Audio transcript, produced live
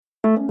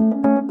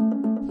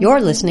You're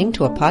listening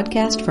to a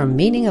podcast from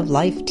Meaning of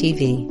Life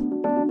TV.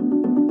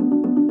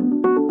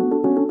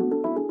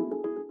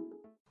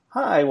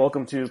 Hi,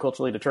 welcome to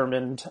Culturally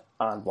Determined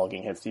on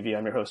Blogging Heads TV.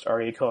 I'm your host,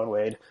 Ari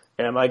Cohen-Wade,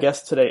 and my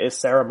guest today is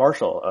Sarah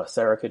Marshall.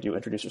 Sarah, could you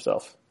introduce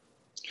yourself?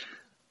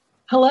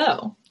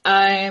 Hello.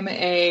 I'm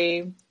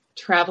a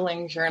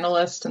traveling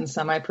journalist and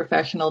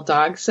semi-professional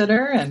dog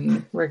sitter,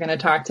 and we're going to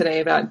talk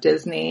today about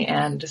Disney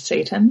and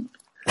Satan.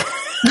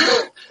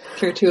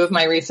 Through two of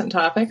my recent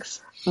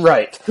topics.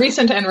 Right.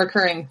 Recent and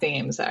recurring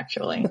themes,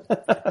 actually.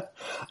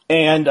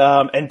 and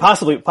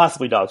possibly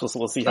dogs.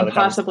 We'll see how the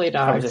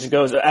conversation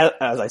goes.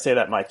 As I say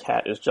that, my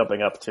cat is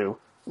jumping up to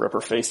rub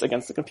her face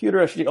against the computer,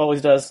 as she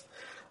always does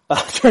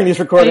during these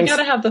recordings. You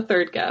gotta have the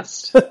third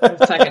guest,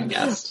 the second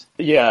guest.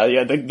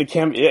 Yeah.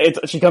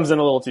 She comes in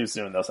a little too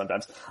soon, though,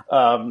 sometimes.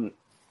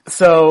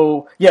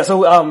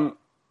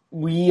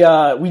 We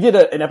did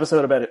an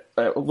episode about it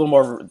a little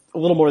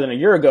more than a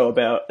year ago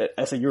about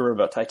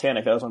about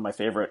Titanic. That was one of my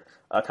favorite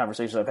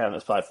conversations I've had on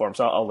this platform.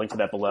 So I'll link to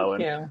that below.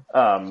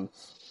 And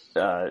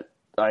I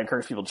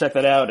encourage people to check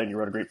that out. And you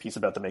wrote a great piece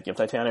about the making of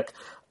Titanic.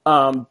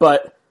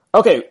 But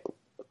okay,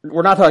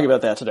 we're not talking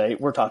about that today.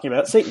 We're talking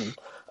about Satan.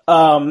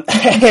 But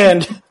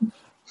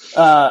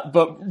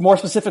more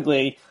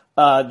specifically,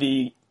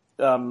 the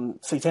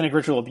satanic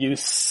ritual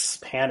abuse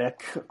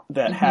panic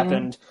that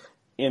happened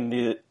in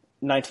the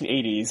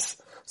 1980s.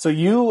 So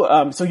you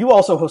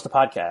also host a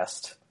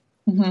podcast.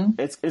 Mm-hmm.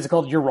 Is it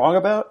called You're Wrong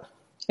About?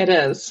 It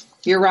is.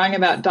 You're wrong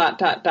about ...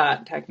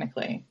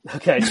 technically.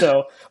 Okay.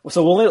 So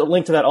we'll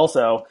link to that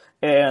also.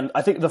 And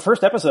I think the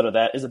first episode of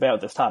that is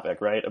about this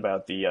topic, right?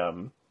 About the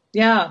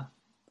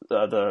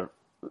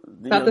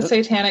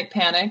satanic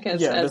panic, as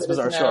this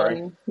bizarre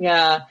story.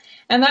 Yeah,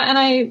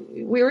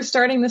 we were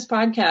starting this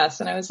podcast,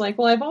 and I was like,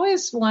 well, I've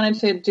always wanted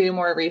to do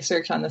more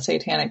research on the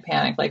satanic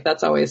panic. Like,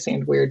 that's always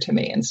seemed weird to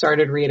me, and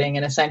started reading,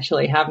 and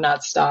essentially have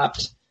not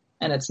stopped.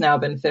 And it's now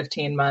been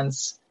 15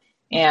 months,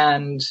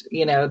 and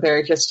there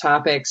are just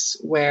topics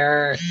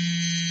where.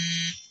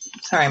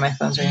 Sorry, my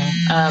phone's ringing.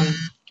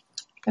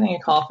 Getting a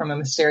call from a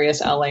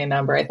mysterious LA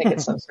number. I think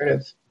it's some sort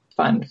of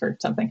fund for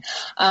something.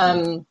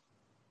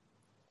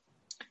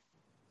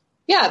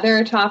 There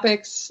are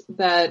topics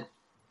that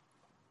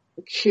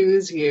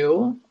choose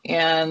you,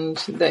 and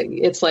that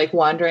it's like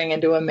wandering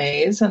into a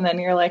maze, and then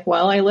you're like,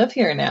 well, I live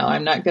here now.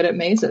 I'm not good at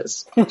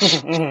mazes.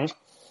 Mm-hmm.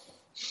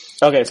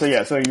 Okay, so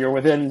you're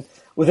within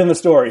the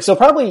story. So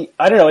probably,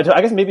 I don't know,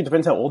 I guess maybe it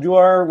depends how old you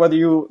are, whether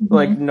you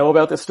know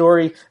about this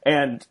story.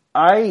 And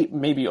I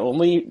maybe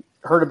only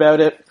heard about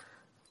it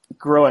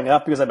growing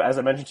up, because as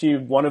I mentioned to you,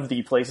 one of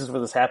the places where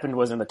this happened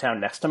was in the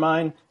town next to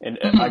mine. And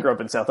I grew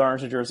up in South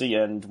Orange, New Jersey,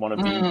 and one of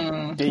the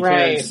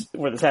daycares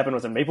where this happened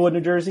was in Maplewood,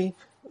 New Jersey.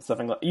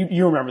 Something like,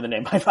 you remember the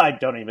name. I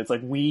don't even. It's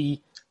like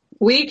We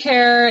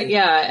Care,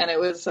 and it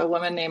was a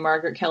woman named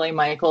Margaret Kelly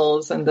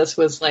Michaels, and this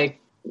was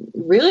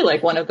really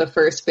one of the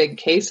first big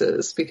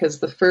cases, because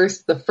the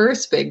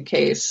first big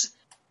case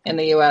in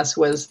the U.S.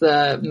 was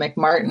the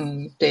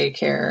McMartin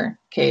daycare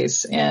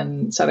case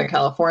in Southern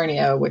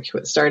California, which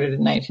was started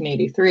in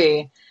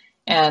 1983.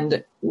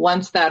 And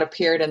once that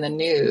appeared in the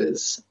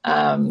news,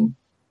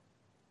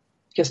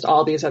 just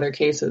all these other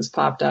cases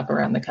popped up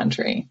around the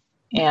country.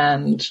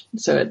 And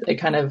so it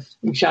kind of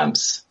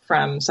jumps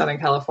from Southern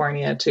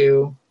California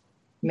to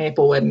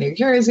Maplewood, New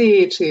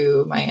Jersey,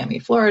 to Miami,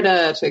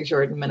 Florida, to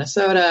Jordan,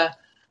 Minnesota.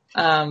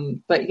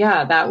 But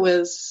yeah, that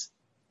was,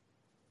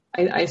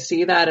 I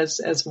see that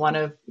as one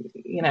of,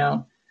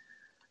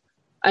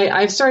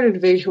 I've started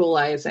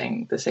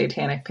visualizing the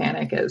satanic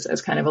panic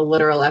as kind of a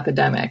literal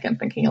epidemic, and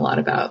thinking a lot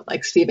about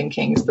like Stephen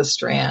King's The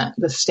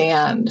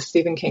Stand,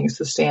 Stephen King's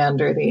The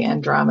Stand, or the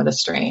Andromeda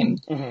Strain.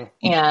 Mm-hmm.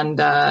 And,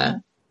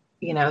 that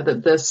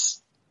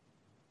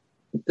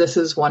this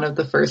is one of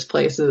the first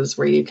places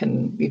where you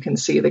can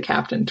see the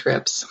Captain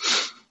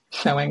Trips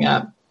showing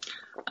up.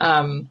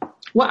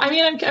 Well, I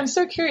mean, I'm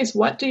so curious.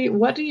 What do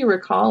you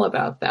recall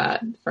about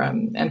that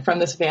from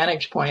this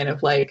vantage point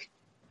of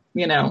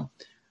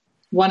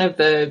one of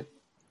the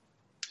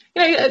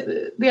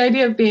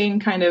idea of being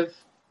kind of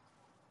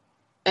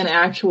an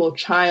actual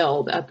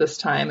child at this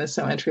time is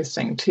so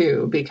interesting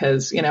too,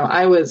 because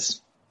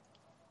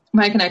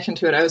my connection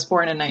to it. I was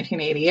born in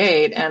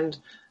 1988, and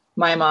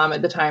my mom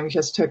at the time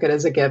just took it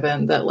as a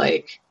given that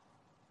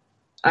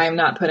I'm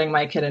not putting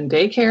my kid in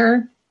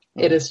daycare.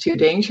 It is too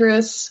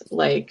dangerous.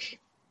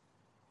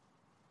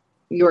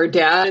 Your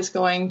dad is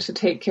going to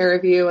take care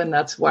of you, and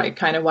that's why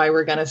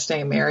we're going to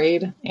stay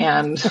married.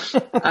 And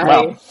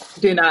I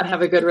do not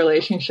have a good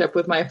relationship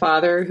with my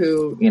father,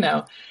 who,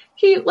 there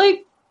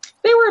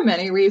were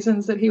many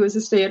reasons that he was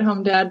a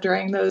stay-at-home dad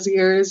during those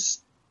years.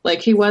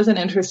 He wasn't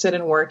interested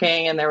in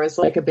working, and there was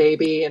a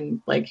baby,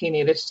 and he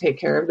needed to take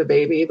care of the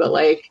baby. But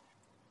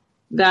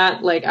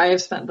I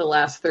have spent the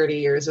last 30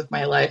 years of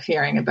my life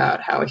hearing about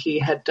how he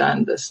had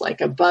done this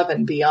above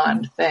and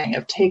beyond thing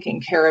of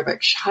taking care of a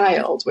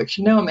child, which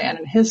no man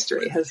in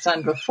history has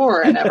done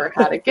before and ever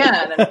had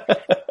again. And,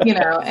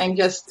 and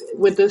just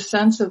with this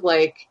sense of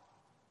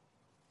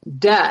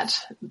debt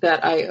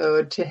that I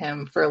owed to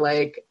him for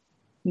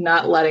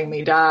not letting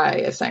me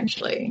die,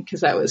 essentially,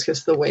 because that was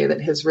just the way that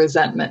his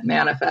resentment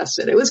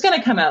manifested. It was going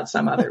to come out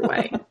some other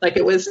way. Like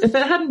it was, if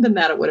it hadn't been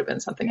that, it would have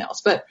been something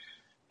else. But,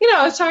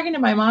 I was talking to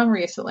my mom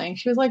recently and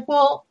she was like,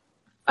 well,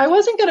 I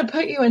wasn't going to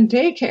put you in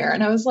daycare.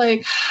 And I was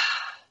like,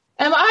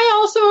 am I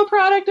also a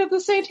product of the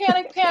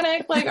satanic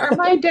panic? Like, are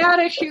my dad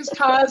issues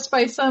caused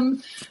by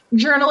some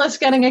journalist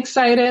getting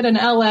excited in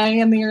LA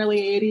in the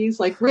early 80s?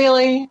 Like,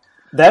 really?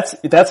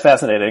 That's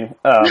fascinating.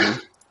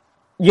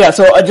 Yeah,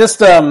 so I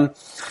just,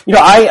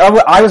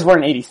 I was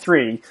born in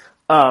 83,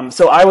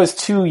 so I was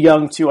too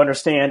young to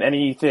understand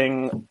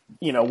anything,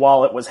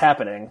 while it was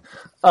happening.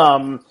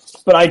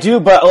 But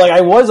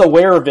I was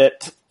aware of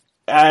it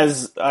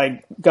as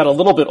I got a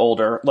little bit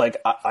older. Like,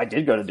 I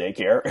did go to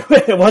daycare.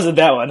 It wasn't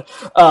that one.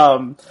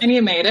 And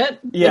you made it?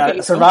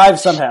 Yeah, survived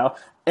somehow.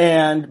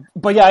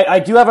 But yeah, I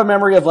do have a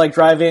memory of, like,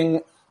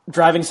 driving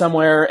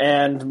somewhere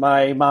and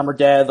my mom or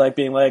dad, like,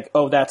 being like,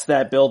 oh, that's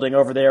that building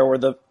over there where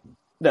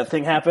that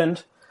thing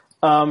happened.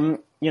 10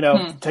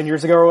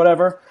 years ago or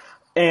whatever.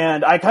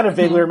 And I kind of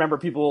vaguely remember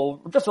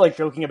people just like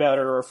joking about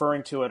it or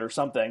referring to it or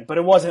something, but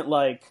it wasn't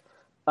like,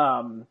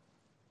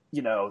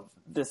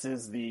 this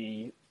is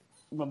the,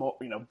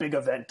 big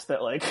event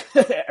that like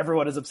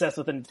everyone is obsessed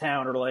with in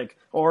town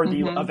or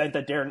the event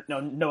that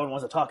no one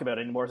wants to talk about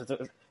anymore since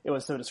it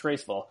was so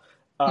disgraceful.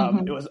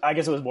 I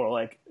guess it was more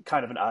like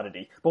kind of an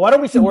oddity, but why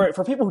don't we say,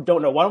 for people who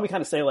don't know, why don't we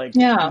kind of say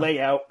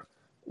lay out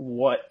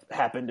what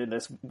happened in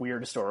this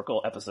weird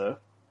historical episode?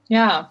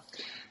 Yeah.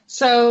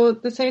 So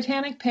the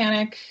satanic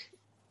panic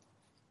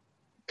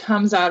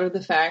comes out of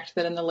the fact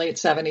that in the late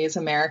 70s,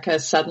 America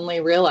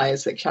suddenly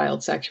realized that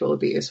child sexual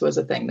abuse was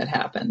a thing that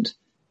happened,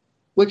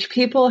 which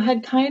people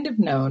had kind of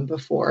known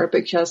before,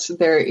 but just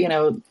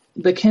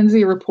the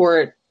Kinsey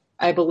report,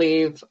 I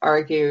believe,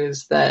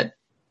 argues that,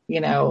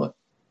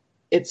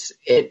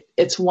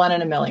 it's 1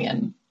 in a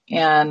million.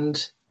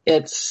 And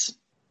it's,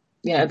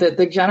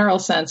 the general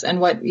sense and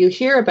what you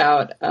hear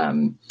about,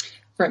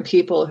 from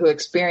people who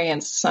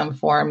experienced some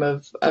form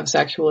of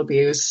sexual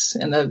abuse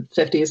in the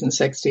 50s and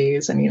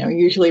 60s and,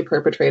 usually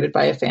perpetrated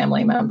by a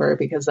family member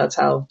because that's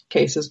how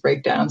cases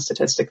break down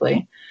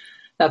statistically.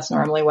 That's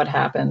normally what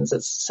happens.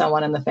 It's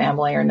someone in the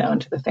family or known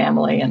to the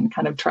family and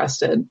kind of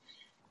trusted,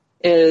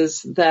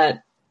 is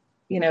that,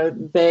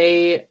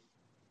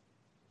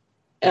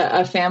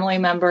 a family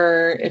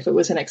member, if it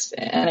was an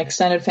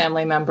extended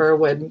family member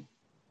would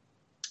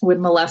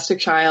molest a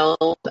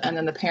child and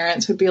then the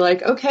parents would be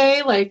like,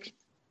 okay, like,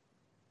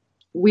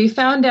 we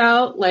found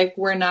out, like,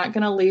 we're not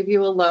going to leave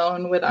you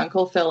alone with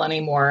Uncle Phil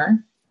anymore.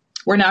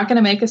 We're not going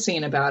to make a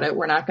scene about it.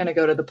 We're not going to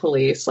go to the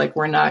police. Like,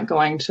 we're not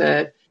going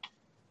to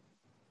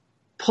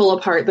pull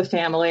apart the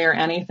family or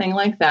anything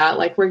like that.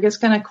 Like, we're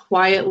just going to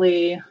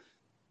quietly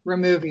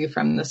remove you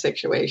from the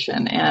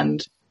situation.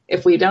 And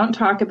if we don't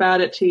talk about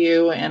it to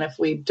you and if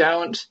we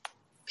don't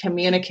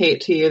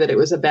communicate to you that it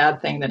was a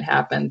bad thing that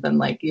happened, then,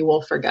 like, you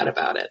will forget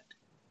about it.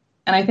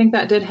 And I think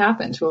that did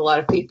happen to a lot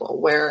of people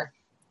where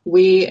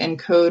we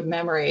encode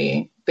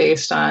memory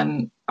based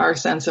on our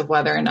sense of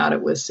whether or not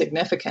it was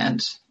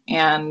significant.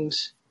 And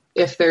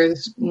if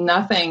there's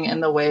nothing in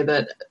the way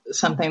that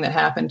something that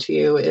happened to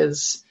you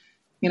is,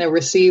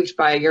 received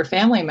by your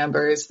family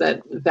members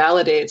that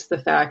validates the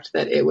fact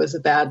that it was a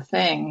bad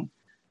thing,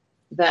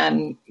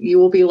 then you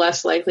will be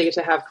less likely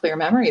to have clear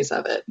memories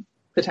of it,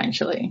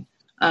 potentially.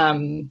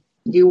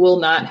 You will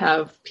not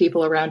have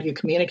people around you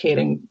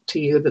communicating to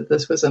you that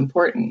this was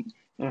important.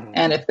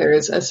 And if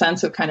there's a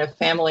sense of kind of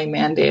family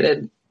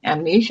mandated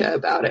amnesia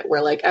about it,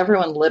 where like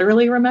everyone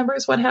literally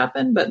remembers what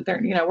happened, but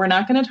we're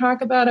not going to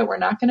talk about it. We're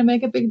not going to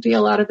make a big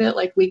deal out of it.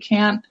 Like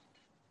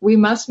we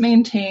must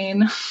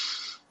maintain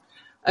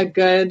a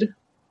good,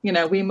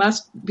 we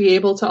must be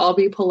able to all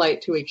be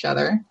polite to each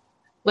other.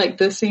 Like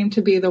this seemed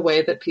to be the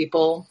way that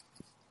people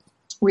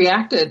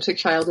reacted to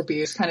child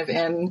abuse kind of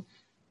in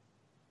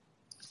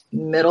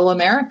middle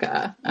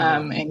America,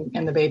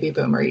 in the baby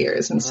boomer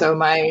years. And so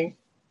my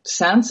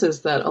sense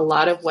is that a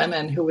lot of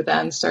women who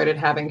then started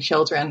having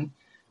children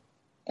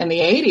in the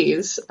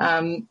 80s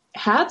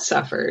had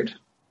suffered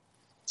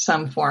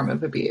some form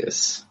of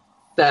abuse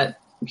that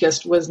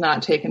just was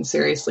not taken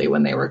seriously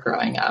when they were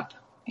growing up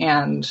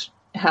and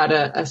had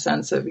a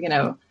sense of,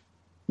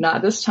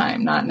 not this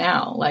time, not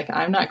now. Like,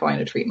 I'm not going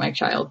to treat my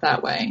child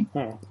that way,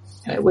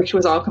 which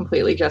was all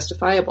completely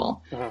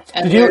justifiable.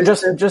 And did you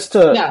just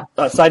to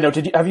side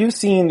note? Have you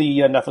seen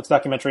the Netflix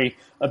documentary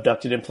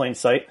 "Abducted in Plain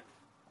Sight"?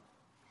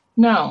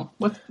 No.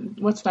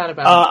 What's that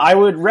about? I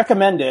would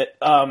recommend it.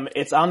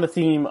 It's on the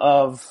theme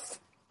of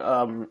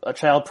a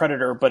child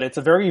predator, but it's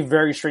a very,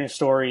 very strange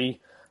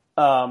story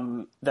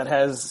that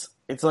has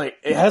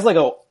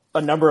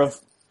a number of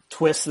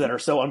twists that are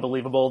so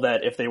unbelievable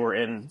that if they were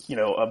in,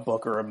 a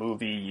book or a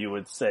movie, you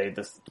would say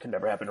this could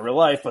never happen in real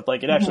life. But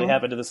like it actually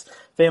happened to this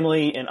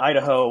family in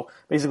Idaho.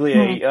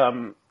 Basically,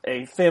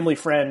 a family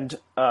friend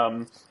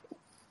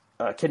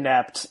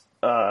kidnapped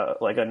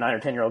like a 9 or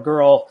 10-year-old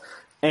girl,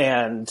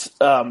 and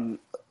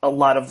a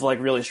lot of like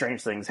really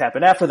strange things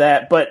happened after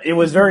that. But it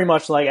was very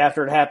much like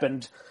after it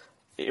happened,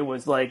 it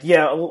was like,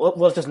 yeah,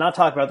 let's just not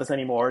talk about this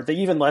anymore. They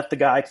even let the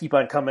guy keep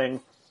on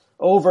coming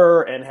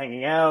over and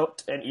hanging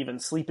out and even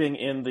sleeping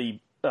in the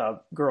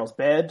girl's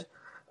bed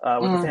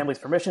with the family's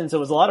permission. So it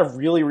was a lot of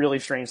really, really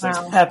strange things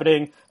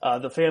happening.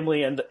 The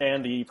family and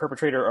the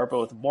perpetrator are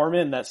both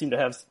Mormon. That seemed to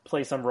have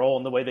played some role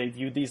in the way they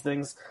viewed these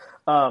things.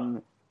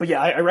 But yeah,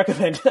 I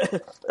recommend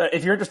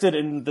if you're interested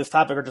in this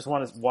topic or just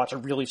want to watch a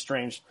really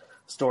strange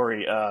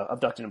story,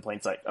 Abducted in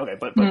Plain Sight. Okay,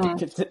 but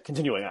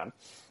continuing on.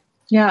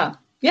 Yeah.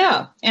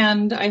 Yeah.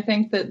 And I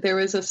think that there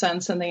was a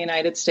sense in the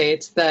United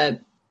States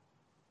that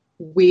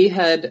we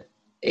had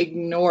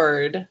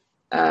ignored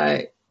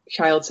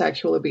child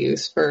sexual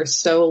abuse for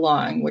so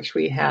long, which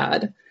we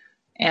had,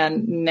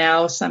 and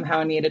now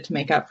somehow needed to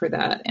make up for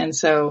that. And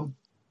so,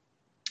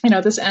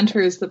 this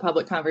enters the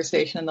public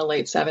conversation in the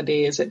late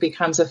 70s. It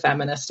becomes a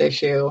feminist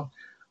issue.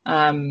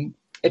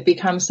 It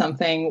becomes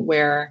something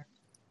where,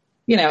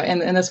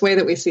 in this way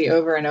that we see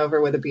over and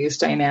over with abuse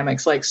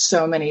dynamics, like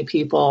so many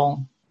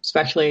people,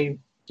 especially,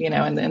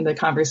 in the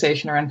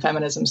conversation around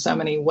feminism, so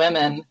many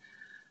women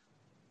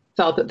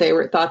thought that they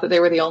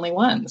were the only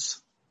ones,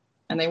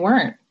 and they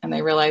weren't, and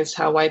they realized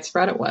how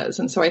widespread it was.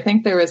 And so I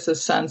think there was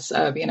this sense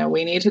of,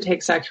 we need to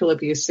take sexual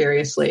abuse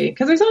seriously,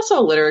 because there's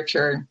also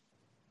literature,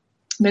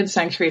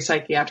 mid-century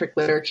psychiatric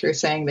literature,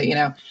 saying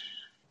that,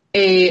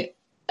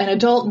 an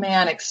adult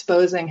man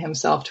exposing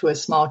himself to a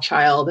small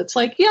child, it's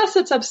like, yes,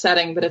 it's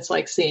upsetting, but it's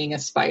like seeing a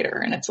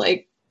spider. And it's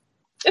like,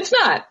 it's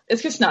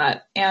just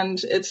not. And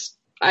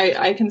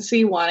I can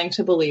see wanting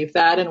to believe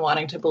that, and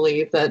wanting to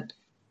believe that,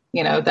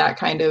 that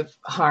kind of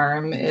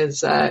harm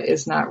is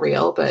not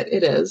real, but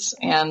it is.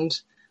 And,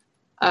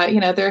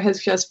 there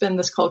has just been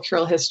this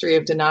cultural history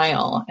of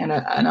denial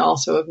and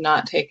also of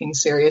not taking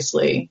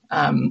seriously,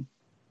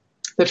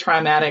 the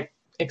traumatic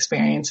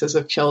experiences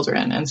of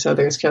children. And so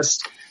there's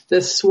just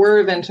this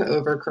swerve into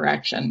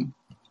overcorrection.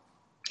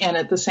 And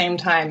at the same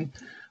time,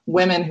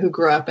 women who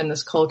grew up in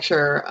this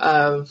culture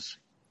of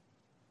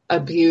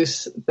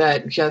abuse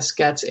that just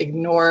gets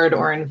ignored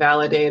or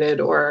invalidated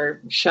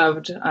or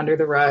shoved under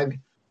the rug,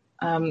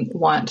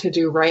 want to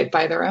do right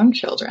by their own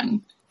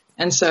children.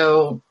 And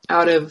so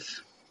out of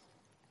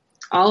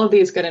all of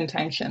these good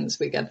intentions,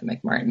 we get the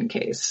McMartin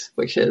case,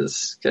 which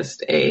is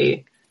just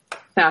a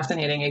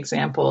fascinating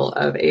example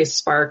of a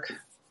spark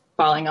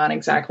falling on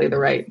exactly the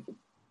right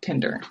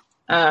tinder.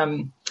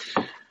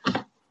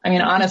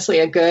 Honestly,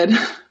 a good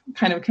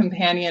kind of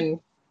companion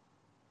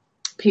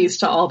piece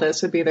to all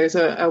this would be, there's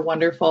a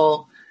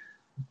wonderful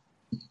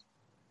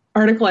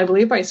article, I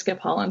believe, by Skip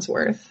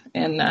Hollandsworth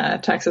in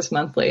Texas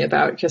Monthly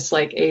about just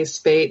like a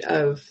spate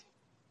of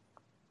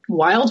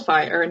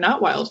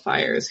not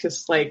wildfires,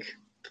 just like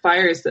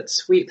fires that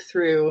sweep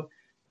through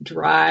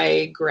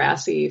dry,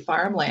 grassy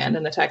farmland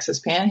in the Texas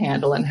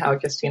Panhandle, and how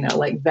just,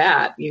 like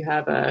that, you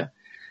have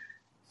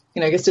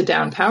just a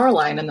down power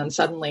line, and then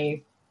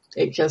suddenly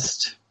it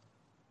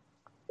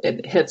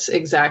hits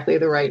exactly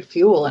the right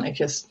fuel, and it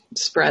just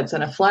spreads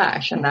in a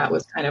flash. And that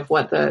was kind of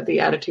what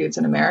the attitudes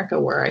in America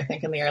were, I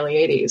think, in the early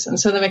 80s. And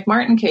so the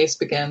McMartin case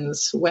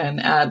begins when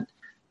at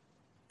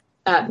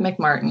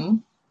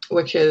McMartin,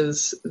 which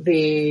is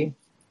the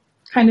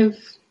kind of,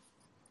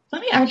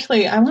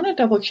 I want to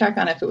double check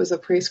on if it was a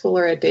preschool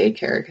or a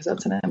daycare, because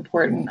that's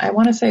I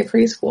want to say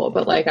preschool,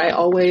 but like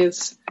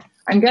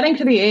I'm getting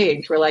to the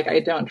age where like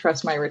I don't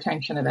trust my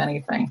retention of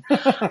anything.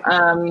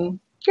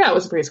 Yeah, it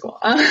was a preschool.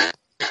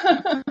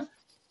 At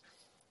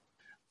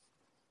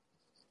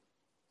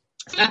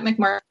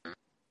McMartin,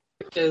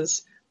 which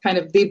is kind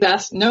of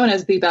known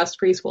as the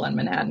best preschool in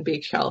Manhattan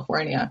Beach,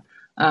 California.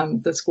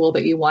 The school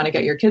that you want to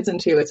get your kids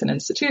into. It's an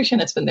institution.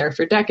 It's been there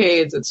for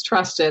decades. It's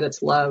trusted.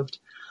 It's loved.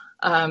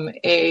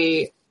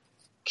 A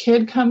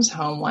kid comes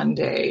home one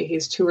day.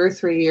 He's 2 or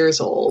 3 years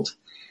old,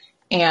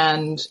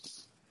 and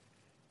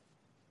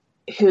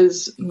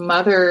his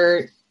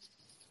mother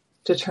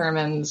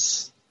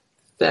determines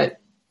that,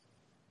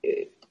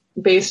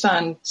 based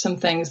on some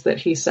things that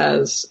he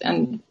says,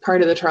 and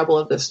part of the trouble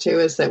of this too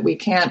is that we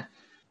can't,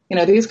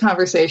 these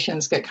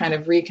conversations get kind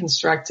of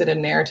reconstructed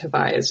and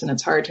narrativized, and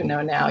it's hard to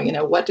know now,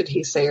 what did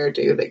he say or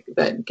do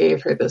that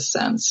gave her this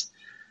sense.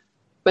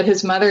 But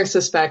his mother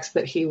suspects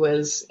that he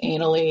was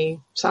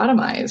anally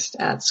sodomized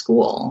at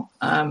school,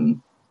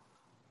 and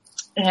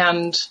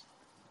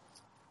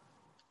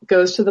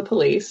goes to the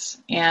police.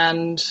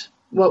 And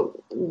what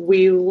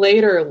we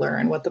later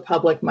learn, what the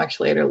public much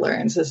later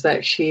learns, is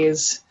that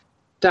she's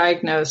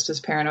diagnosed as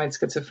paranoid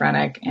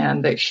schizophrenic,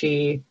 and that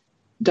she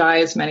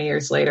dies many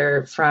years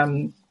later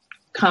from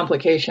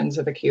complications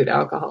of acute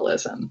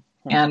alcoholism.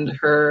 And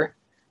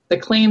the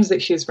claims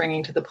that she's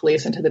bringing to the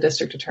police and to the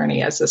district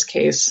attorney as this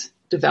case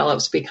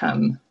develops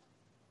become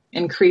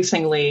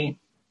increasingly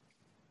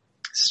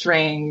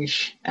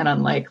strange and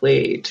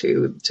unlikely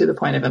to the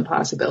point of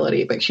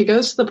impossibility. But she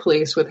goes to the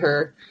police with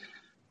her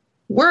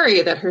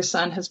worry that her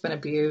son has been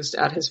abused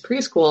at his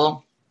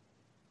preschool,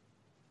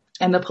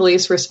 and the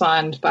police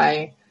respond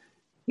by,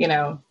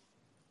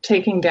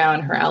 taking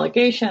down her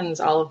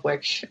allegations, all of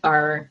which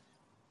are,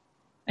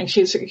 and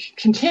she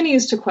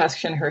continues to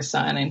question her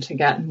son and to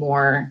get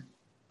more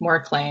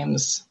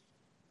claims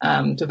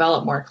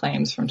develop more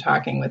claims from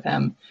talking with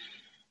him.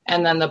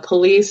 And then the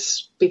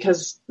police,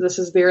 because this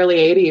is the early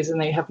 80s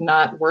and they have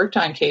not worked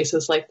on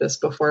cases like this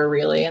before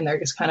really, and they're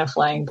just kind of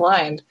flying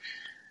blind,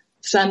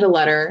 send a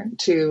letter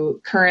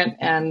to current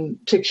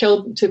and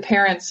to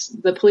parents.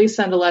 The police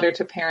send a letter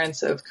to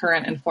parents of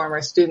current and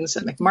former students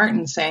at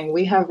McMartin saying,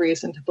 we have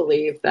reason to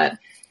believe that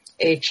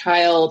a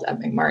child at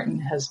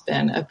McMartin has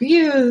been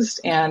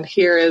abused, and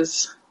here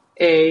is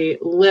a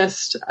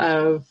list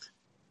of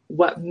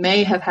what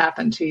may have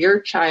happened to your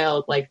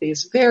child, like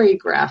these very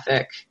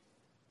graphic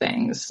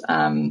things.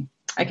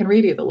 I can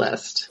read you the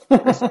list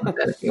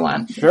if you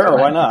want. Sure,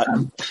 why not?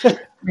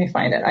 Let me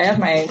find it. I have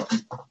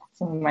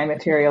some of my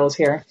materials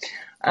here.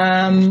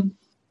 So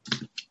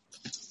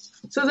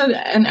it's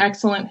an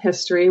excellent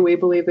history. We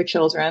Believe the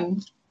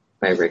Children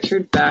by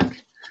Richard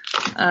Beck.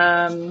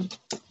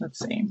 Let's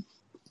see.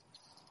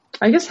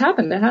 I just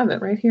happen to have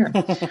it right here.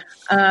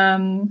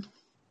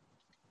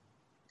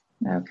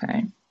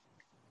 Okay.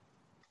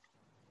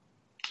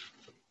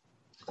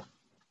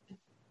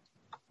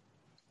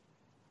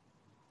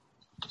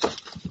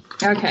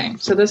 Okay,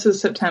 so this is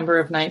September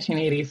of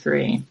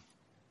 1983.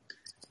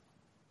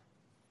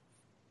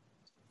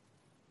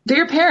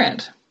 Dear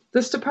parent,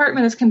 this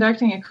department is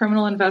conducting a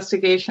criminal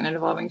investigation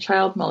involving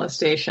child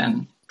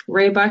molestation.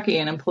 Ray Bucky,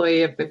 an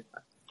employee of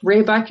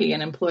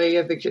Virginia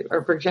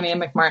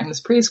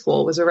McMartin's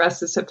preschool, was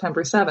arrested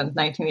September 7th,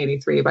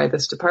 1983 by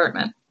this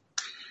department.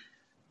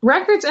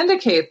 Records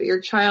indicate that your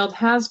child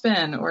has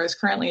been or is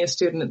currently a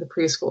student at the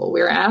preschool.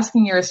 We are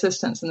asking your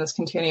assistance in this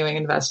continuing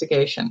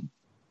investigation.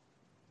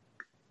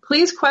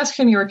 Please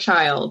question your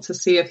child to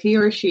see if he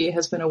or she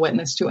has been a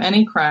witness to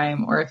any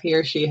crime or if he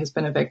or she has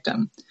been a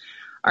victim.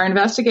 Our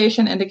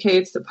investigation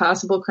indicates that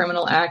possible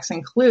criminal acts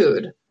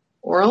include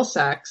oral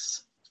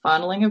sex,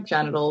 fondling of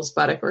genitals,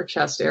 buttock or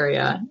chest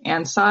area,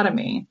 and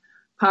sodomy,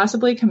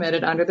 possibly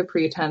committed under the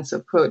pretense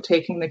of, quote,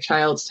 taking the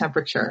child's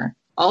temperature.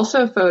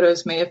 Also,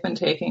 photos may have been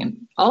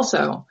taken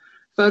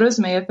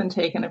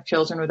of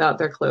children without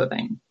their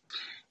clothing.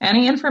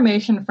 Any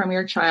information from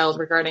your child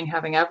regarding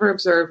having ever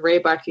observed Ray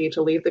Bucky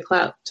to leave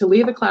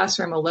a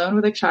classroom alone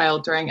with a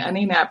child during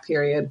any nap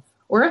period,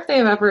 or if they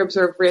have ever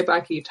observed Ray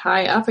Bucky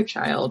tie up a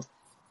child,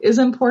 is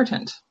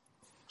important.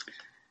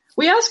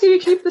 We ask you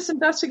to keep this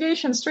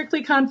investigation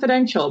strictly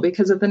confidential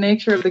because of the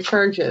nature of the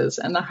charges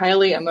and the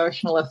highly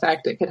emotional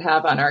effect it could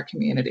have on our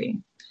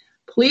community.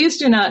 Please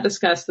do not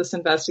discuss this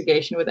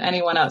investigation with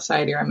anyone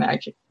outside your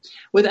immediate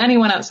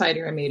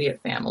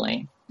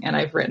family. And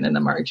I've written in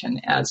the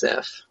margin as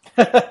if,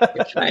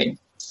 which I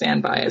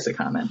stand by as a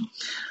comment.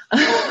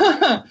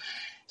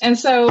 And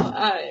so,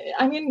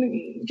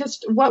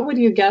 just what would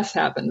you guess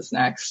happens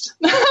next?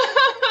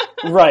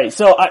 Right.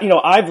 So,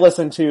 I've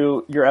listened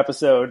to your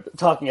episode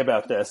talking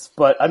about this,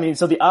 but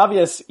so the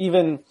obvious,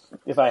 even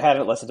if I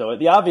hadn't listened to it,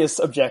 the obvious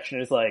objection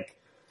is like,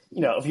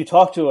 if you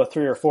talk to a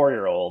 3 or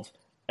 4-year-old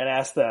and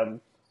ask them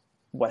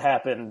what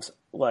happened,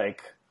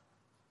 like,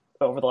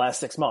 over the last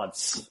 6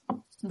 months,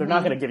 they're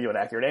not going to give you an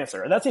accurate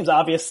answer. And that seems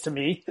obvious to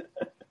me.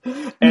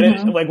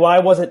 And why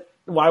was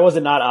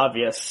it not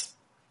obvious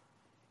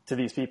to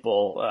these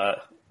people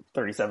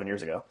 37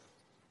 years ago?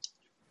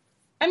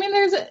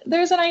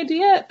 There's an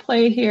idea at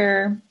play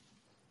here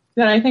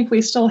that I think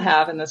we still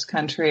have in this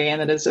country,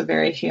 and that is a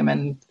very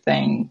human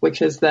thing,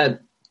 which is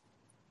that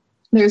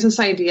there's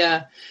this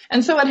idea.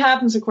 And so what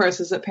happens, of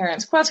course, is that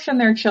parents question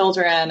their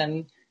children,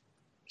 and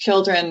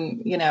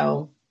children,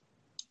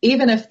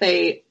 even if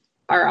they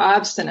are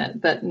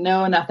obstinate that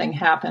nothing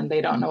happened,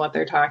 they don't know what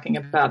they're talking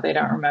about, they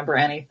don't remember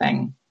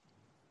anything,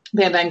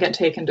 they then get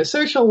taken to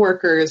social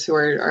workers who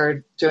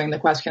are doing the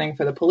questioning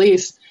for the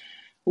police,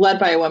 led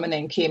by a woman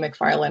named Kay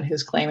McFarland,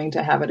 who's claiming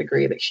to have a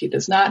degree that she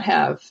does not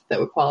have that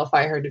would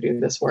qualify her to do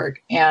this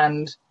work.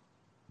 And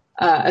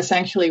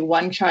essentially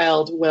one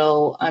child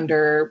will,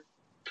 under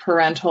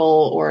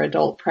parental or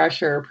adult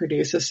pressure,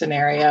 produce a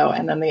scenario,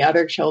 and then the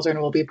other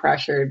children will be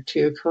pressured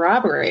to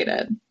corroborate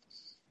it.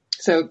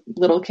 So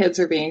little kids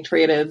are being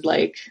treated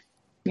like,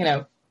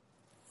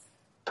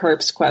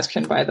 perps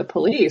questioned by the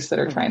police that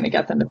are trying to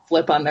get them to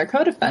flip on their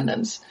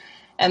co-defendants.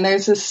 And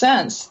there's a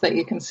sense that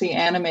you can see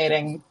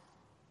animating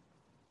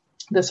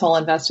this whole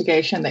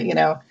investigation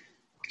that,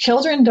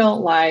 children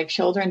don't lie,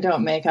 children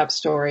don't make up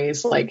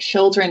stories, like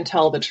children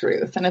tell the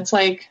truth. And it's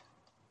like,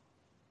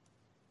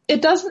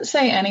 it doesn't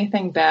say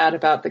anything bad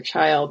about the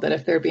child that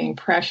if they're being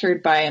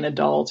pressured by an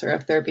adult or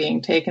if they're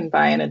being taken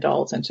by an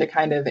adult into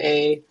kind of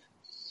a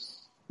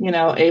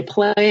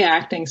play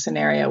acting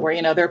scenario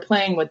where, they're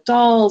playing with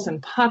dolls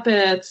and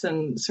puppets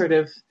and sort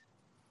of,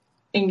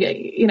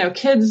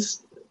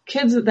 kids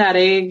at that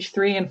age,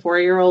 3 and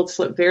 4-year-olds,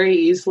 slip very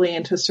easily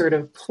into sort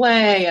of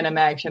play and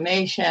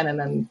imagination and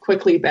then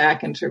quickly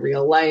back into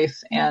real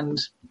life. And,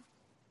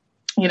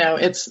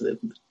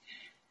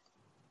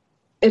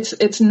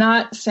 it's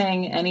not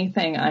saying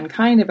anything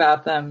unkind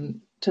about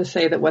them to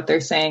say that what they're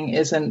saying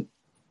isn't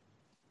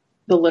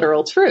the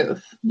literal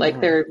truth. Like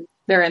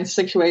they're in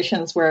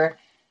situations where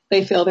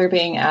they feel they're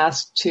being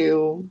asked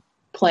to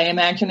play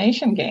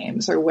imagination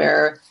games, or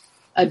where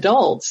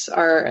adults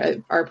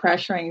are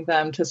pressuring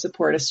them to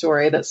support a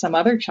story that some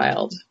other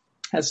child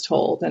has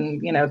told.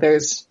 And,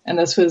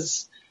 this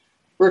was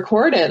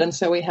recorded. And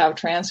so we have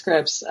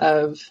transcripts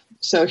of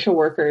social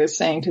workers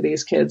saying to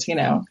these kids,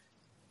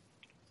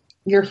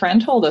 your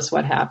friend told us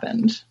what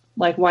happened.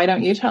 Like, why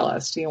don't you tell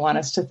us? Do you want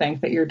us to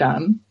think that you're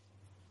dumb?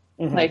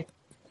 Mm-hmm.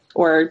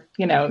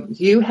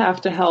 You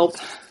have to help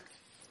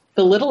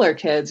the littler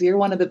kids. You're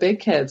one of the big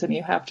kids, and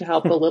you have to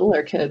help the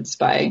littler kids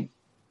by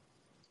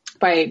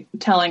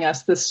telling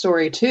us this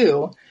story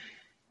too.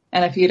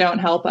 And if you don't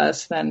help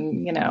us,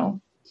 then,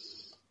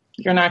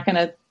 you're not going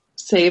to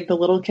save the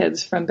little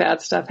kids from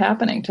bad stuff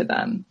happening to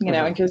them,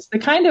 and just the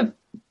kind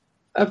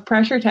of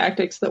pressure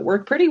tactics that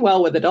work pretty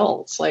well with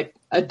adults. Like,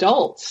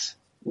 adults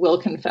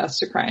will confess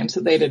to crimes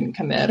that they didn't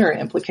commit or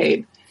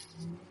implicate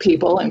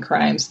people in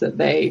crimes that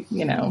they,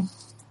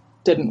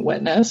 didn't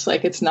witness.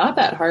 Like, it's not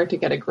that hard to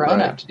get a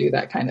grown-up to do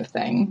that kind of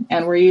thing.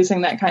 And we're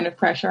using that kind of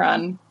pressure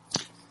on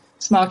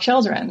small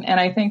children.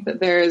 And I think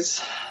that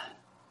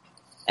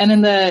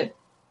in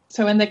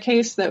the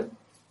case that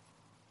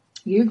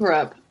you grew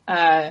up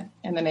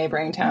in the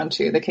neighboring town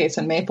to, the case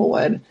in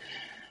Maplewood,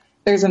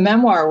 there's a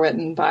memoir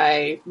written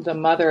by the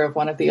mother of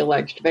one of the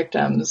alleged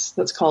victims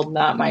that's called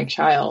Not My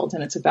Child.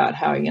 And it's about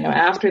how,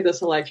 after this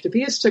alleged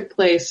abuse took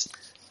place,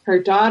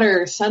 her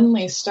daughter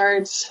suddenly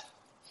starts,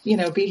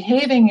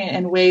 behaving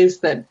in ways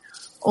that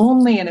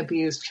only an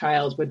abused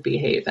child would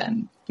behave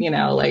in,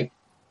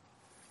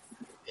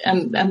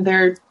 and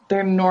they're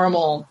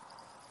normal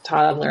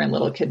toddler and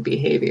little kid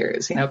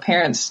behaviors,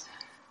 parents.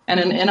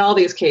 And in all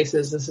these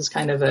cases, this is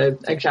kind of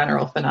a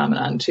general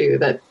phenomenon too,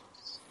 that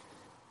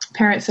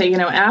parents say,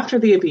 after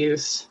the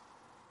abuse,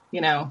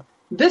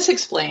 this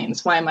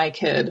explains why my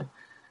kid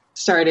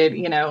started,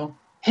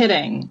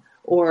 hitting,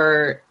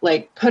 or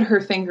like put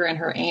her finger in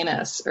her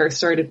anus, or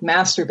started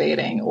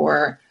masturbating,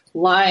 or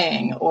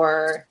lying,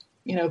 or,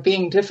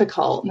 being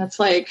difficult. And it's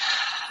like,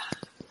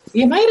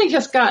 you might have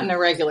just gotten a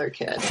regular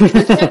kid.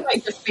 The kid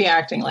might just be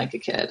acting like a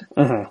kid.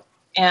 Uh-huh.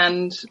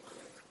 And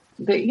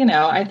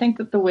I think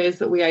that the ways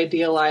that we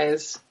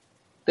idealize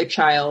the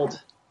child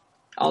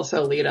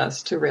also lead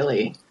us to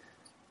really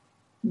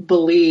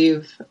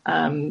believe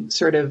in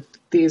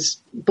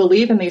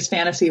these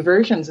fantasy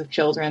versions of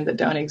children that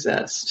don't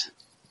exist.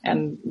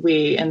 And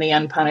we, in the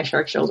end, punish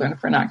our children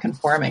for not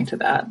conforming to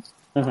that.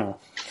 Mm-hmm.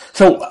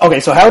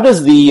 So how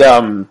does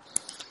the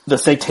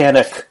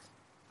satanic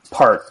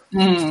part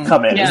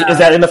come in? Yeah. Is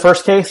that in the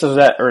first case,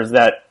 or is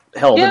that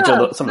held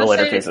until some of the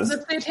later cases?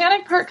 The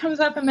satanic part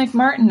comes up in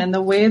McMartin, and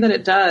the way that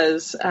it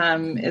does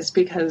is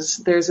because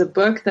there's a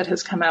book that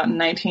has come out in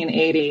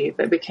 1980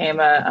 that became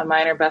a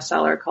minor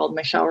bestseller called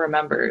Michelle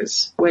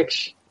Remembers,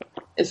 which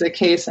is a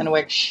case in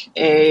which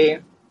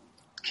a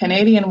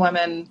Canadian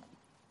woman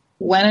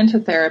went into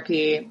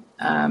therapy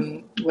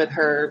with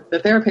the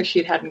therapist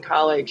she'd had in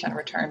college, and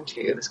returned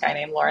to this guy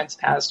named Lawrence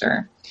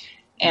Pazder.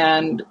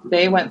 And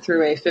they went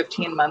through a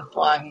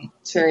 15-month-long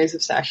series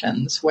of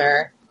sessions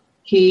where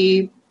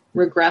he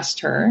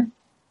regressed her,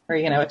 or,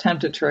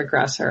 attempted to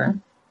regress her,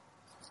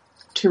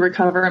 to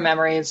recover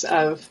memories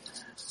of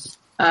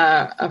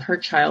her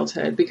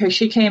childhood, because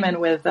she came in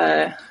with,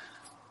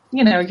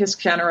 just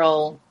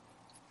general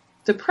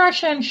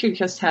depression. She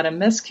just had a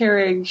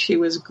miscarriage. She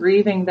was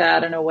grieving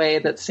that in a way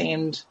that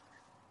seemed,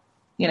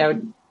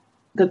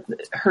 that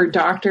her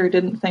doctor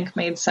didn't think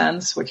made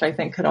sense, which I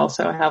think could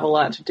also have a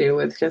lot to do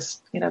with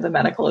just, the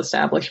medical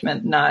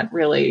establishment not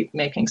really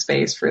making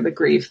space for the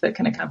grief that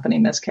can accompany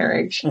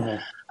miscarriage. Mm-hmm.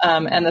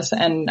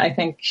 And I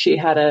think she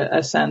had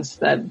a sense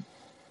that,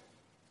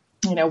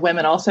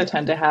 women also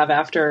tend to have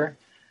after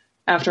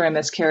a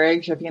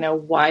miscarriage of,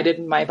 why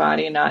didn't my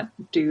body not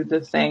do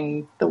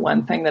the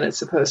one thing that it's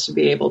supposed to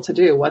be able to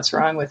do? What's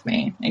wrong with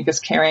me? And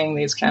just carrying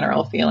these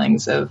general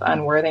feelings of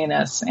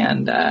unworthiness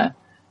and,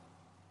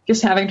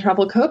 just having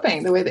trouble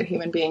coping the way that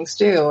human beings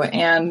do.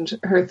 And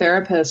her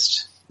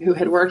therapist, who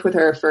had worked with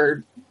her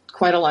for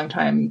quite a long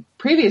time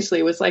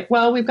previously, was like,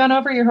 well, we've gone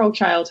over your whole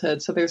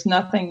childhood, so there's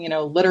nothing,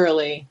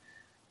 literally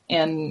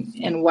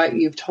in what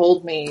you've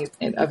told me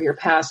of your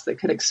past that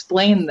could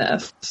explain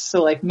this.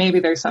 So, like, maybe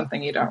there's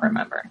something you don't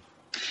remember.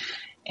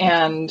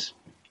 And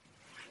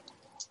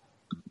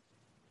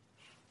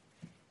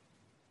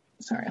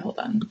sorry, hold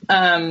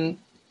on.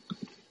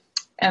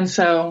 And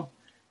so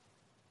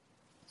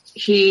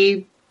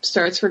he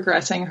starts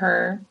regressing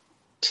her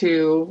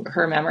to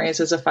her memories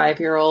as a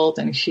 5-year-old,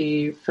 and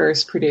she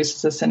first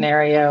produces a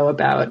scenario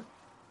about,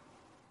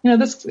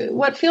 this,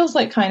 what feels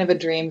like kind of a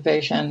dream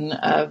vision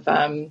of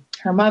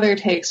her mother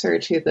takes her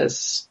to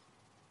this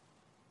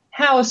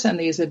house, and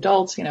these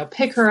adults,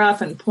 pick her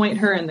up and point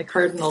her in the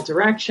cardinal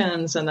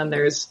directions, and then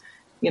there's,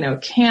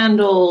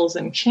 candles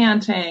and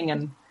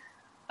chanting,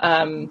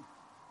 and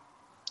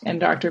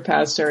Dr.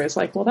 Pazder is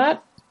like, well,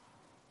 that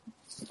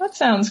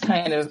sounds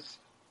kind of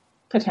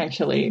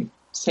potentially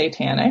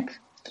satanic.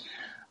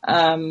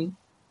 And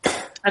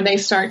they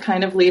start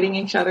kind of leading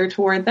each other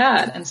toward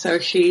that. And so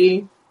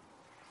she,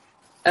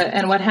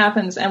 and what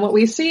happens, and what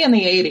we see in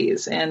the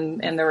 80s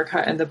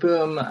in the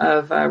boom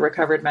of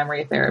recovered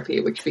memory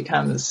therapy, which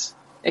becomes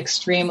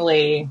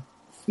extremely,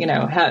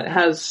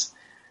 has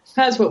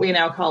what we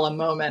now call a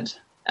moment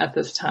at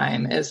this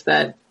time, is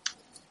that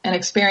an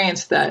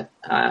experience that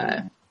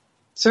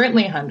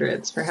certainly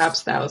hundreds,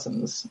 perhaps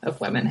thousands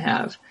of women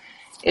have,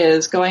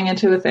 is going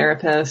into a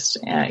therapist,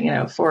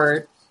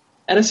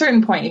 at a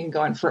certain point, you can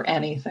go in for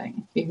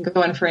anything. You can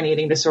go in for an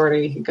eating disorder.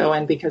 You can go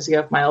in because you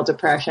have mild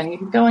depression. You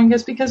can go in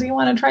just because you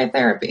want to try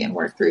therapy and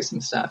work through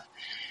some stuff.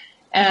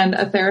 And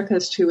a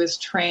therapist who is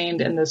trained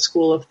in this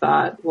school of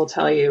thought will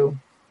tell you,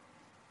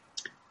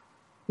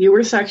 you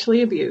were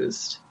sexually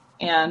abused,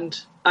 and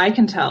I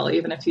can tell,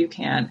 even if you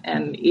can't.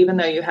 And even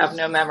though you have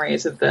no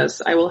memories of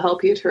this, I will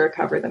help you to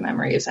recover the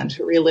memories and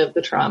to relive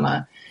the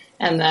trauma,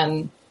 and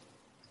then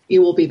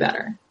you will be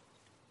better.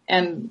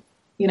 And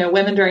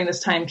women during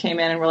this time came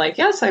in and were like,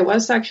 yes, I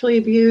was sexually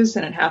abused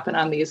and it happened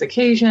on these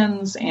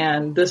occasions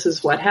and this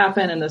is what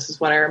happened and this is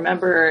what I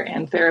remember.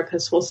 And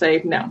therapists will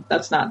say, no,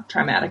 that's not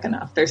traumatic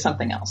enough. There's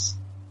something else.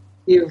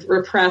 You've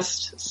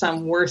repressed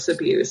some worse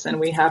abuse and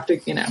we have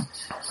to,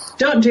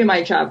 don't do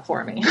my job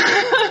for me.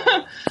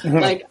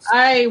 Like,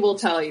 I will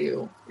tell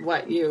you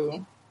what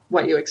you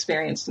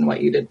experienced and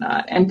what you did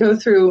not, and go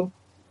through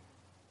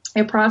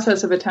a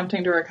process of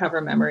attempting to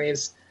recover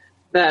memories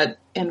that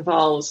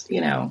involves,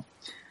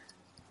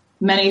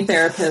 many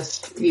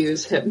therapists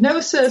use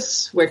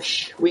hypnosis,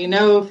 which we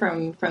know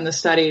from the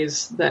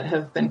studies that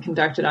have been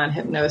conducted on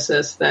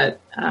hypnosis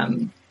that,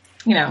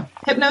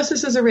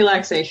 hypnosis is a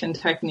relaxation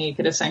technique.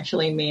 It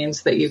essentially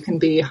means that you can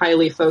be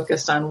highly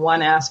focused on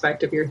one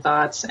aspect of your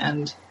thoughts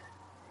and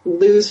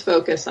lose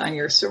focus on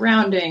your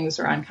surroundings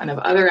or on kind of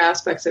other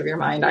aspects of your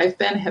mind. I've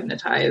been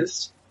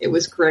hypnotized. It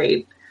was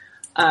great.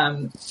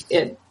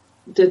 It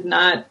did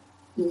not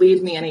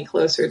lead me any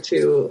closer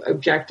to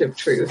objective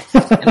truth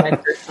in my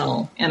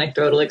personal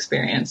anecdotal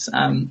experience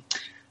than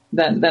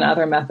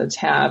other methods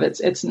have.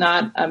 It's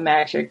not a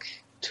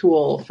magic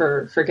tool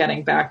for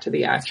getting back to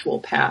the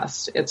actual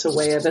past. It's a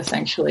way of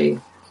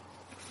essentially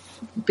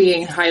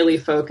being highly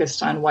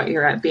focused on what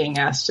you're being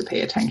asked to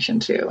pay attention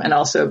to, and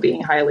also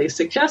being highly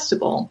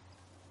suggestible.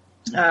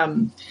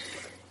 And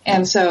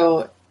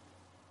so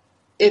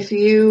if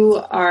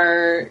you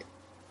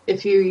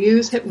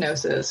use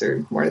hypnosis,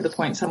 or more to the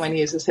point, someone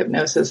uses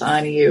hypnosis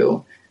on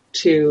you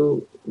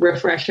to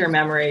refresh your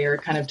memory or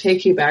kind of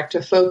take you back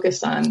to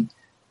focus on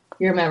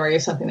your memory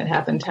of something that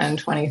happened 10,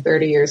 20,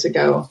 30 years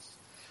ago,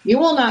 you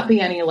will not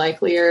be any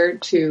likelier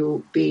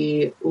to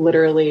be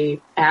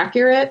literally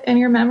accurate in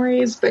your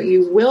memories, but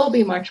you will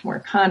be much more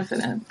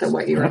confident that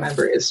what you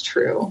remember is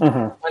true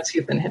once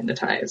you've been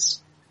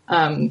hypnotized,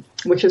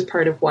 which is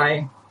part of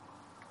why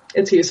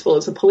it's useful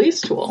as a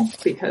police tool,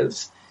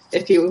 because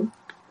if you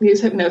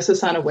use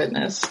hypnosis on a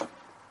witness,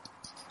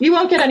 you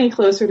won't get any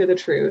closer to the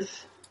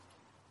truth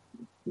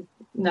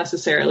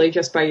necessarily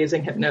just by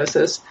using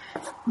hypnosis.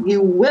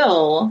 You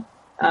will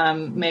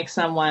make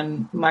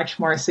someone much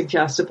more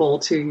suggestible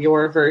to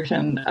your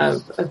version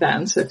of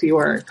events if you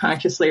are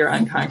consciously or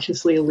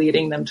unconsciously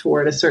leading them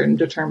toward a certain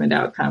determined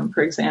outcome.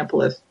 For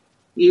example, if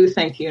you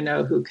think you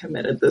know who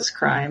committed this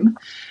crime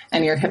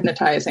and you're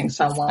hypnotizing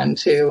someone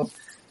to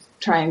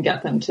try and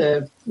get them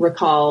to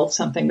recall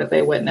something that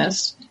they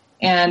witnessed,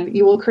 and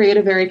you will create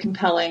a very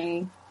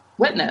compelling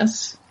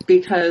witness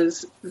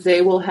because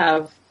they will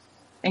have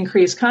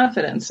increased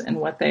confidence in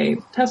what they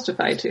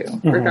testify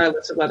to,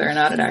 regardless of whether or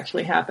not it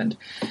actually happened.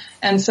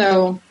 And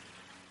so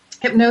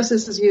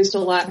hypnosis is used a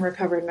lot in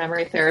recovered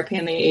memory therapy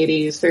in the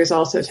 80s. There's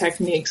also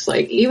techniques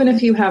like, even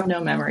if you have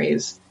no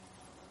memories,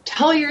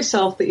 tell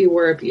yourself that you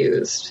were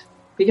abused,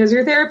 because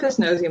your therapist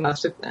knows you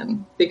must have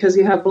been, because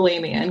you have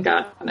bulimia, and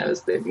God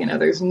knows that,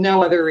 there's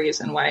no other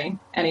reason why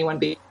anyone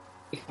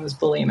becomes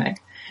bulimic.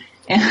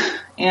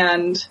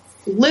 And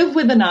live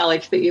with the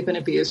knowledge that you've been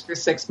abused for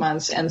 6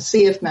 months and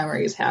see if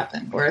memories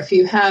happen. Or if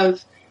you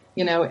have,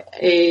 if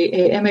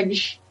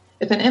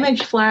an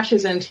image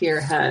flashes into your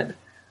head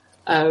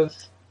of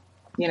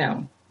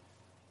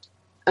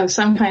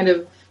some kind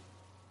of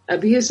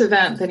abuse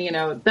event,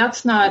 then,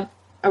 that's not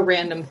a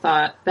random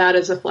thought. That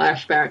is a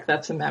flashback.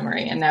 That's a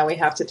memory. And now we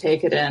have to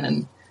take it in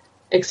and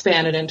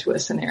expand it into a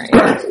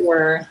scenario.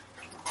 Or,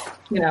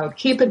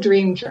 keep a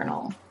dream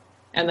journal.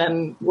 And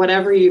then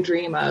whatever you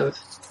dream of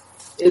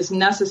is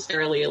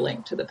necessarily a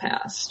link to the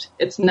past.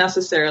 It's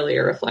necessarily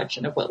a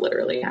reflection of what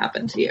literally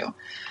happened to you.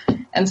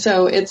 And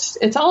so it's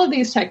all of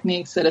these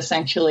techniques that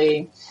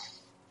essentially,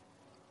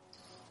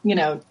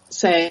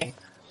 say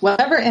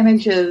whatever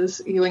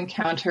images you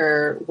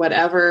encounter,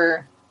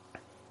 whatever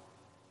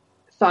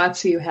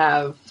thoughts you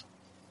have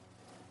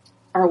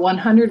are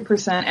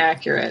 100%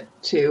 accurate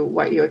to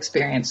what you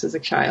experienced as a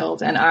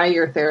child. And I,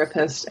 your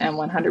therapist, am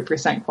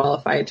 100%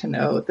 qualified to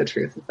know the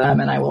truth of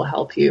them, and I will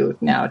help you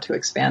now to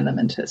expand them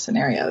into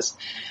scenarios.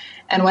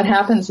 And what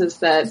happens is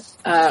that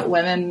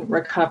women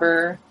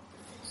recover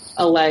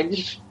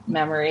alleged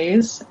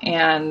memories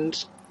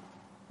and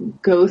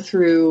go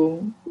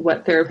through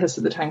what therapists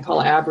at the time call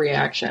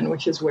abreaction,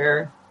 which is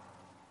where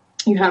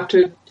you have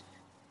to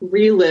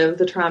relive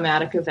the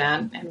traumatic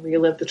event and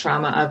relive the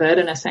trauma of it,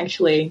 and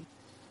essentially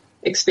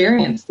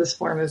experience this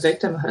form of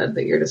victimhood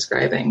that you're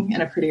describing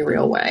in a pretty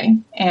real way.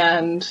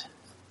 And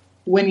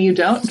when you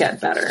don't get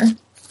better,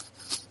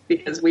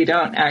 because we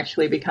don't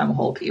actually become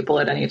whole people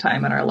at any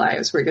time in our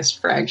lives, we're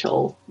just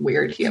fragile,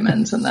 weird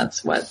humans, and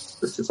that's what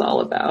this is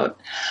all about.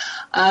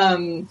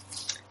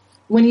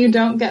 When you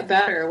don't get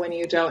better, when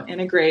you don't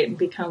integrate and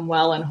become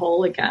well and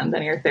whole again,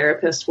 then your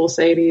therapist will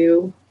say to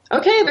you,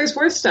 okay, there's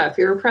worse stuff.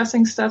 You're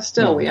repressing stuff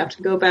still. We have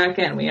to go back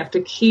in. We have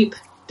to keep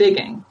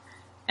digging.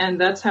 And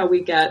that's how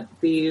we get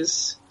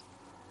these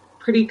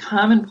pretty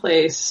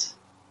commonplace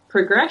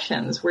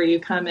progressions where you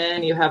come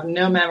in, you have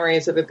no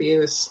memories of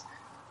abuse.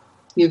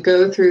 You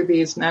go through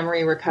these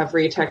memory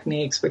recovery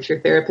techniques, which your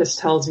therapist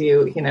tells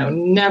you,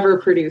 never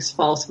produce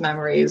false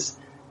memories,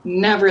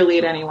 never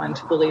lead anyone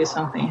to believe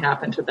something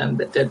happened to them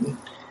that didn't.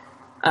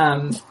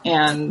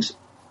 And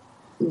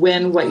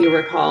when what you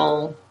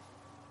recall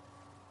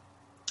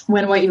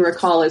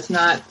is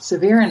not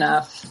severe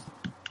enough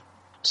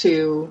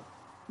to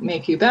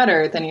make you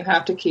better, then you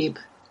have to keep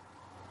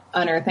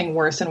unearthing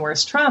worse and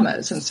worse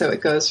traumas. And so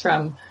it goes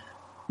from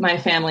my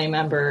family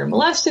member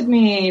molested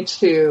me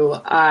to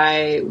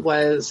I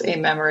was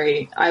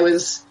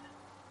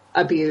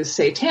abused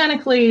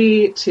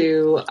satanically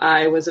to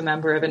I was a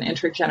member of an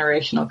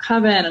intergenerational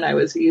coven and I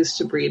was used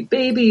to breed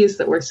babies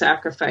that were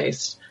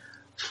sacrificed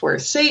for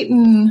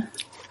Satan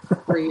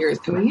for years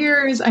and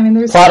years. I mean,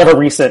 there's plot of a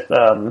recent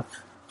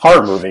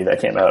horror movie that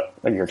came out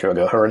a year or two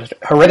ago,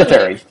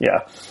 Hereditary. Really? Yeah.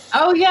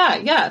 Oh yeah.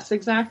 Yes,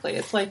 exactly.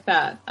 It's like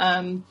that.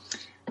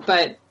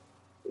 But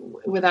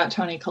without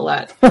Toni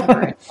Collette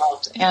ever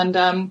involved.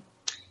 And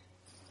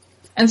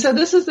so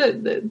this is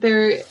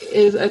there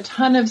is a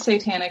ton of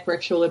satanic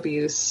ritual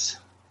abuse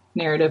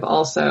narrative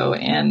also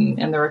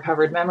in the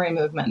recovered memory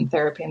movement and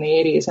therapy in the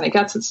 80s. And it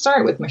gets its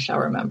start with Michelle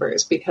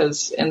Remembers,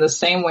 because in the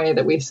same way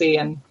that we see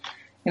in,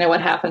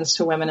 what happens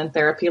to women in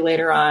therapy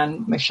later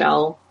on,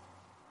 Michelle,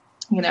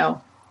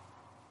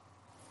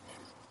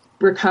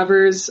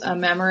 recovers a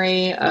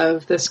memory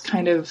of this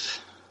kind of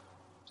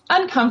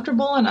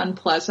uncomfortable and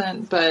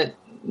unpleasant, but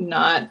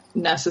not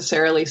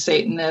necessarily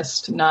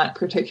Satanist, not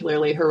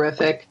particularly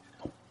horrific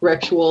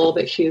ritual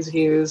that she's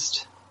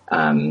used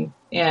and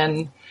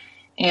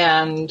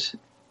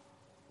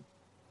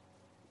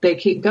they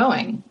keep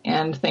going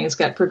and things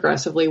get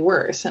progressively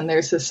worse. And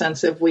there's this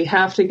sense of we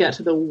have to get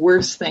to the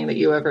worst thing that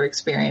you ever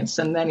experienced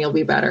and then you'll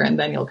be better and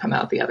then you'll come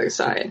out the other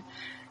side.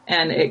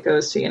 And it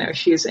goes to,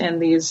 she's in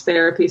these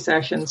therapy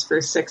sessions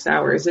for 6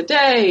 hours a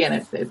day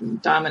and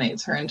it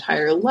dominates her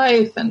entire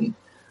life and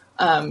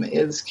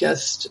is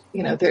just,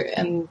 there.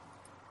 And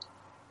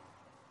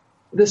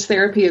this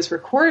therapy is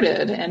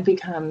recorded and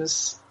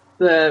becomes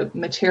the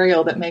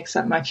material that makes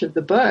up much of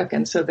the book.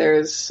 And so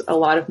there's a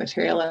lot of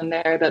material in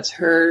there that's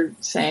her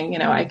saying,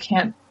 I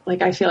can't,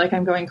 I feel like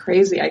I'm going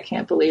crazy. I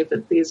can't believe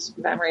that these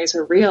memories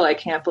are real. I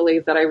can't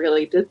believe that I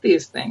really did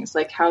these things.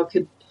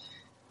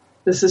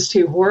 This is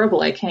too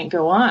horrible. I can't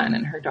go on.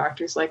 And her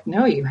doctor's like,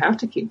 no, you have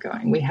to keep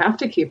going. We have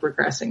to keep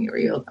regressing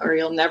or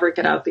you'll never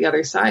get out the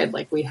other side.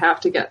 We have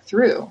to get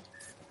through.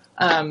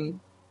 And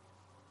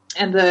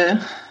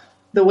the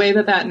way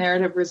that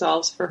narrative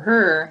resolves for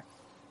her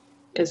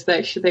is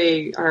that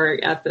they are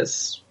at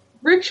this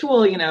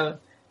ritual, and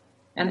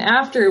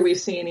after we've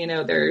seen,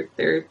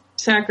 they're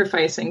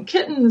sacrificing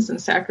kittens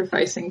and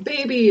sacrificing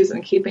babies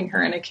and keeping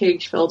her in a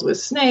cage filled with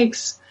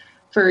snakes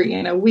for,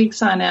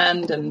 weeks on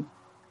end.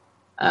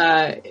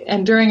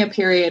 And during a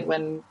period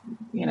when,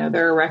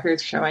 there are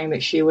records showing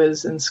that she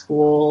was in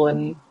school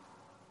and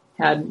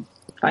had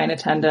fine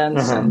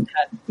attendance and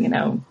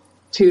had,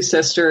 2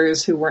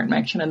 sisters who weren't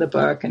mentioned in the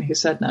book and who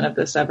said none of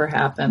this ever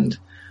happened.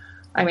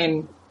 I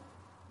mean,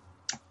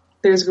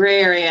 there's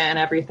gray area and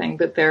everything,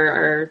 but there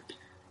are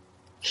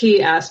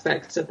key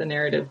aspects of the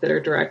narrative that are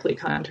directly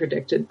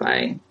contradicted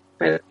by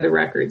the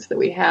records that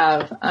we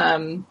have.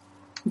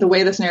 The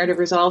way this narrative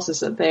resolves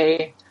is that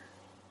the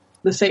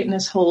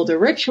Satanists hold a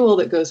ritual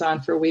that goes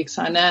on for weeks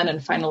on end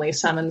and finally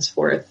summons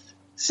forth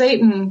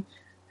Satan,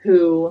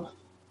 who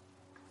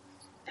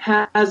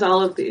has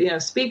all of the,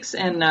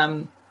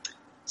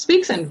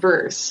 speaks in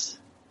verse,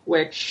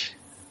 which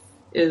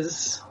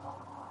is,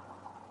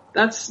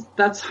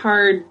 that's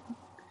hard.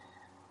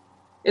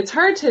 It's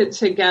hard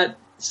to get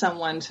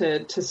someone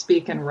to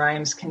speak in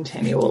rhymes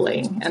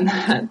continually.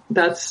 And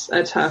that's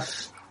a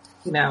tough,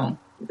 Well,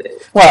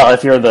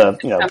 if you're the,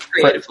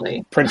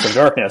 creatively. Prince of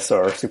Darkness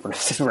or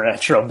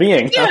supernatural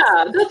being.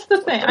 Yeah, that's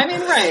the thing. I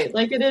mean, right.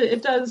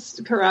 It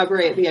does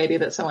corroborate the idea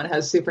that someone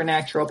has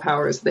supernatural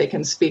powers. They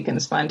can speak in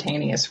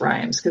spontaneous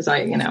rhymes because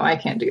I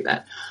can't do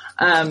that.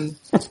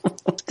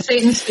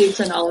 Satan speaks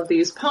in all of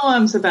these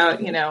poems about,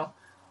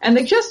 and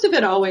the gist of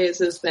it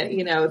always is that,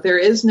 there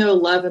is no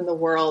love in the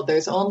world.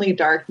 There's only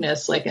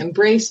darkness.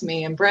 Embrace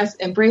me,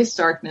 embrace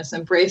darkness,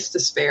 embrace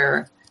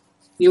despair.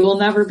 You will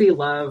never be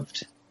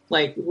loved.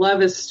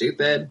 Love is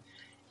stupid.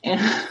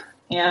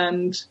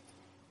 And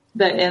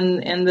that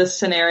in this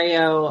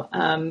scenario,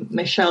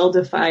 Michelle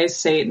defies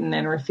Satan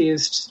and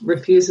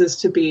refuses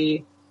to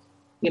be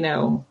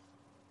tempted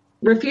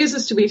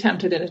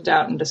into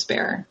doubt and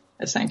despair.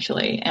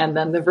 essentially. And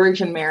then the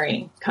Virgin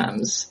Mary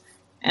comes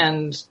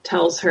and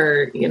tells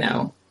her, you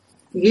know,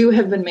 you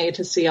have been made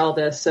to see all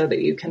this so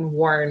that you can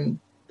warn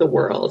the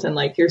world, and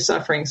like your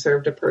suffering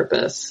served a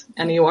purpose,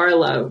 and you are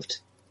loved,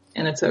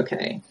 and it's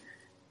okay.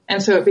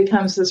 And so it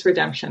becomes this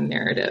redemption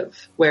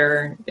narrative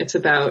where it's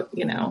about,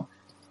 you know,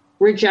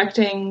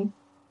 rejecting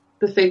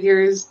the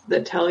figures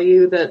that tell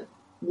you that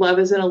love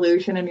is an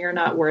illusion and you're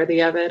not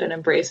worthy of it, and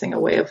embracing a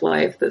way of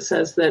life that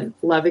says that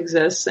love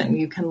exists and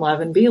you can love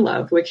and be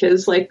loved, which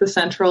is like the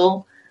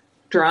central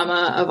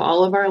drama of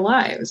all of our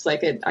lives.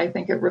 Like I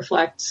think it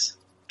reflects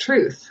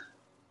truth.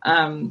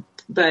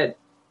 But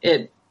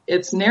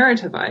it's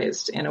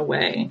narrativized in a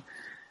way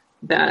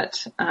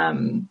that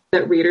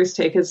readers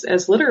take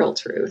as literal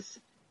truth.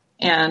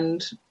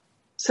 And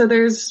so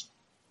there's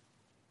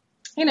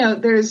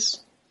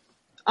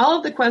all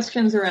of the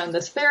questions around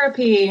this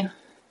therapy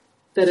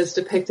that is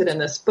depicted in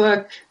this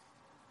book.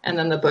 And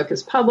then the book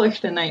is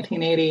published in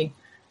 1980,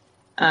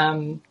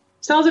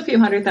 sells a few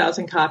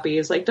 100,000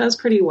 copies, like does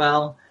pretty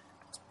well.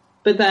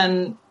 But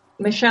then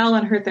Michelle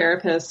and her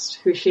therapist,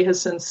 who she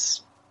has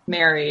since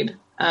married,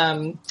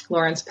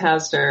 Lawrence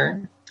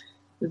Pazder,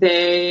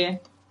 they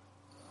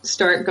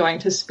start going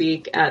to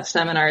speak at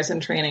seminars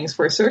and trainings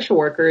for social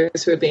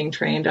workers who are being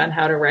trained on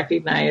how to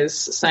recognize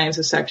signs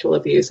of sexual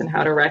abuse and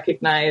how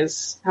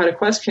to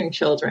question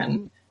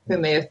children who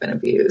may have been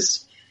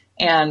abused.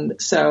 And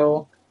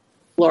so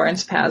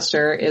Lawrence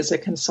Pazder is a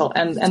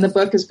consultant, and the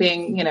book is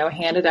being, you know,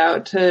 handed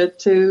out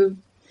to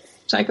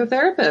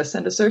psychotherapists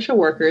and to social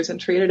workers and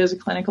treated as a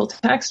clinical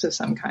text of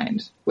some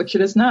kind, which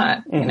it is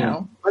not. Mm-hmm. You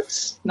know,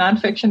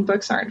 nonfiction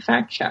books aren't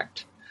fact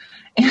checked.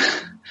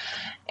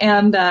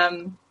 And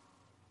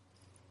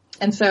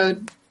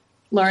so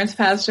Lawrence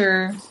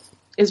Pazder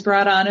is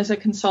brought on as a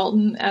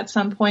consultant at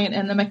some point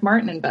in the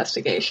McMartin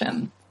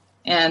investigation.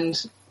 And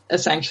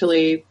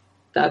essentially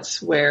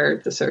that's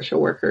where the social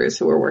workers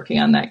who were working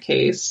on that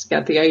case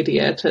got the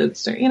idea to,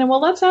 you know,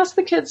 well, let's ask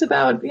the kids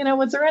about, you know,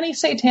 was there any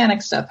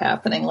satanic stuff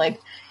happening?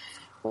 Like,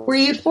 were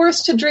you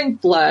forced to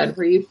drink blood?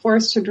 Were you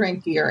forced to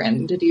drink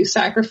urine? Did you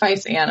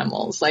sacrifice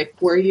animals? Like,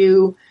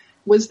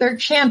 was there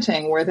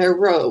chanting? Were there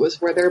robes?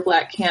 Were there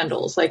black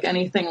candles? Like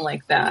anything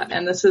like that.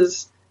 And this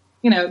is,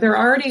 you know, they're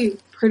already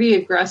pretty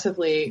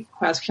aggressively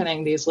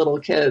questioning these little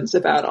kids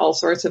about all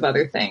sorts of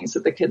other things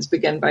that the kids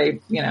begin by,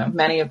 you know,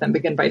 many of them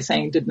begin by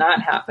saying did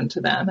not happen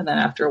to them. And then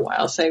after a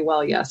while say,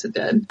 well, yes, it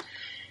did.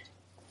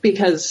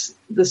 Because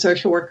the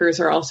social workers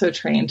are also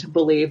trained to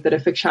believe that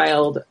if a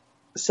child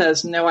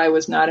says, no, I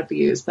was not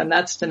abused, then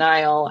that's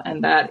denial,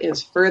 and that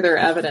is further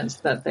evidence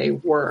that they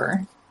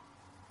were.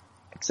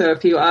 So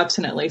if you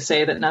obstinately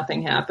say that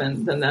nothing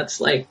happened, then that's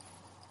like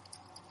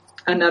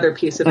another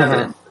piece of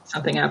evidence that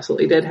something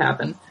absolutely did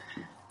happen.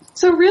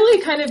 So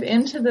really kind of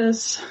into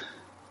this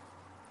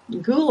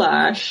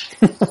goulash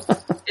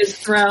is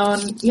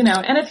thrown, you know,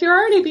 and if you're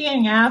already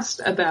being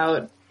asked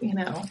about, you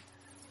know,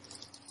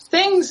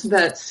 things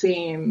that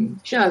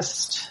seem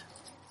just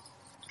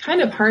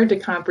kind of hard to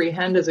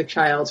comprehend as a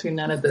child who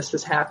none of this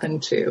has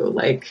happened to,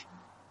 like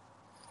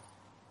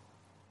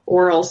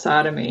oral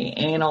sodomy,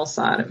 anal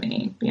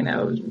sodomy, you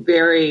know,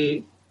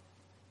 the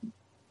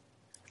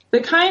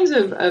kinds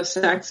of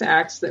sex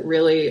acts that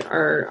really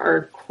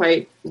are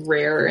quite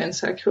rare in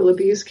sexual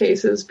abuse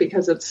cases,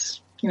 because it's,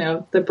 you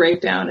know, the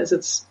breakdown is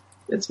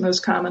it's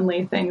most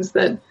commonly things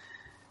that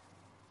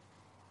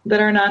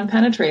are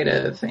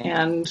non-penetrative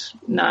and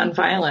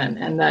non-violent,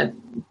 and that,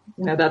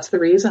 you know, that's the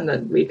reason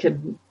that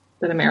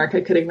that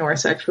America could ignore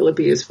sexual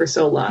abuse for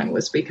so long,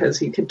 was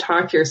because you could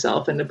talk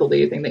yourself into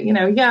believing that, you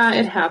know, yeah,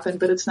 it happened,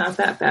 but it's not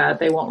that bad.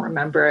 They won't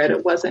remember it.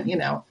 It wasn't, you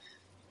know,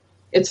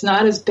 it's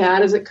not as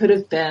bad as it could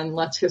have been.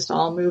 Let's just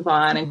all move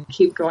on and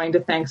keep going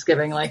to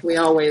Thanksgiving like we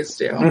always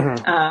do.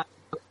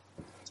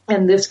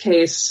 In this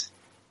case,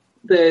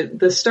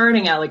 the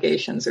starting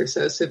allegations are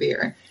so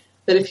severe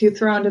that if you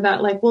throw into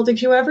that, like, well, did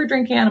you ever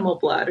drink animal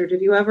blood,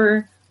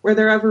 or were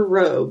there ever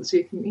robes?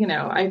 You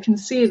know, I can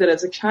see that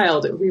as a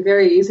child, it would be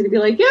very easy to be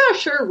like, yeah,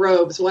 sure,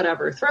 robes,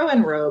 whatever. Throw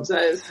in robes.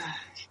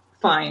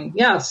 Fine.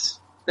 Yes,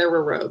 there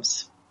were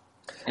robes.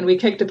 And we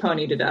kicked a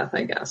pony to death,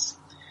 I guess.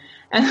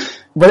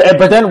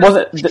 But then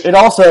it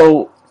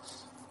also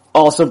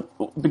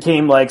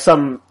became like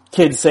some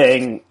kids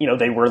saying, you know,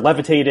 they were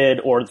levitated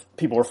or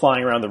people were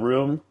flying around the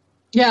room.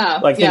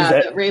 Yeah. Like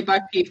that Ray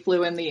Buckby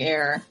flew in the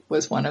air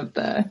was one of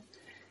the,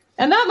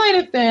 and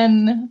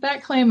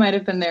that claim might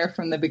have been there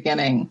from the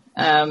beginning.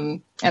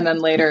 And then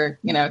later,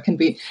 you know, can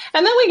be,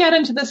 and then we get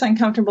into this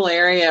uncomfortable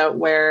area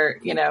where,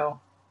 you know,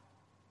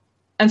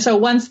 and so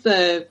once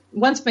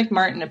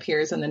McMartin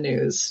appears in the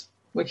news,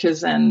 which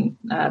is in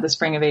the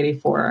spring of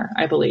 '84,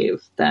 I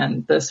believe,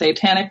 then the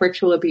satanic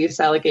ritual abuse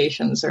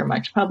allegations are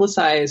much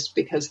publicized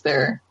because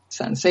they're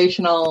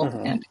sensational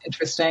and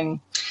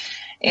interesting.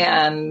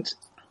 And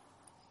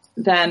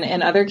then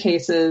in other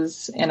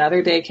cases, in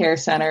other daycare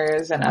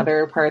centers and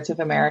other parts of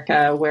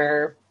America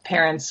where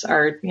parents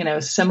are, you know,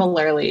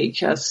 similarly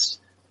just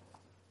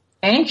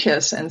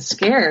anxious and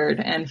scared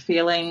and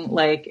feeling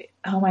like,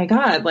 oh my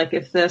God, like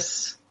if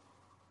this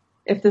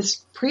if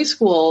this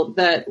preschool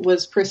that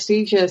was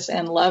prestigious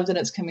and loved in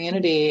its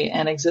community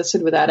and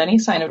existed without any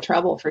sign of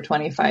trouble for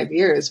 25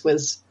 years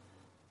was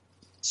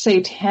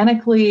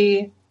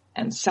satanically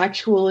and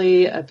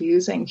sexually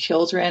abusing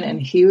children in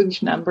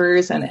huge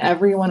numbers, and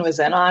everyone was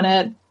in on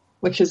it,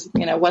 which is,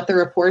 what the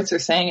reports are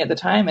saying at the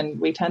time, and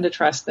we tend to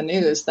trust the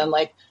news, then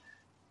like,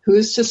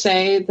 who's to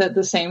say that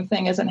the same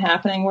thing isn't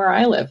happening where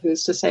I live?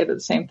 Who's to say that the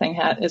same thing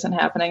isn't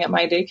happening at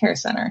my daycare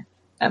center,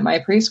 at my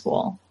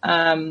preschool?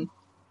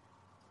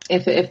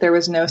 If there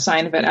was no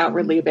sign of it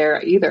outwardly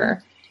there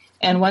either.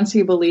 And once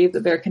you believe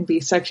that there can be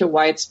such a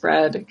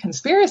widespread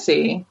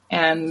conspiracy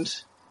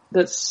and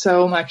that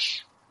so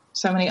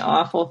many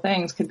awful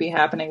things could be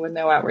happening with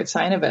no outward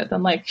sign of it,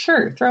 then like,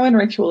 sure, throw in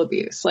ritual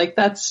abuse. Like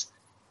that's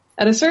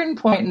at a certain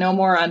point, no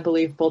more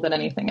unbelievable than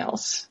anything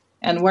else.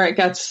 And where it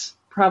gets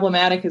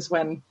problematic is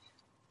when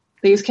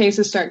these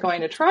cases start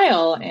going to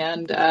trial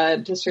and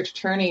district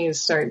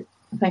attorneys start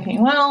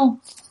thinking, well,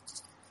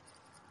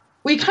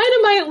 we kind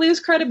of might lose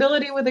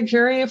credibility with a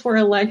jury if we're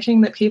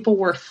alleging that people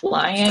were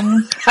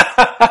flying.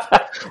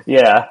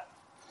 Yeah.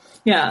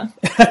 Yeah.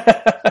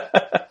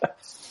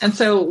 And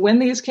so when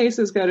these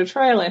cases go to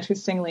trial,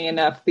 interestingly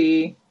enough,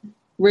 the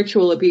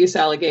ritual abuse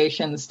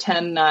allegations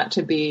tend not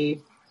to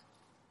be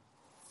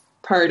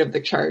part of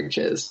the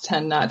charges,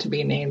 tend not to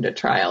be named at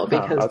trial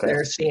because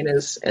they're seen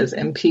as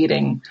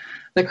impeding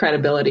the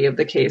credibility of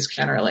the case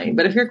generally.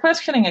 But if you're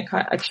questioning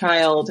a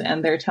child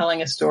and they're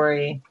telling a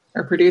story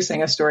or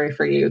producing a story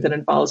for you that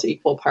involves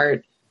equal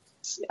part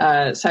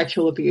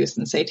sexual abuse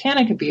and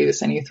satanic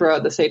abuse, and you throw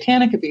out the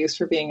satanic abuse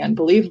for being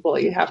unbelievable,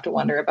 you have to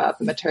wonder about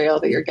the material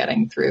that you're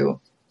getting through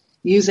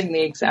using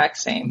the exact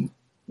same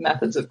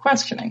methods of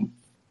questioning.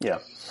 Yeah.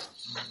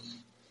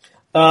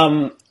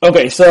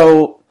 Okay,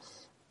 so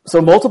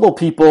multiple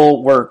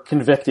people were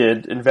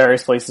convicted in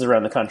various places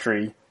around the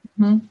country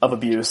of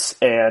abuse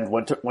and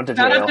went to jail.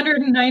 About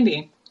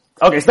 190.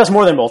 Okay, so that's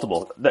more than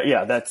multiple.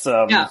 That's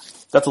a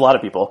lot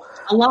of people.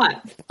 A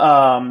lot.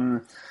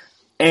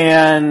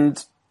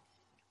 And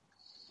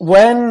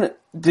when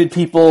did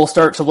people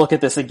start to look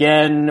at this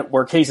again?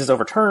 Were cases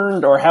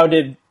overturned, or how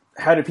did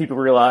people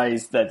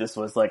realize that this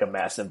was like a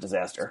massive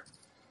disaster?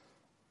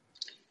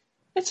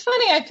 It's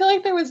funny. I feel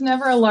like there was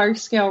never a large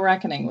scale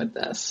reckoning with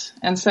this.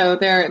 And so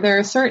there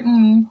are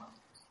certain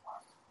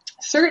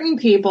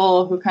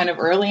people who kind of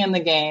early in the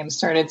game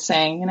started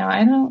saying,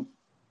 I don't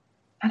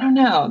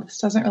know. This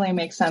doesn't really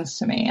make sense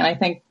to me. And I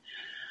think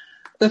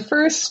the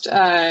first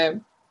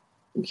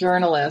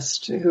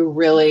journalist who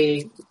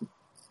really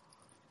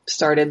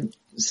started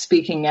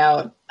speaking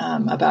out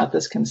about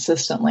this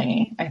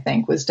consistently, I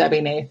think, was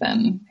Debbie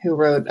Nathan, who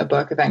wrote a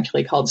book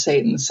eventually called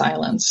Satan's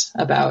Silence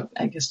about,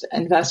 I guess,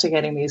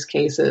 investigating these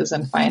cases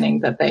and finding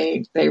that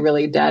they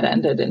really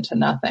dead-ended into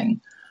nothing.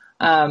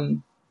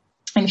 And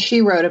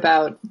she wrote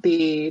about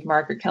the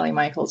Margaret Kelly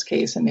Michaels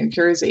case in New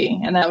Jersey.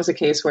 And that was a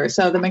case where,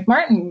 so the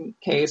McMartin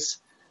case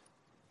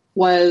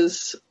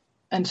was,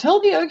 until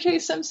the O.J.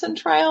 Simpson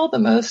trial, the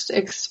most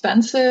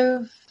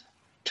expensive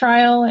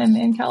trial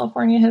in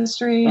California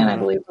history, and I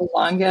believe the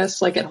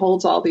longest. Like, it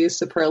holds all these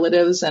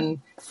superlatives and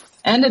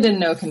ended in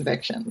no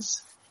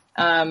convictions.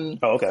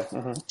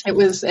 It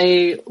was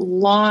a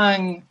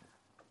long,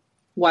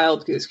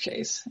 wild goose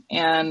chase,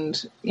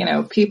 and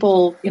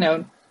people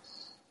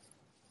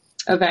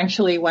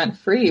eventually went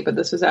free, but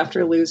this was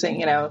after losing.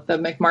 The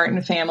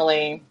McMartin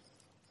family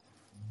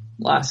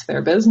lost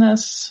their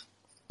business,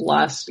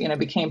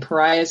 became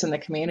pariahs in the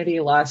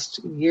community,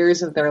 lost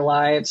years of their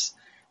lives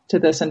to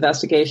this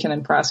investigation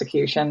and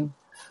prosecution.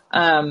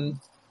 And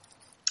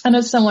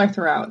it's similar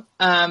throughout.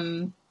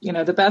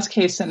 The best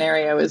case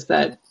scenario is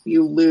that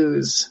you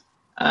lose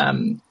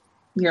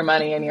your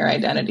money and your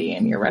identity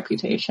and your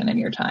reputation and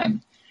your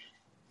time.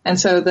 And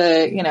so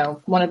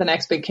one of the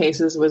next big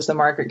cases was the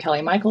Margaret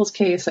Kelly Michaels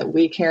case at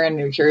We Care in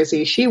New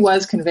Jersey. She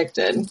was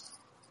convicted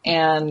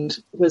and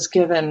was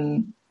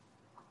given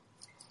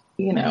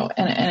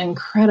an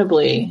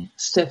incredibly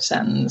stiff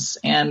sentence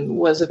and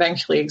was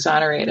eventually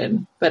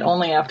exonerated, but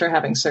only after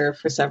having served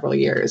for several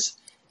years.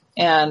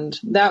 And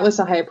that was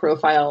a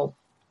high-profile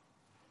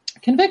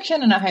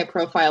conviction and a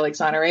high-profile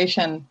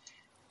exoneration.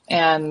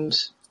 And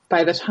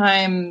by the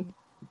time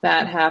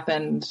that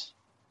happened,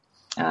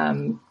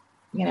 I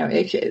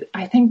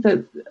think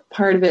that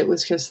part of it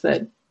was just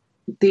that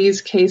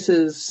these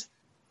cases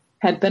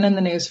had been in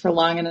the news for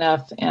long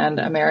enough, and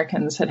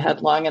Americans had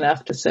had long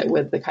enough to sit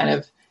with the kind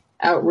of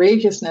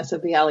outrageousness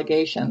of the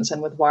allegations,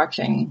 and with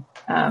watching,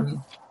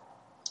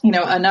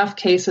 enough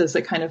cases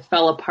that kind of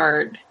fell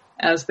apart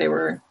as they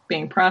were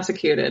being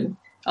prosecuted,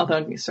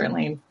 although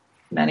certainly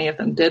many of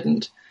them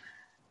didn't,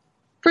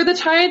 for the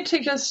tide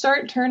to just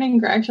start turning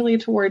gradually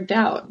toward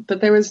doubt.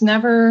 But there was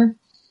never,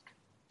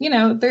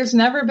 there's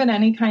never been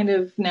any kind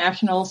of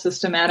national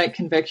systematic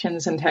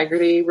convictions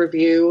integrity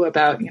review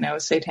about,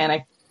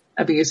 satanic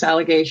abuse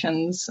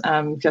allegations,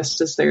 just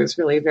as there's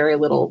really very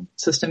little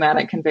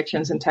systematic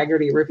convictions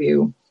integrity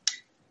review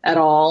at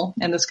all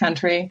in this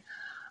country.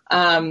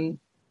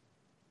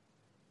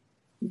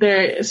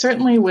 There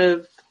certainly,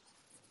 with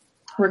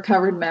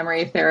recovered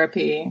memory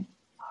therapy,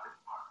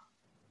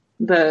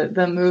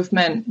 the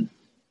movement,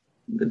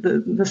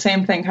 the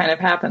same thing kind of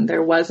happened.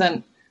 There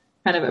wasn't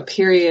kind of a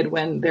period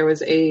when there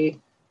was a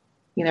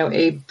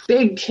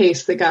big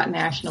case that got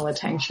national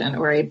attention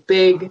or a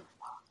big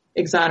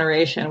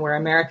exoneration where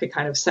America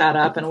kind of sat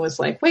up and was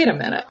like, wait a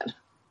minute,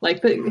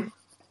 like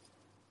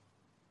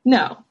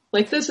no,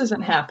 like this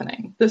isn't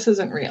happening. This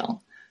isn't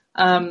real.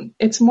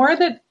 It's more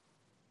that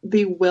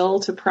the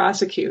will to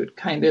prosecute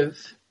kind of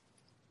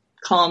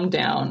calmed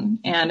down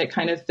and it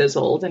kind of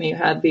fizzled, and you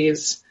had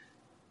these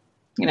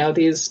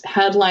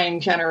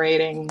headline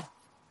generating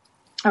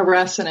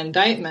arrests and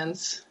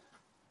indictments.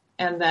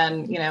 And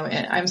then,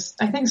 I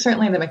think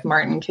certainly the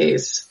McMartin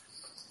case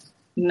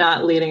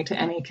not leading to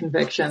any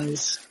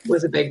convictions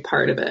was a big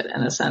part of it,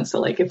 in the sense that,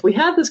 like, if we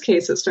had this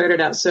case that started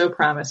out so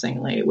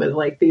promisingly with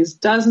like these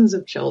dozens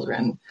of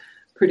children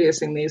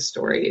producing these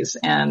stories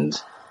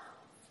and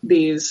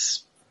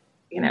these,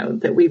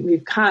 that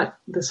we've caught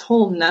this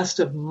whole nest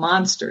of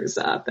monsters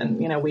up and,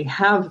 we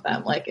have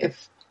them, like,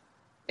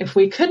 if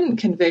we couldn't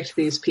convict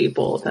these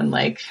people, then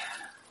like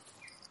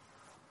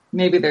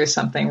maybe there's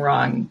something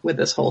wrong with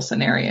this whole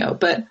scenario.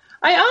 But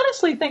I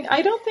honestly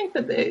I don't think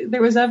that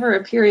there was ever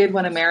a period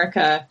when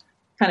America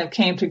kind of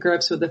came to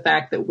grips with the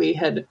fact that we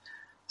had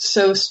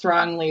so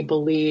strongly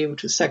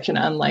believed such an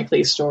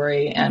unlikely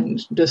story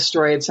and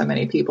destroyed so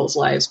many people's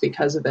lives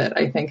because of it.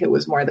 I think it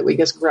was more that we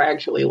just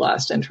gradually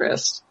lost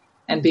interest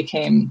and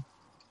became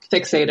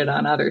fixated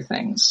on other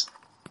things.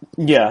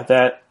 Yeah,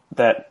 that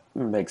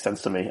makes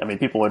sense to me. I mean,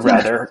 people would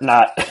rather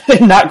not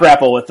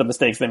grapple with the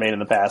mistakes they made in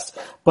the past.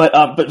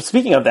 But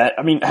speaking of that,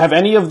 I mean, have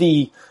any of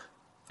the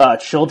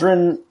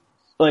children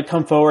like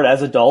come forward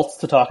as adults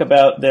to talk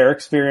about their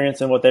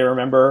experience and what they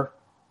remember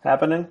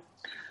happening?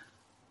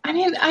 I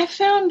mean, I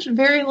found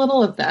very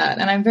little of that,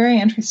 and I'm very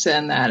interested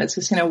in that. It's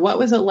just, what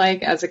was it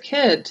like as a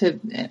kid to,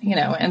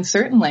 and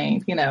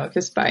certainly,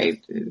 just by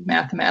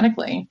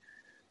mathematically,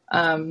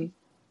 a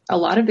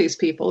lot of these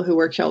people who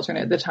were children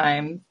at the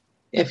time,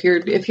 if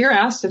you're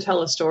asked to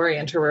tell a story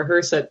and to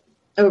rehearse it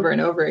over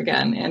and over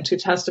again and to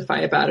testify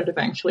about it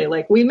eventually,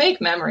 like, we make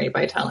memory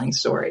by telling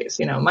stories.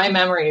 My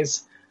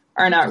memories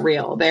are not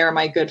real. They are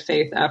my good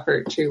faith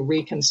effort to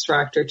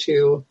reconstruct or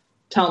to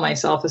tell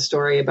myself a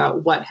story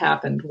about what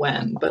happened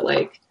when. But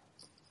like,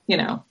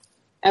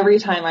 every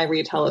time I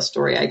retell a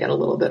story, I get a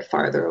little bit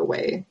farther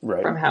away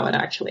from how it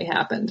actually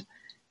happened.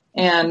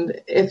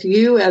 And if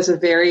you, as a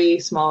very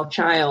small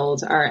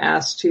child, are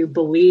asked to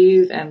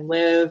believe and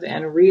live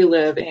and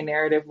relive a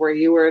narrative where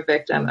you were a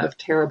victim of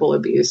terrible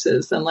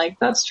abuses, then like,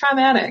 that's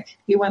traumatic.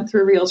 You went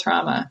through real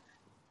trauma.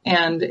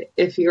 And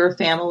if your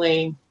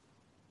family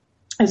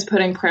is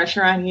putting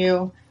pressure on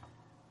you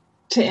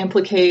to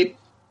implicate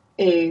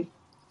a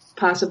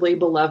possibly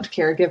beloved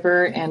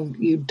caregiver and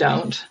you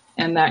don't,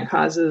 and that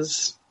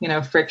causes,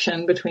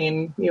 friction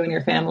between you and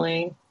your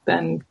family,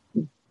 then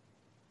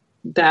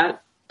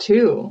that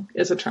too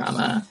is a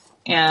trauma.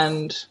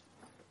 And,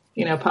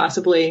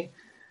 possibly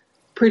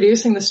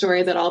producing the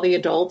story that all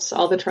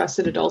the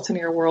trusted adults in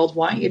your world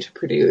want you to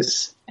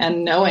produce,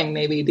 and knowing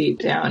maybe deep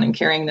down and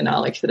carrying the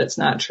knowledge that it's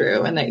not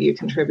true and that you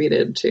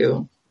contributed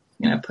to,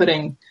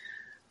 putting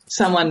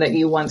someone that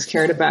you once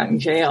cared about in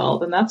jail,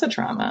 then that's a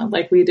trauma.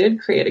 Like, we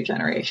did create a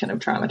generation of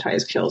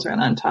traumatized children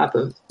on top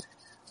of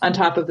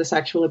the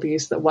sexual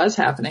abuse that was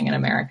happening in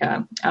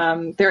America.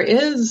 There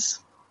is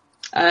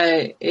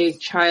a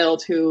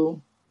child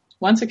who,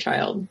 once a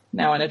child,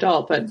 now an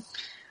adult, but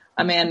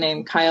a man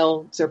named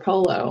Kyle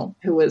Zerpolo,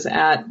 who was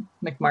at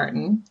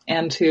McMartin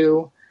and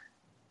who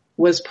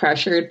was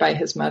pressured by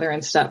his mother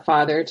and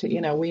stepfather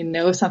to, we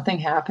know something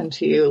happened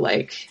to you,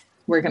 like,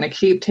 we're going to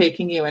keep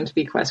taking you in to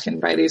be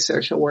questioned by these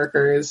social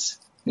workers,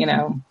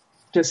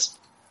 just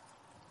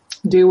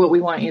do what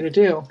we want you to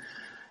do,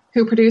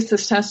 who produced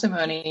this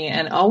testimony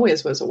and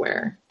always was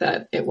aware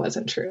that it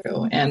wasn't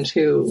true, and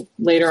who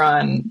later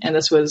on, and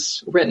this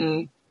was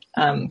written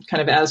kind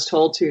of as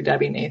told to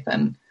Debbie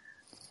Nathan,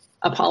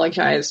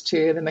 apologized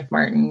to the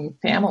McMartin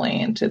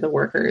family and to the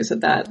workers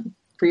at that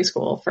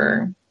preschool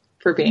for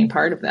being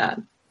part of that.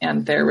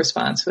 And their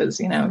response was,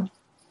 you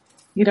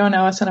don't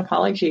owe us an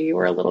apology. You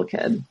were a little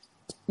kid.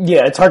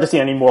 Yeah, it's hard to see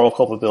any moral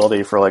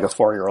culpability for like a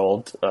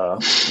 4-year-old,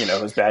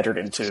 who's badgered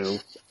into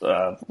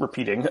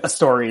repeating a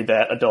story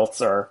that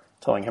adults are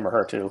telling him or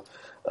her to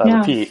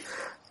repeat.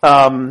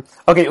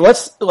 Okay,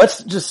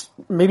 let's just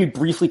maybe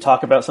briefly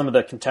talk about some of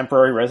the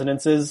contemporary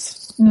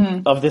resonances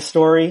of this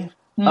story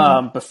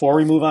before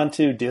we move on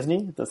to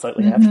Disney, the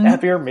slightly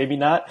happier, maybe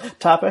not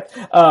topic.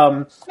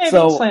 Maybe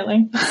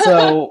slightly.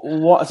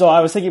 so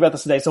I was thinking about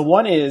this today. So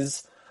one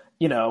is,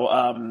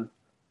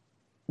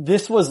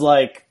 this was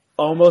like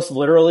almost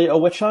literally a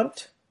witch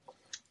hunt.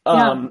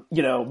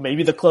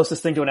 Maybe the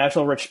closest thing to an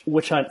actual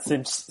witch hunt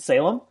since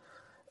Salem.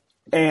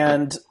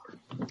 And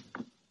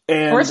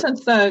or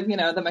since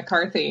the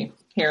McCarthy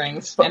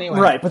hearings, anyway.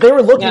 Right, but they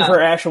were looking for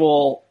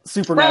actual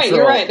supernatural. Right,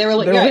 you're right. They were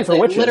looking for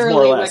witches,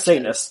 more or less,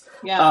 Satanists.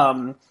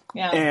 Yeah.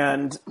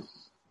 And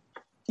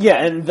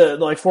the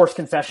like forced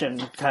confession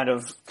kind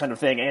of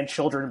thing, and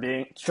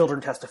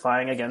children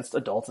testifying against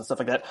adults and stuff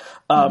like that.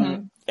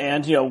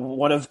 and,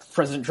 one of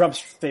President Trump's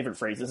favorite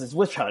phrases is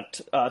witch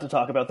hunt, to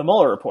talk about the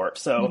Mueller report.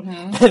 So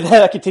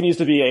that continues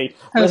to be a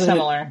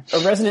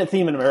resonant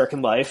theme in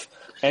American life.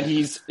 And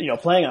he's,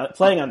 playing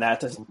on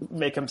that to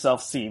make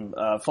himself seem,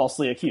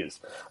 falsely accused.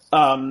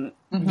 The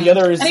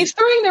other is, and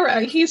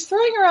he's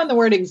throwing around the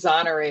word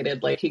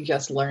exonerated like he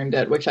just learned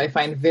it, which I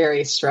find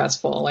very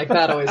stressful. Like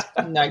that always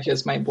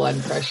nudges my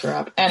blood pressure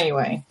up.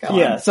 Anyway, go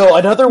on. So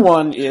another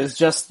one is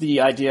just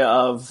the idea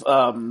of,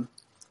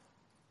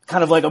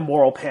 kind of like a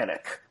moral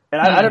panic.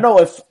 And I don't know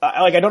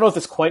if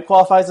this quite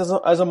qualifies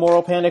as a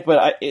moral panic,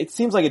 but it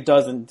seems like it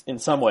does in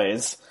some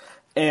ways.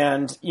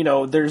 And,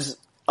 there's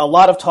a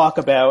lot of talk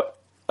about,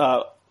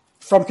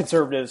 from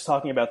conservatives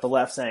talking about the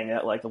left saying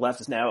that, like, the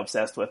left is now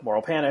obsessed with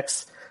moral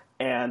panics,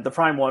 and the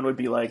prime one would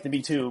be, like, the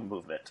Me Too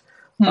movement.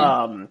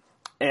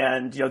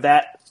 And,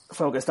 that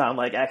focused on,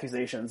 like,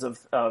 accusations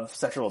of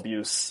sexual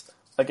abuse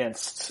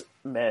against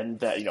men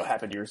that,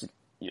 happened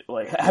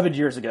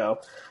years ago.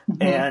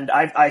 And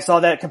I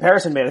saw that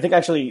comparison made. I think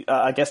actually,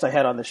 a guest I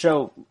had on the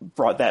show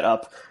brought that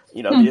up,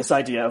 this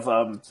idea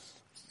of,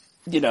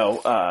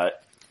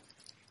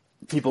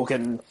 people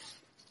can,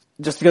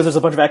 just because there's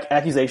a bunch of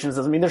accusations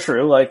doesn't mean they're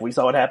true. Like, we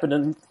saw what happened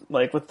in,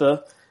 like, with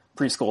the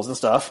preschools and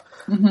stuff.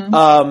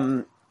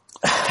 And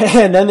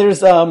then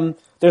there's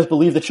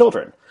Believe the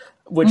Children,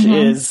 which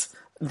is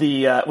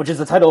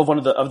the title of one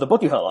of the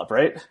book you held up,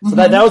 right? So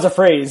that was a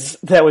phrase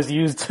that was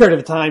used during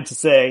the time to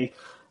say,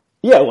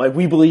 yeah, like,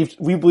 we believe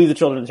the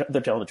children,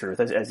 they're telling the truth,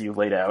 as you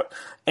laid out.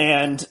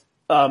 And,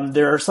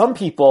 there are some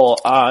people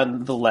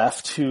on the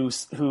left who,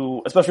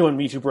 especially when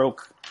Me Too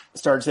broke,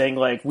 started saying,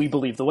 like, we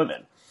believe the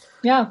women.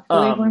 Yeah,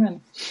 believe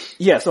women.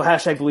 Yeah, so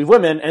hashtag believe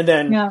women, and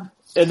then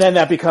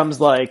that becomes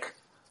like,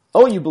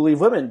 oh, you believe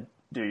women,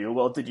 do you?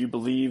 Well, did you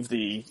believe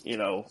the,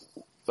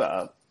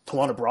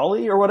 Tawana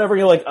Brawley or whatever?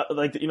 There's right.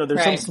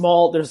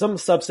 there's some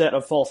subset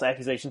of false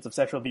accusations of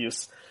sexual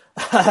abuse,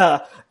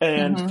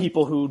 and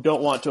people who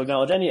don't want to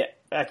acknowledge any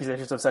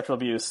accusations of sexual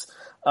abuse,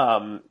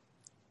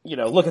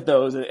 look at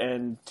those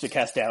and to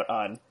cast doubt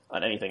on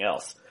anything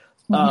else.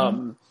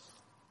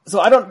 So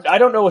I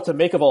don't know what to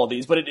make of all of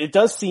these, but it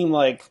does seem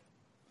like,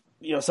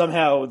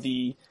 somehow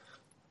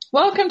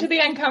welcome to the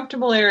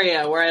uncomfortable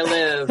area where I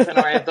live and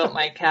where I built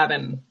my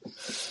cabin.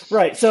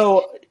 Right.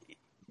 So,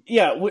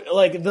 yeah,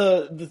 like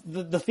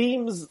the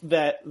themes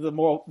that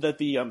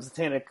the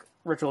satanic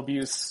ritual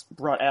abuse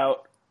brought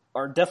out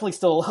are definitely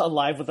still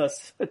alive with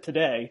us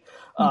today.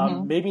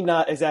 Maybe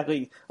not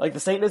exactly like the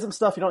Satanism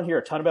stuff. You don't hear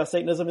a ton about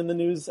Satanism in the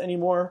news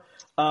anymore.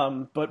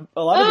 But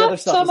a lot of the other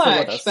stuff so is still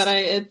much, with us. but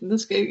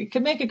it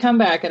could make a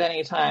comeback at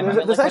any time.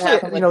 There's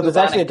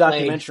actually a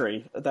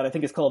documentary that I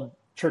think is called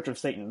Church of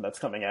Satan that's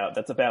coming out.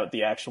 That's about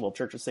the actual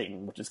Church of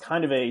Satan, which is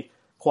kind of a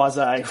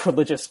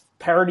quasi-religious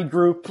parody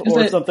group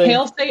or something.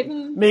 Hail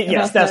Satan?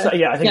 Yes, I think that's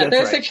right.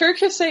 There's the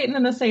Church of Satan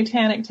and the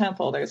Satanic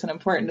Temple. There's an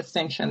important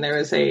distinction. There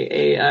was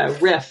a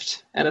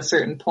rift at a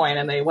certain point,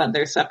 and they went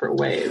their separate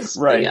ways.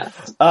 Right.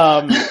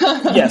 So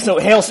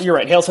you're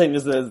right. Hail Satan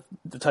is the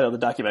title of the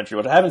documentary,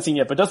 which I haven't seen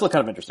yet, but it does look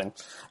kind of interesting.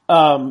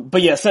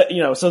 But yeah,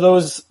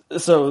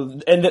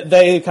 and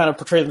they kind of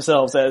portray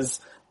themselves as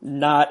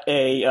not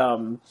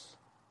a,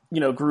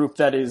 group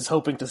that is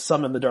hoping to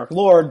summon the Dark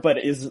Lord, but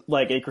is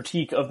like a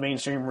critique of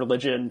mainstream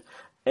religion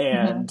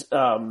and,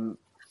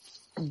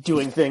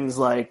 doing things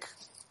like,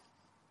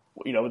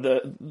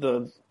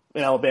 the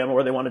in Alabama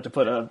where they wanted to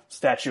put a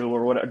statue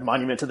or a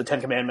monument to the Ten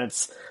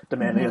Commandments,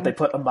 demanding that they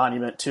put a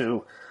monument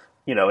to,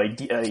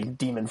 a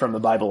demon from the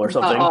Bible or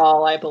something.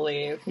 All I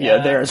believe.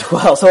 Yeah, there as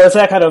well. So it's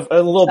that kind of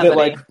a little bit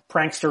like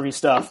prankstery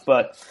stuff,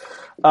 but,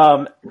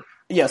 so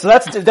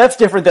that's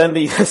different than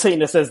the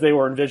Satanists as they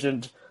were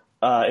envisioned,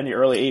 in the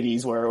early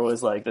 80s, where it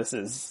was like, this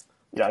is,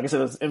 I guess it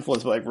was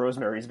influenced by like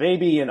Rosemary's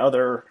Baby and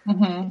other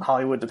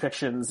Hollywood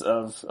depictions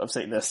of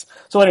Satanists.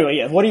 So anyway,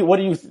 yeah,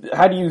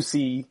 how do you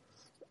see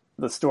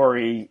the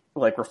story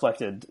like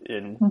reflected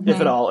in,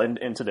 if at all,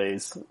 in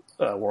today's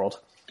world?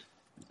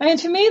 I mean,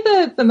 to me,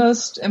 the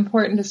most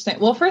important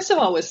distinction, well, first of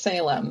all, was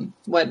Salem.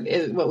 What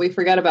we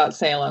forget about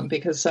Salem,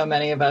 because so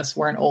many of us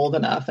weren't old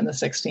enough in the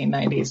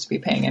 1690s to be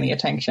paying any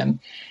attention,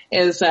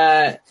 is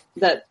that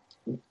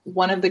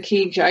one of the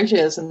key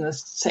judges in the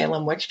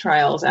Salem witch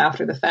trials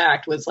after the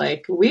fact was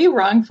like, we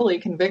wrongfully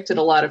convicted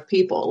a lot of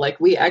people. Like,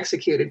 we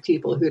executed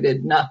people who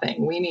did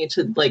nothing. We need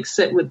to like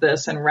sit with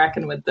this and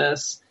reckon with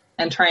this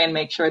and try and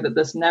make sure that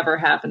this never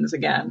happens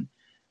again,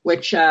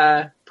 which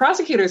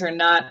prosecutors are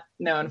not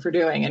known for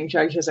doing and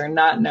judges are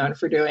not known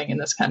for doing in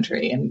this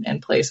country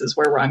and places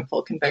where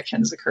wrongful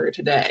convictions occur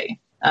today.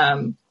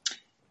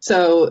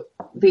 So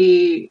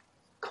the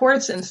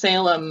courts in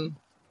Salem,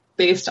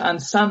 based on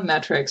some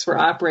metrics, were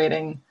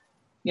operating,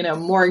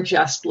 more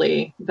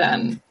justly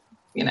than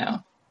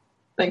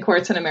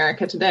courts in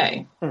America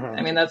today.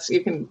 I mean,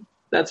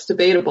 that's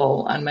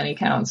debatable on many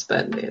counts,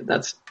 but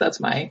that's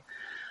my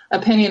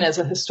opinion as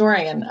a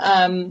historian.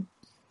 And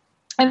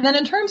then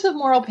in terms of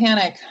moral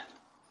panic,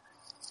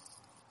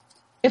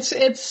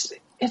 it's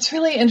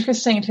really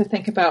interesting to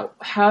think about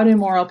how do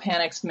moral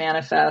panics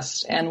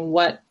manifest and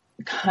what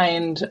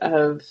kind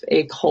of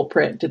a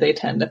culprit do they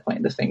tend to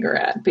point the finger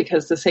at?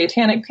 Because the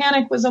Satanic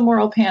Panic was a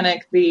moral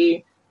panic.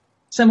 The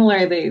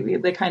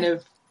kind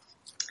of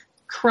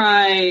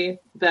cry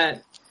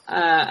that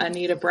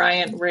Anita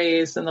Bryant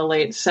raised in the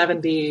late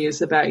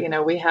 70s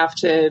about, we have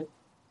to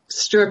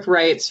strip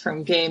rights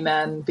from gay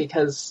men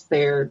because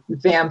they're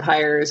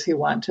vampires who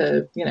want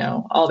to,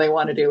 all they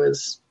want to do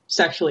is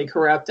sexually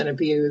corrupt and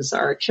abuse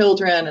our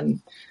children,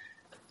 and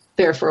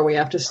therefore we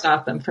have to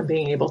stop them from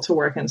being able to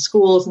work in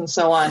schools and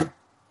so on.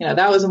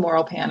 That was a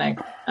moral panic.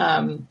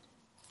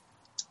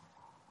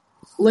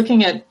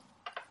 Looking at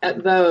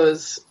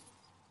those,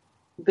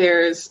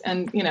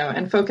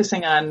 and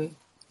focusing on,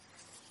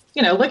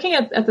 looking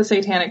at the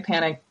Satanic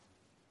Panic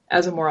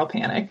as a moral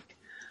panic,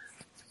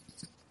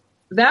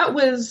 that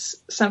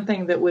was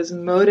something that was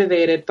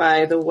motivated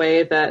by the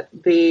way that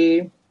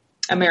the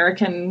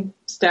American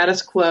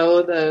status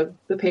quo, the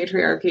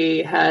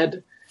patriarchy,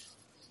 had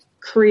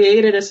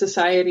created a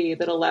society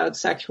that allowed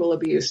sexual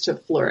abuse to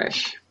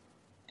flourish,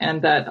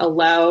 and that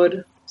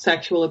allowed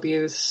sexual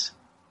abuse,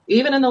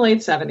 even in the late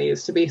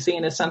 70s, to be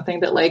seen as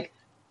something that, like,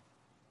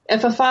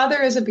 if a father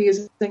is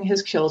abusing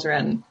his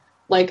children,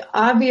 like,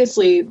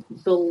 obviously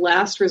the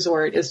last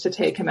resort is to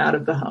take him out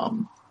of the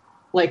home.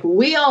 Like,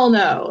 we all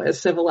know as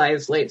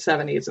civilized late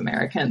 70s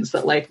Americans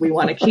that, like, we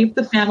want to keep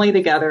the family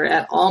together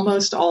at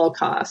almost all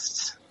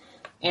costs.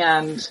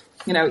 And,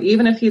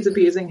 even if he's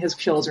abusing his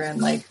children,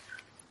 like,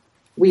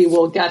 we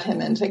will get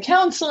him into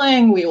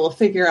counseling. We will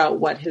figure out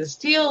what his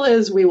deal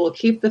is. We will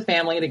keep the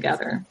family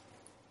together.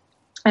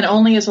 And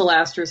only as a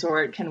last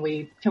resort can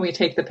we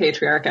take the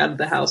patriarch out of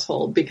the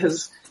household,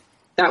 because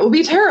that would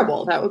be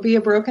terrible. That would be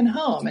a broken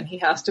home, and he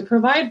has to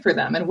provide for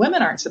them. And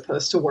women aren't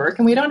supposed to work,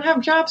 and we don't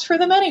have jobs for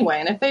them anyway.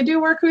 And if they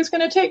do work, who's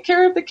going to take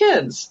care of the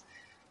kids?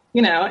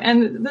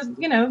 And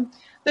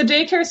the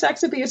daycare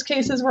sex abuse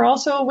cases were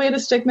also a way to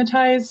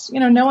stigmatize,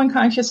 no one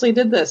consciously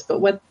did this, but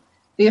what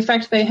the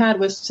effect they had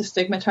was to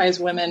stigmatize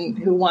women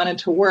who wanted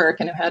to work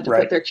and who had to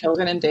put their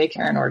children in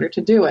daycare in order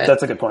to do it.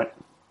 That's a good point.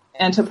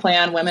 And to play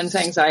on women's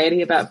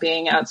anxiety about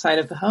being outside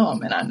of the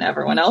home and on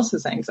everyone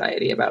else's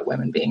anxiety about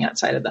women being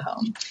outside of the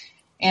home.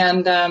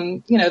 And,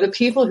 the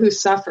people who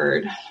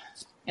suffered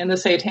in the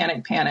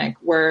Satanic Panic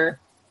were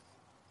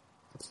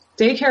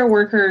daycare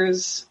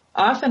workers,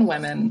 often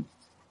women.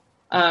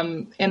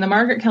 In the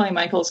Margaret Kelly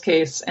Michaels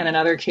case and in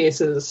other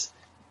cases,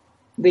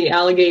 the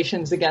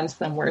allegations against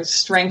them were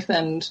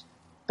strengthened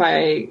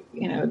by,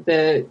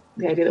 the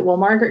idea that, well,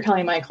 Margaret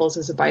Kelly Michaels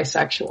is a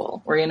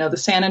bisexual, or, the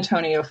San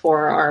Antonio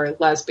Four are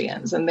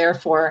lesbians, and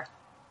therefore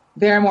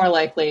they're more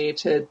likely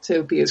to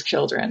abuse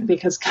children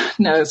because God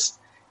knows,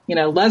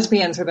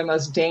 lesbians are the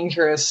most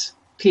dangerous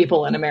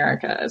people in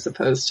America, as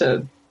opposed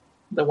to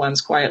the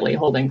ones quietly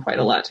holding quite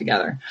a lot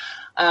together.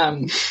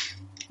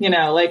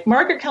 Like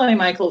Margaret Kelly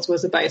Michaels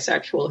was a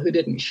bisexual who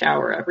didn't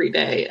shower every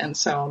day, and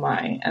so am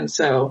I. And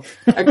so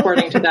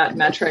according to that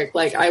metric,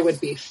 like, I would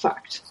be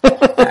fucked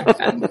back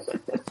then.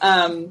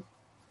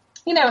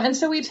 And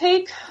so we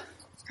take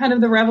kind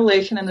of the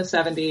revelation in the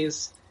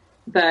 70s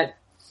that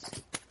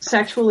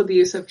sexual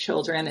abuse of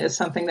children is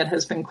something that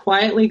has been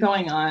quietly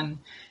going on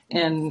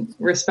in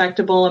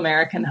respectable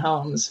American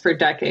homes for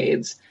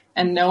decades,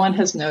 and no one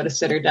has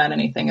noticed it or done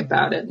anything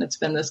about it. And it's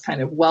been this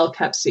kind of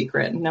well-kept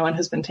secret, and no one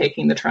has been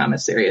taking the trauma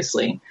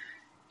seriously.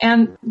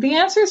 And the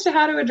answers to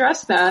how to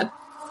address that,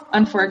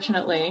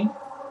 unfortunately,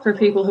 for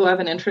people who have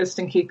an interest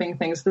in keeping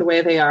things the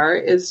way they are,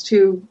 is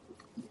to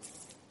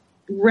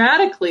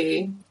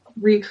radically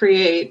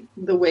recreate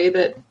the way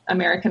that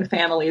American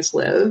families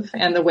live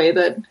and the way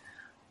that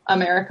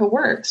America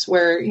works,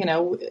 where,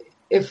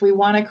 if we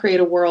want to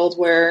create a world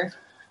where,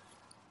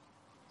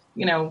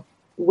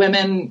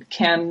 women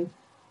can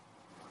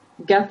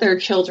get their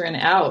children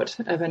out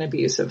of an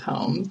abusive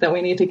home, then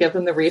we need to give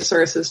them the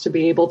resources to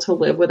be able to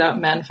live without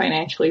men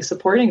financially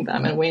supporting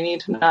them. And we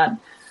need to not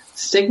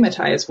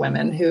stigmatize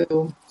women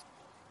who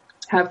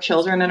have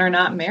children and are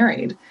not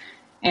married.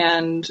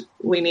 And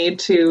we need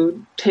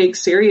to take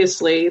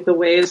seriously the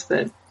ways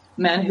that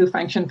men who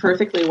function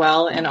perfectly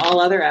well in all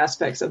other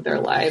aspects of their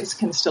lives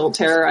can still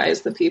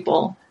terrorize the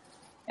people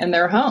in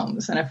their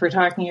homes. And if we're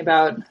talking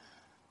about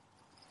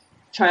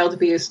child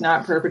abuse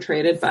not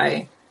perpetrated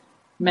by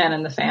men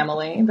in the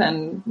family,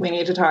 then we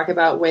need to talk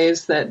about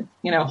ways that,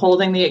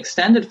 holding the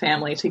extended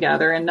family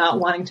together and not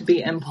wanting to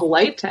be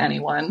impolite to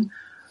anyone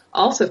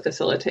also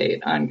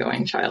facilitate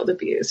ongoing child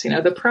abuse.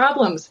 The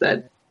problems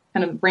that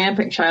kind of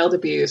rampant child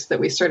abuse that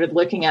we started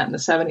looking at in the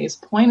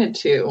 70s pointed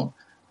to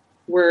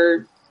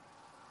were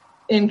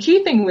in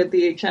keeping with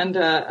the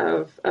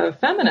agenda of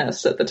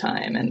feminists at the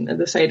time, and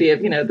this idea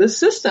of, the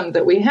system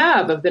that we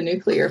have of the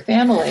nuclear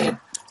family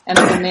and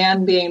of the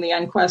man being the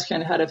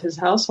unquestioned head of his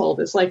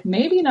household is, like,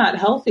 maybe not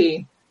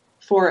healthy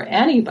for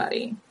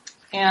anybody.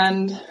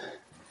 And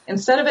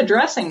instead of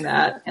addressing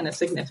that in a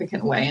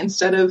significant way,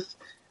 instead of,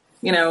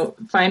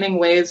 finding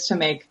ways to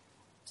make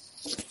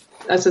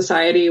a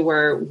society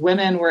where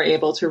women were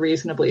able to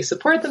reasonably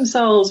support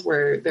themselves,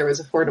 where there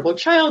was affordable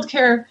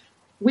childcare,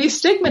 we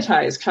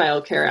stigmatized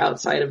childcare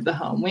outside of the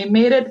home. We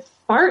made it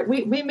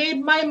we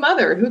made my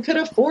mother, who could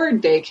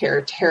afford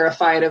daycare,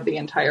 terrified of the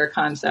entire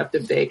concept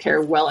of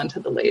daycare well into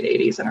the late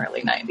 80s and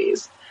early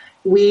 90s.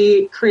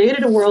 We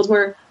created a world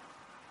where,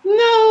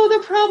 no,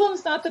 the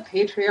problem's not the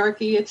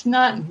patriarchy. It's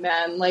not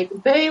men.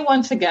 Like, they,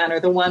 once again, are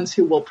the ones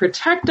who will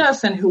protect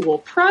us and who will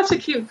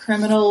prosecute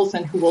criminals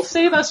and who will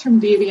save us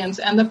from deviance.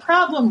 And the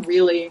problem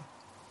really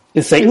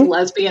is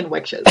lesbian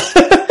witches.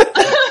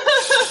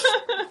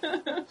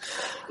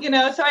 You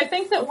know, so I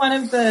think that one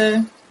of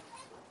the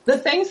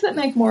things that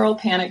make moral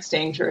panics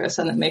dangerous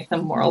and that make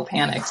them moral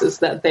panics is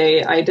that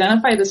they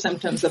identify the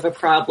symptoms of a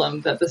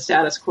problem that the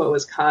status quo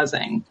is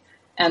causing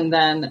and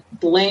then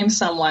blame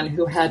someone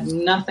who had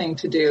nothing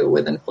to do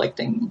with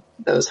inflicting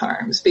those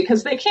harms,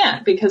 because they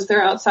can't, because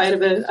they're outside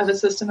of a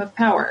system of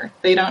power.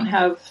 They don't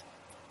have,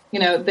 you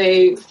know,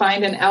 they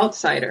find an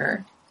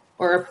outsider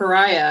or a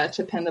pariah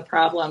to pin the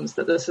problems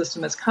that the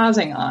system is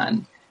causing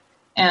on.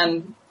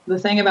 And the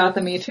thing about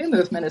the Me Too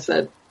movement is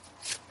that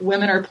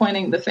women are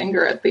pointing the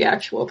finger at the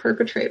actual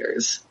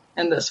perpetrators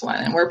in this one.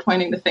 And we're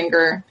pointing the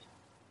finger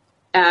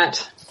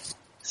at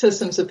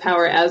systems of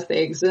power as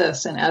they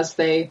exist and as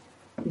they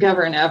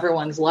govern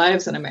everyone's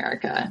lives in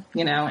America,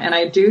 you know. And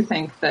I do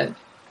think that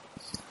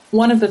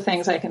one of the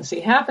things I can see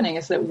happening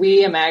is that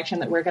we imagine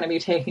that we're going to be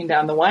taking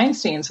down the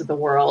Weinsteins of the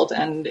world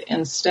and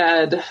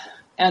instead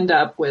end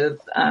up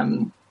with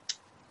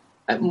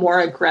more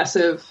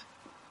aggressive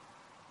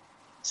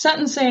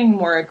sentencing,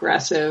 more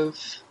aggressive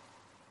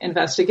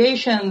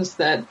investigations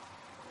that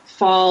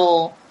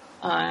fall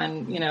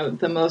on, you know,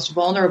 the most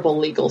vulnerable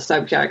legal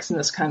subjects in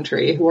this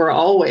country, who are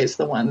always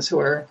the ones who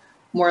are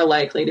more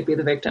likely to be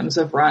the victims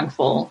of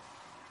wrongful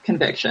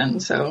conviction.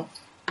 So,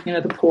 you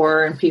know, the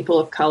poor and people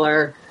of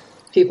color,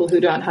 people who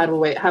don't have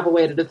a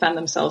way to defend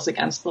themselves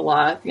against the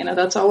law, you know,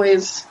 that's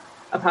always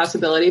a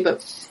possibility.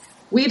 But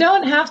we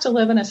don't have to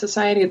live in a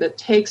society that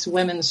takes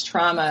women's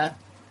trauma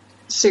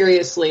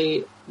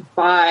seriously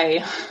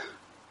by,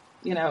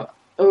 you know,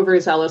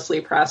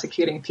 overzealously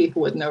prosecuting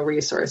people with no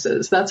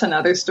resources. That's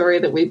another story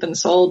that we've been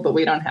sold, but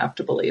we don't have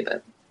to believe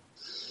it.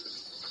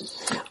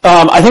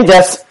 I think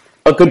that's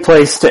a good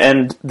place to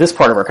end this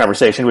part of our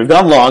conversation. We've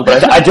gone long,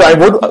 but I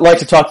would like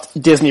to talk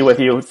Disney with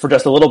you for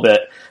just a little bit.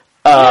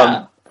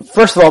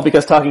 First of all,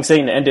 because talking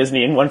Satan and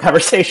Disney in one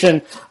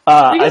conversation,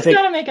 I think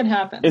gotta make it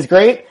happen. Is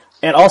great.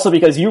 And also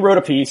because you wrote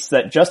a piece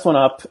that just went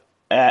up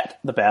at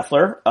The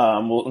Baffler.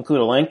 We'll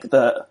include a link.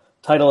 The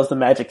title is The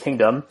Magic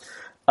Kingdom.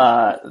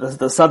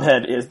 The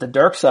subhead is The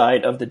Dark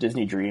Side of the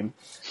Disney Dream.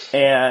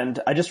 And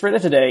I just read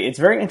it today. It's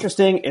very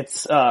interesting.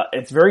 It's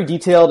very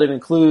detailed. It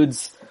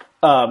includes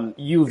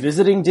you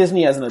visiting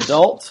Disney as an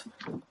adult.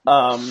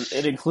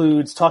 It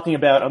includes talking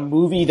about a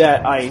movie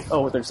that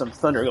there's some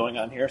thunder going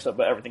on here,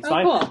 but everything's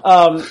fine. Cool.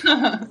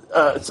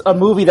 It's a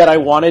movie that I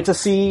wanted to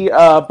see,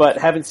 but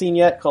haven't seen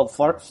yet, called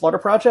Flutter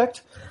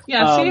Project.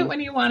 Yeah, see it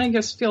when you want to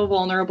just feel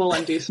vulnerable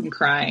and do some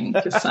crying,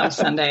 just some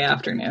Sunday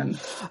afternoon.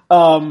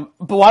 But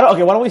why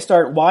don't we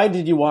start? Why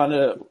did you want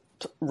to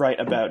write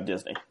about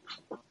Disney?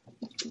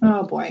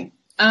 Oh boy.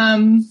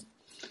 Because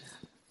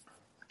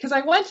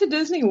I went to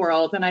Disney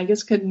World and I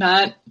just could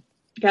not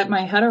get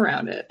my head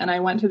around it. And I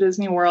went to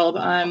Disney World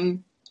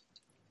on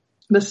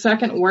the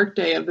second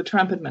workday of the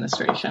Trump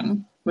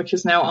administration, which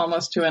is now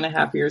almost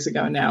 2.5 years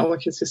ago now,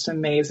 which is just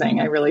amazing.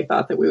 I really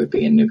thought that we would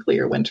be in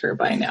nuclear winter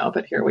by now,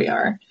 but here we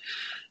are.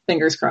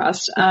 Fingers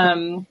crossed.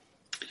 And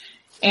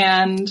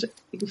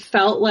it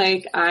felt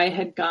like I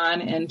had gone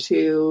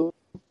into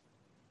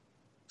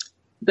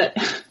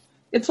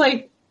it's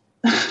like,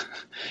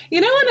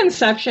 you know, in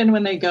Inception,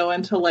 when they go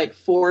into like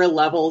 4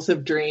 levels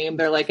of dream,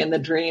 they're like in the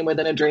dream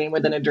within a dream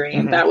within a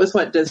dream. Mm-hmm. That was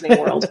what Disney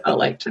World felt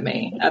like to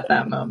me at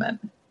that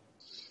moment.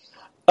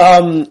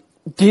 How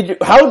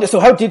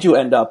did you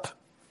end up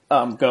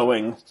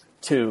going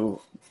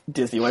to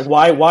Disney? Like,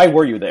 why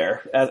were you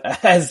there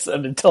as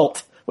an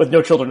adult with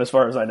no children, as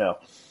far as I know?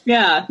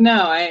 Yeah,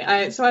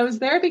 no, so I was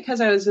there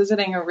because I was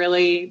visiting a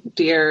really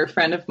dear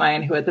friend of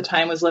mine who at the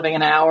time was living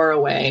an hour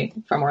away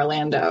from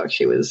Orlando.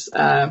 She was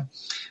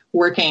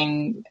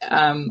working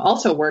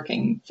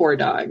for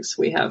dogs.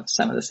 We have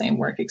some of the same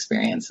work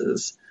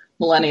experiences.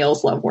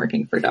 Millennials love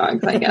working for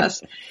dogs, I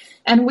guess.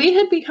 And we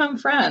had become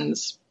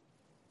friends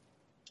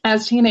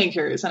as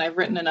teenagers, and I've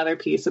written another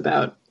piece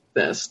about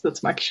this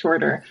that's much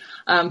shorter,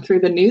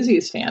 through the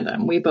Newsies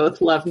fandom. We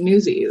both love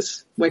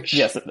Newsies, which...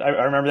 Yes,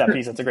 I remember that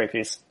piece. It's a great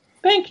piece.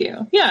 Thank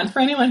you. Yeah, and for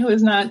anyone who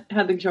has not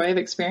had the joy of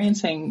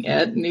experiencing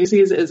it,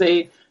 Newsies is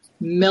a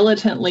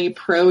militantly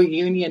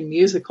pro-union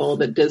musical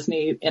that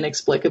Disney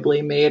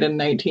inexplicably made in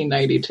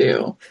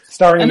 1992.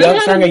 Starring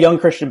a young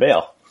Christian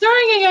Bale.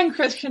 Starring a young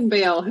Christian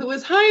Bale, who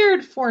was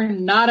hired for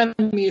not a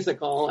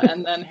musical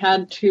and then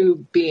had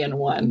to be in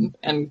one.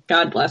 And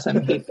God bless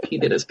him, he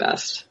did his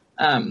best.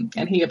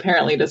 And he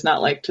apparently does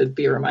not like to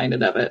be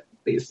reminded of it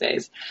these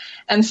days.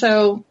 And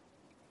so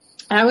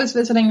I was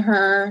visiting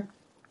her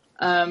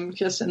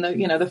just in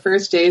the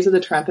first days of the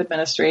Trump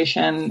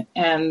administration.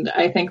 And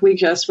I think we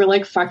just were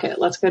like, fuck it,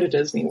 let's go to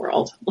Disney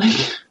World. Like,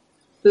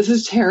 this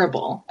is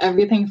terrible.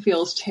 Everything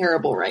feels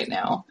terrible right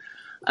now.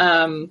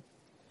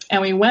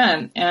 And we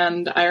went,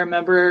 and I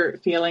remember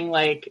feeling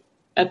like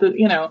on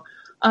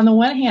the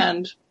one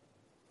hand,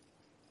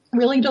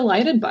 really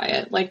delighted by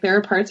it. Like, there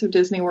are parts of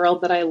Disney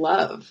World that I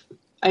love.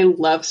 I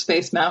love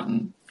Space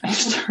Mountain. I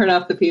start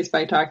off the piece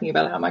by talking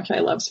about how much I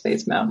love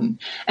Space Mountain.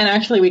 And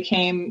actually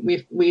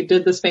we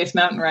did the Space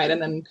Mountain ride,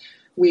 and then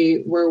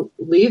we were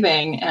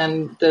leaving,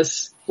 and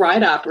this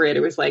ride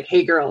operator was like,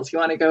 "Hey girls, you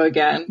want to go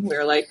again?" We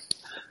were like,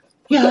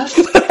 "Yes."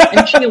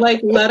 And she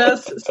like let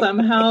us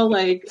somehow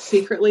like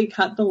secretly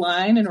cut the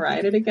line and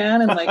ride it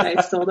again. And like,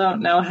 I still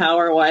don't know how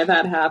or why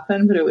that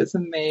happened, but it was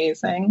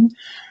amazing.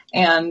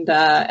 And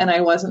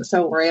I wasn't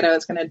so worried I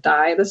was going to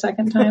die the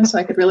second time, so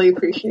I could really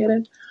appreciate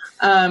it.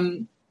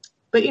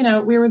 But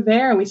we were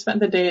there, we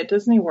spent the day at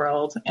Disney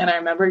World, and I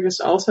remember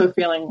just also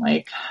feeling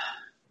like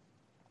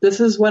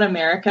this is what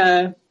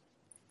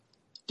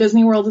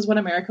Disney World is what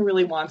America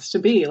really wants to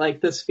be.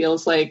 Like, this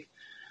feels like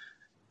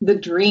the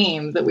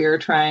dream that we were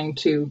trying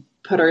to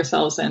put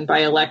ourselves in by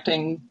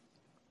electing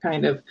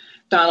kind of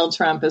Donald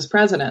Trump as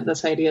president.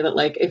 This idea that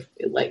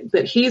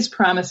that he's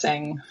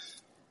promising,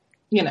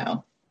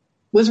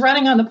 was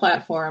running on the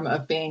platform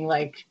of being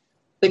like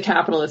the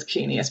capitalist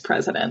genius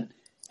president.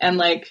 And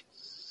like,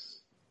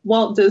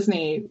 Walt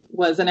Disney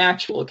was an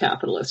actual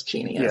capitalist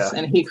genius,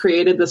 and he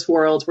created this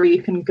world where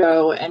you can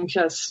go and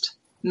just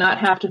not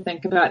have to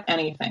think about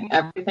anything.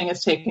 Everything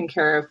is taken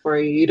care of for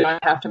you. You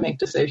don't have to make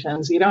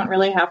decisions. You don't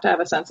really have to have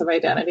a sense of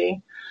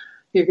identity.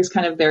 You're just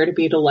kind of there to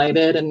be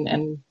delighted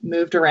and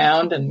moved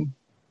around, and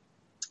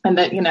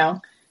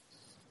that,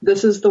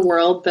 this is the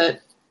world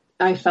that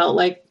I felt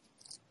like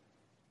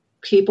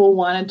people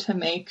wanted to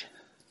make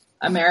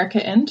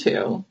America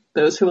into,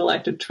 those who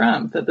elected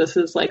Trump, that this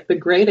is like the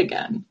great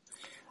again.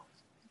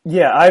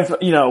 Yeah,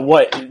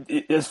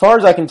 as far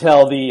as I can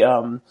tell,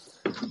 the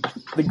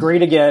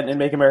great again and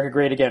make America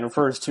great again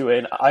refers to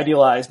an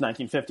idealized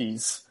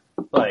 1950s,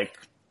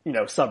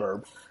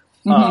 suburb.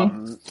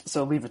 Mm-hmm.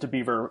 So Leave It to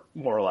Beaver,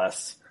 more or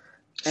less.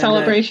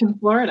 Celebration,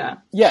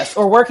 Florida. Yes,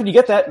 or where can you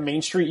get that?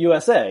 Main Street,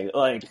 USA,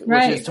 right.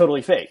 Which is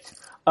totally fake.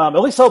 At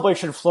least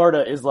Celebration,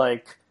 Florida is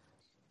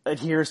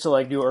adheres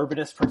to new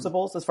urbanist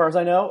principles, as far as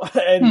I know.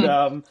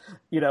 And,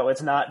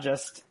 it's not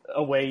just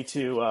a way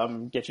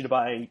to get you to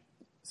buy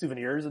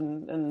souvenirs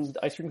and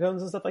ice cream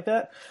cones and stuff like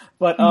that.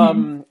 But,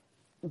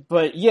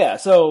 but yeah,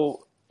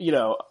 so,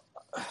 I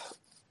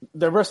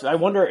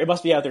wonder, it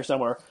must be out there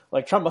somewhere.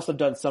 Like, Trump must have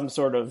done some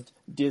sort of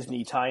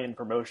Disney tie-in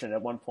promotion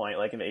at one point,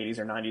 like in the 80s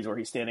or 90s, where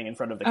he's standing in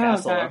front of the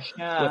castle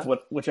with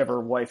whichever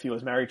wife he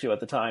was married to at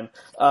the time.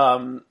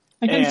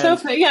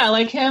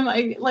 Like him,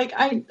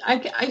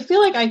 I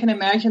feel like I can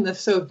imagine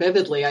this so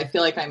vividly. I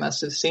feel like I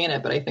must have seen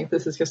it, but I think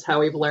this is just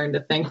how we've learned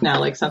to think now,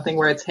 like something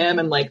where it's him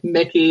and like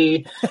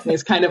Mickey, and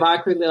he's kind of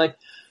awkwardly like,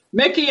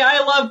 "Mickey, I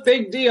love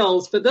big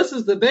deals, but this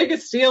is the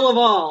biggest deal of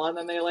all." And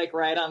then they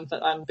ride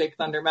on Big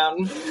Thunder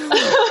Mountain.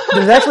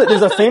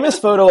 There's a famous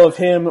photo of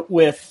him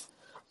with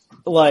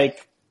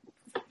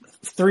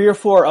 3 or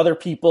 4 other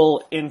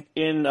people in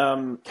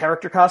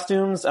character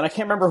costumes, and I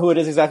can't remember who it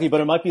is exactly,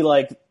 but it might be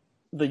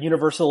the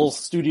Universal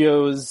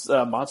Studios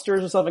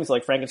monsters or something. So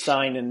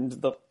Frankenstein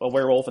and a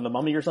werewolf and the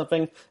Mummy or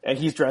something, and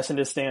he's dressed in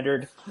his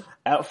standard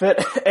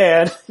outfit.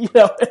 And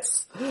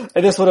this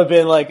would have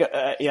been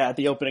at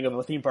the opening of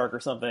a theme park or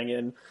something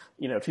in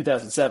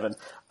 2007.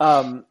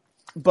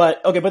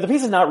 But the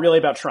piece is not really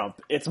about Trump.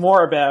 It's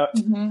more about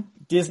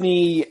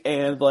Disney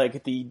and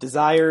the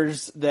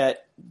desires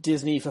that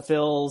Disney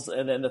fulfills,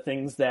 and then the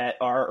things that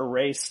are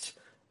erased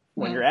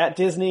when you're at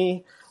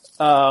Disney.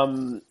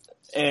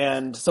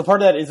 And so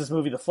part of that is this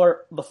movie, The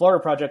Florida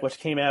Project, which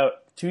came out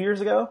 2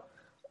 years ago.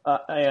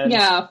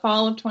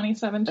 Fall of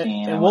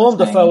 2017. And Willem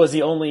Dafoe is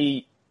the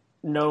only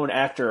known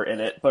actor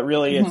in it, but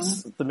really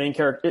it's the main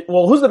character.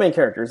 Well, who's the main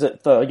character? Is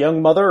it the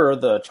young mother or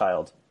the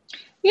child?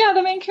 Yeah,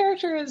 the main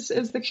character is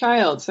the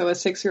child. So a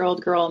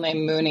 6-year-old girl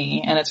named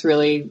Mooney, and it's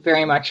really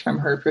very much from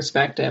her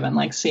perspective,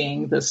 and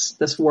seeing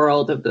this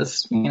world of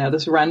this,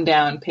 this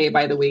rundown pay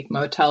by the week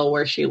motel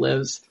where she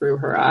lives through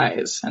her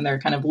eyes. And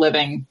they're kind of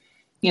living,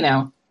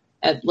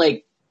 at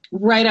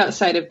right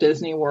outside of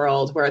Disney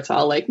World, where it's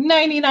all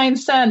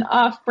 99-cent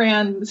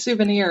off-brand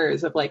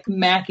souvenirs of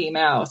Mackie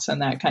Mouse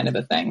and that kind of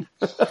a thing.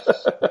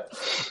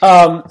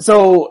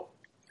 So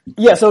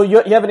you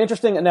have an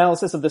interesting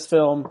analysis of this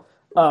film,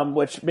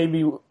 which made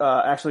me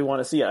actually want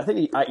to see it. I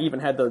think I even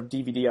had the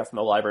DVD from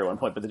the library at one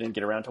point, but didn't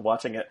get around to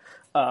watching it.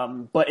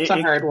 But it's a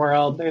hard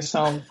world. There's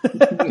so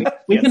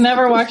we can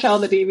never watch all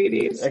the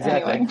DVDs.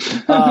 Exactly.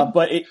 Anyway.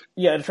 But it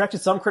attracted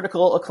some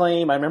critical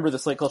acclaim. I remember the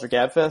Slate Culture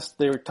Gabfest.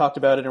 They talked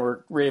about it and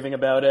were raving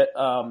about it.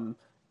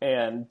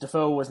 And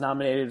Dafoe was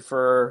nominated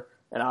for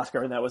an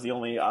Oscar, and that was the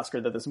only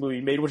Oscar that this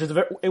movie made, which is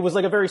it was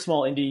a very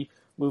small indie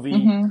movie.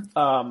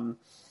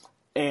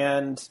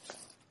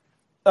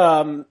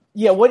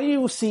 What do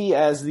you see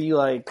as the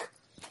I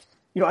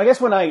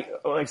guess when I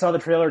saw the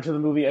trailer to the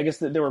movie, I guess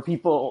that there were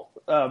people.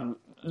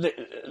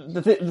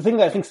 The thing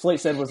that I think Slate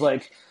said was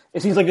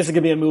it seems like this is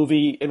gonna be a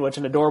movie in which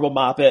an adorable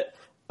Moppet,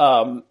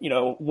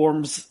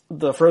 warms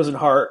the frozen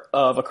heart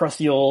of a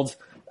crusty old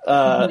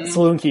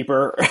saloon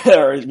keeper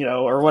or,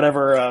 or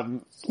whatever,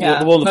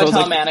 the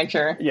hotel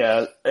manager.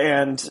 Yeah.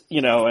 And,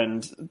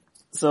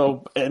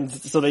 so they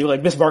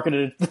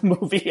mismarketed the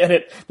movie and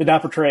it did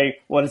not portray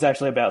what it's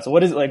actually about. So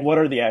what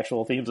are the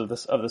actual themes of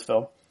this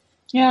film?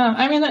 Yeah.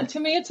 I mean, to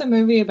me, it's a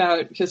movie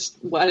about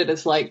just what it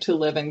is like to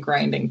live in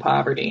grinding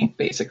poverty,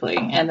 basically.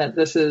 And that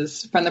this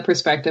is from the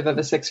perspective of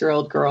a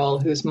 6-year-old girl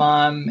whose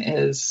mom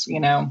is,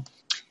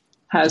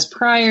 has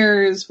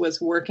priors,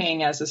 was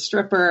working as a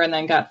stripper, and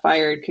then got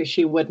fired because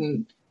she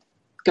wouldn't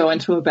go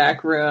into a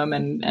back room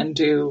and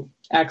do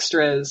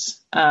extras.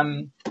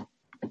 And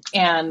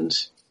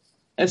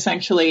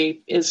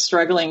essentially is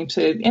struggling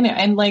to,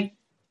 and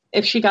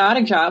if she got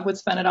a job, would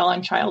spend it all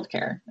on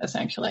childcare,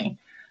 essentially.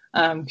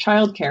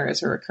 Childcare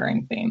is a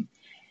recurring theme,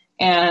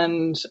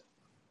 and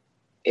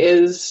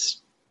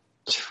is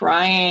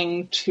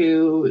trying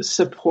to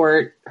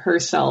support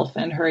herself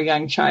and her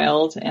young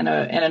child in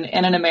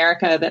an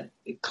America that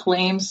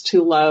claims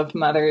to love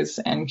mothers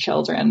and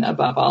children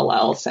above all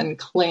else, and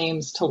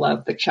claims to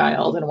love the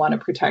child and want to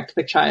protect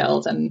the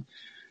child, and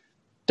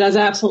does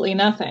absolutely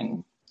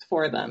nothing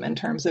for them in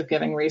terms of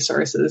giving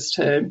resources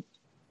to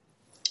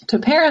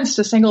parents,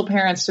 to single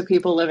parents, to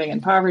people living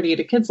in poverty,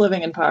 to kids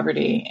living in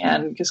poverty,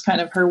 and just kind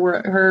of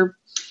her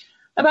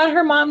about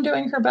her mom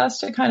doing her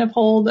best to kind of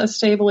hold a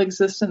stable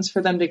existence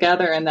for them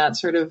together, and that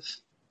sort of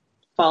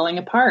falling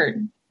apart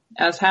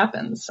as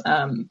happens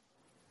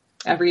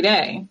every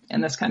day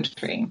in this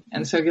country.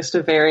 And so just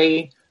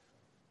a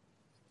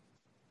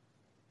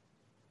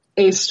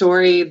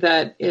story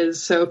that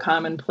is so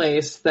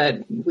commonplace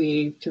that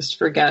we just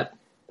forget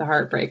the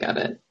heartbreak of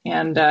it.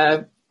 And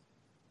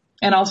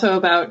also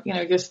about,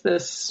 just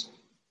this,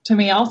 to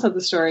me, also the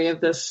story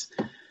of this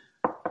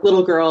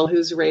little girl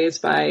who's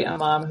raised by a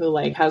mom who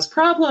has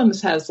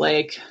problems, has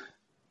a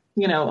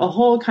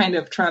whole kind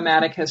of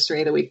traumatic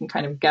history that we can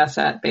kind of guess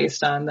at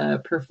based on the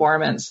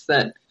performance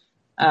that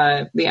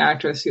the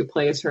actress who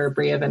plays her,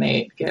 Bria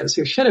Vinate, gives,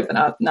 who should have been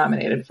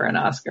nominated for an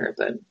Oscar,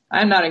 but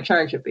I'm not in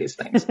charge of these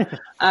things.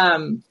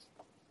 And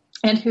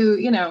who,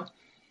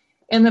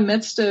 in the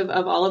midst of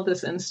all of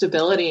this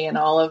instability and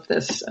all of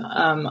this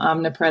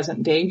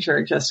omnipresent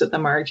danger just at the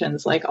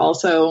margins,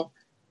 also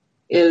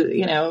is,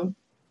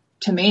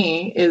 to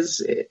me,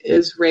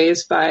 is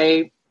raised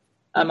by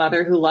a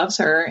mother who loves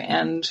her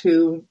and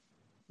who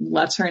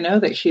lets her know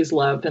that she's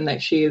loved and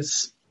that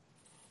she's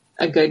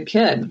a good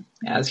kid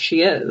as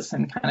she is,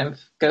 and kind of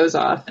goes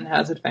off and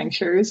has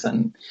adventures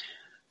and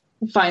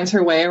finds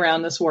her way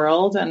around this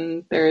world.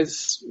 And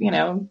there's,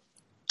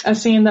 a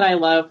scene that I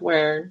love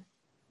where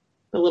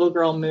the little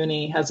girl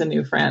Mooney has a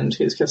new friend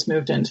who's just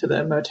moved into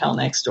the motel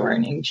next door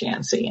named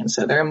Jancy. And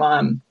so their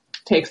mom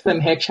takes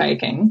them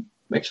hitchhiking,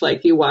 which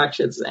you watch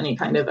as any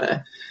kind of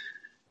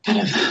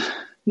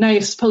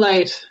nice,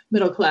 polite,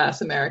 middle-class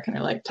American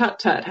are tut,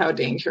 tut, how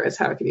dangerous,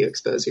 how could you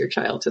expose your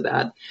child to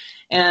that?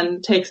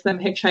 And takes them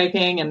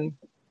hitchhiking and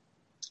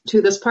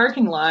to this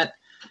parking lot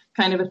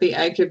kind of at the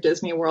edge of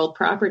Disney World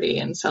property,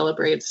 and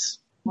celebrates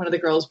one of the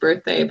girls'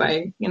 birthday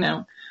by,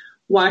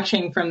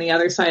 watching from the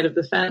other side of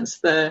the fence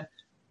the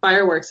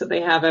fireworks that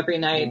they have every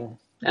night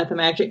at the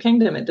Magic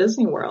Kingdom at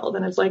Disney World.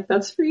 And it's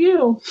that's for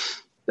you.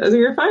 Those are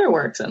your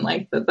fireworks.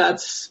 And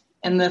that's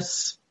in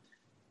this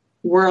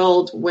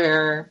world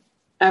where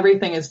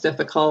everything is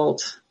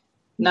difficult,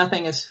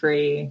 nothing is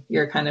free.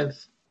 You're kind of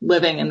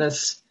living in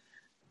this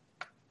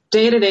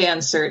day-to-day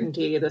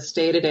uncertainty, this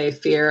day-to-day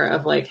fear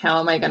of how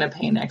am I going to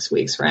pay next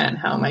week's rent?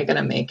 How am I going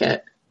to make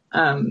it?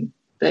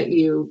 That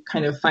you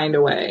kind of find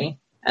a way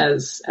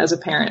as a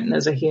parent and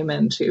as a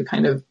human to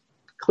kind of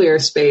clear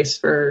space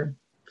for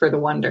the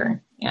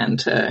wonder, and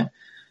to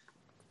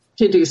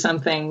do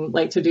something,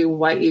 to do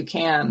what you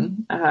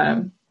can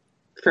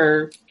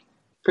for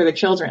the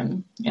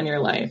children in your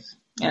life.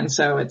 And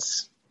so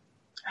it's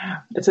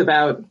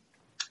about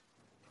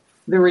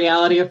the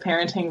reality of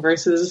parenting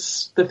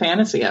versus the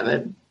fantasy of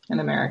it in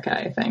America,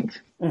 I think.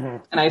 Mm-hmm.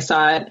 And I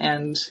saw it,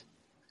 and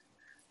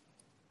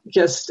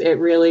just it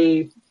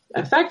really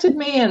affected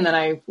me. And then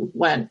I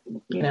went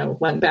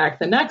back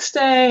the next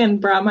day and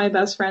brought my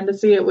best friend to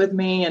see it with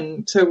me.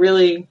 And so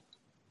really,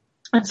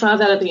 I saw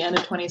that at the end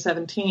of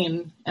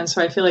 2017. And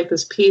so I feel like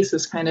this piece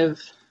is kind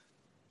of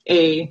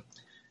a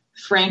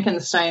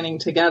Frankensteining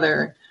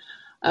together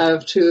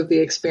of two of the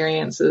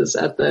experiences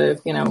at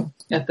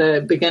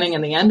the beginning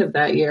and the end of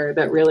that year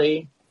that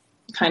really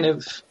kind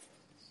of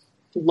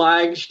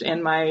lodged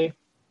in my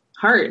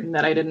heart and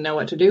that I didn't know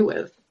what to do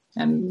with,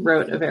 and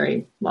wrote a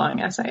very long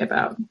essay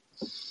about.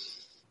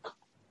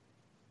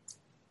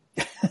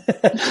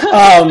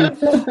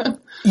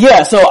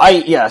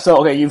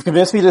 So okay, you've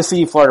convinced me to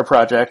see Florida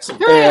Project.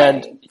 Hooray!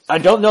 And I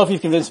don't know if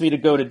you've convinced me to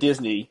go to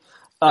Disney.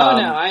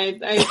 I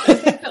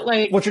think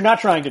that what you're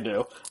not trying to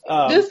do.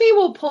 Disney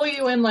will pull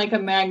you in like a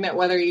magnet,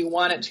 whether you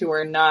want it to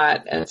or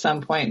not, at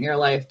some point in your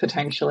life,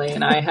 potentially.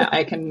 And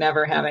I can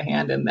never have a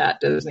hand in that.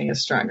 Disney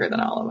is stronger than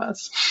all of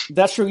us.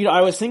 That's true. I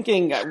was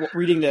thinking,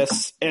 reading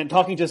this and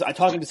talking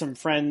to some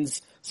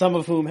friends, some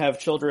of whom have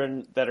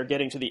children that are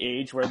getting to the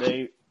age where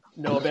they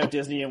know about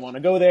Disney and want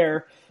to go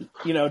there.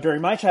 You know,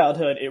 during my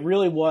childhood, it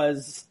really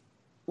was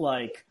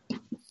like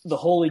the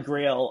holy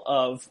grail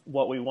of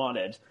what we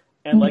wanted.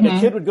 And like a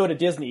kid would go to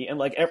Disney, and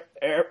like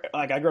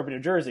like I grew up in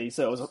New Jersey,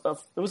 so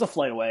it was a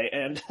flight away,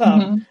 and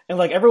and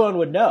like everyone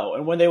would know.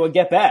 And when they would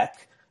get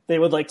back, they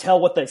would like tell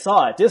what they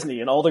saw at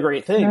Disney and all the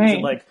great things,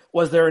 and like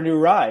was there a new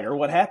ride or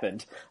what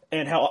happened,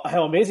 and how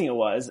amazing it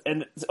was.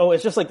 And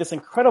it's just like this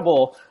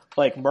incredible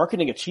like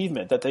marketing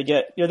achievement that they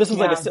get. You know, this is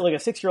like a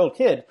 6-year-old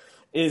kid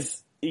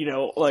is, you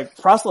know, like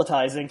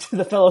proselytizing to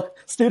the fellow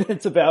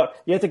students about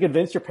you have to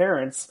convince your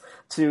parents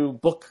to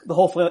book the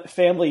whole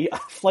family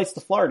flights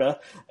to Florida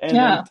and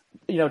then,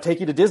 you know, take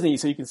you to Disney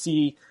so you can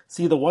see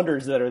the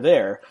wonders that are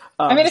there.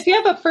 I mean, if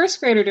you have a first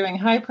grader doing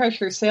high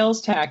pressure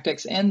sales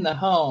tactics in the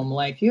home,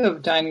 like you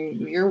have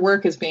done, your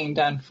work is being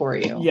done for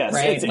you. Yes,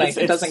 right?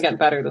 It doesn't get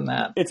better than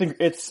that.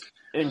 It's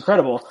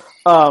incredible.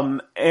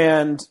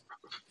 And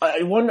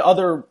one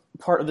other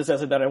part of this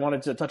essay that I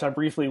wanted to touch on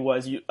briefly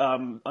was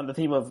on the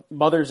theme of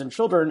mothers and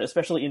children,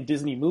 especially in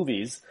Disney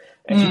movies.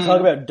 And you talk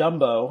about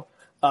Dumbo,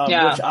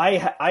 which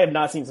I have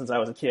not seen since I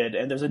was a kid,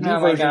 and there's a new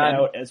version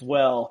out as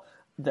well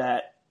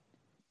that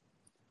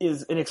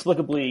is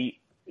inexplicably,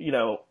 you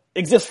know,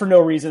 exists for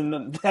no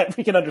reason that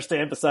we can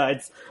understand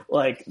besides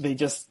like they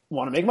just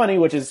want to make money,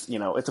 which is, you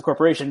know, it's a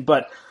corporation.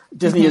 But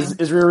Disney is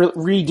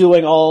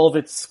redoing all of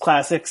its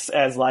classics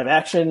as live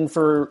action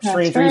for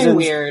strange reasons.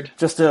 Weird.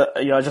 Just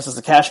as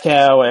a cash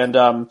cow. And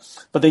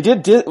but they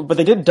did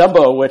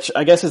Dumbo, which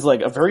I guess is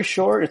like a very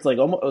short. It's like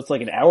it's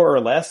like an hour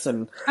or less,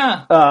 and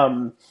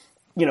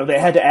you know, they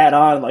had to add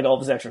on like all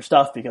this extra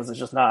stuff because there's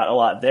just not a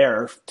lot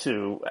there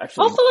to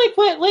actually. Also,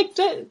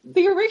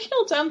 the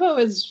original Dumbo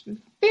is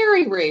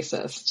very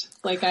racist.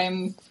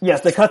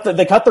 Yes, they cut the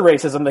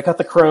racism, they cut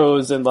the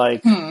crows, and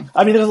like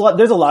I mean,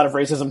 there's a lot of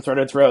racism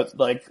throughout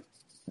like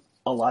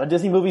a lot of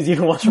Disney movies,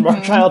 even ones from our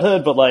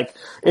childhood. But like,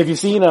 if you've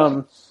seen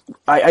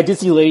I did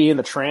see Lady and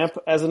the Tramp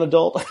as an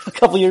adult a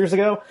couple years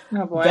ago.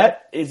 Oh boy,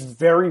 that is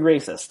very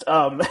racist.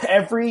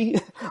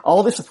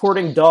 All the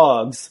supporting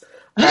dogs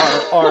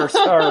are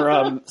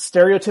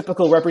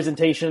stereotypical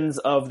representations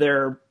of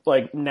their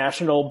like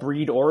national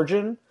breed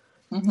origin.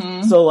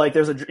 So like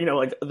there's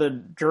like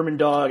the German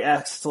dog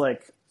acts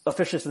like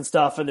officious and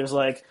stuff, and there's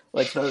like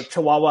the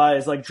Chihuahua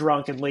is like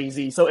drunk and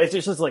lazy, so it's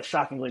just like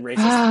shockingly racist.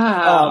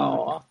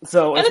 Wow.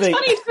 So and it's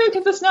funny too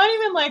because it's not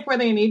even like where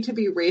they need to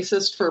be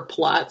racist for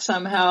plot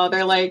somehow.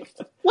 They're like,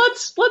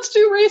 let's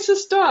do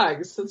racist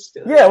dogs.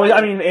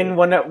 I mean,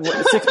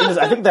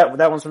 I think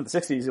that one's from the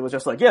 60s. It was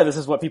just like, yeah, this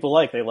is what people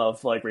like. They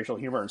love like racial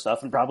humor and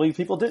stuff, and probably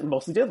people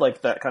mostly did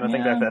like that kind of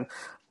thing back then.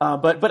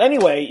 But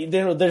anyway,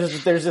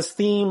 there's this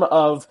theme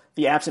of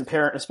the absent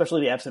parent,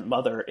 especially the absent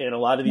mother, in a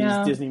lot of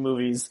these Disney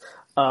movies.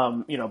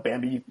 You know,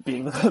 Bambi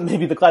being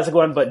maybe the classic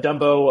one, but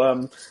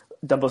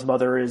Dumbo's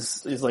mother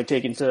is like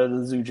taken to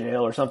the zoo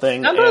jail or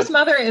something. Dumbo's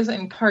mother is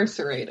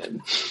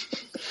incarcerated.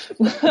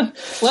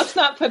 Let's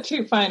not put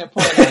too fine a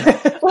point on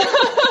it.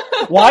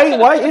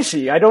 Why is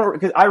she?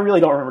 Because I really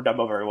don't remember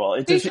Dumbo very well.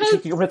 She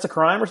commits a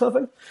crime or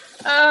something?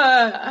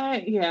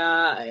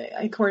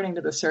 According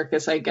to the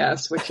circus, I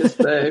guess, which is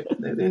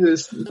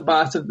who's the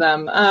boss of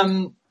them.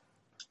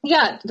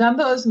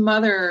 Dumbo's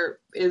mother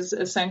is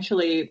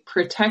essentially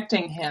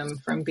protecting him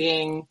from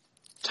being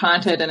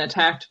taunted and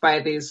attacked by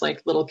these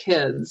like little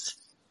kids,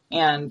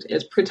 and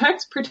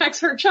protects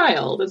her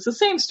child. It's the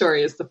same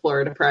story as the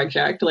Florida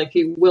Project. Like,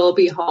 you will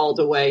be hauled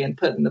away and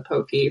put in the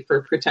pokey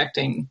for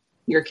protecting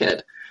your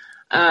kid,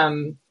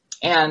 and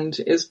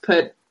is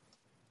put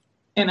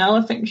in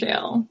elephant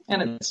jail.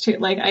 And it's too,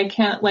 like, I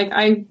can't, like,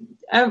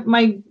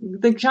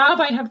 the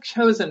job I have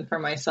chosen for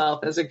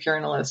myself as a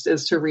journalist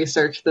is to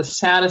research the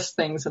saddest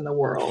things in the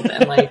world.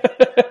 And like,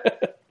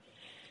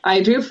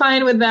 I do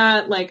fine with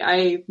that. Like,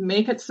 I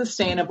make it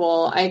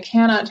sustainable. I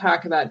cannot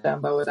talk about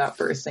Dumbo without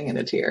bursting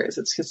into tears.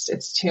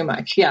 It's too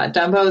much. Yeah.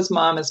 Dumbo's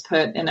mom is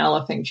put in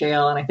elephant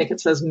jail, and I think it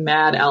says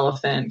Mad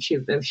Elephant.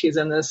 She's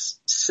in this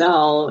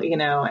cell, you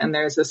know, and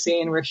there's a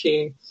scene where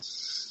she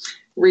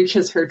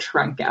reaches her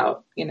trunk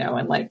out, you know,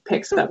 and like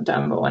picks up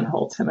Dumbo and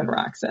holds him and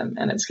rocks him.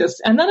 And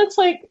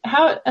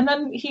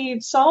then he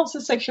solves the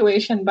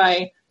situation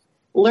by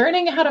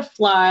learning how to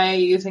fly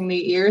using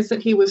the ears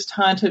that he was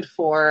taunted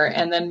for,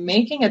 and then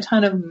making a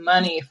ton of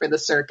money for the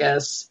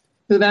circus,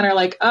 who then are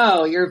like,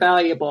 oh, you're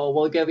valuable,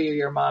 we'll give you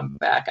your mom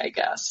back, I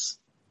guess.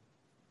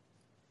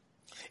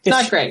 It's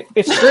not great.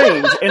 It's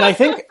strange. And I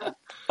think,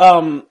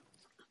 I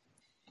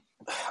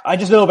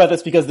just know about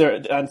this because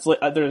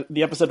the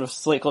episode of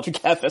Slate Culture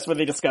Catfest where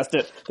they discussed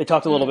it, they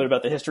talked a little bit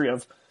about the history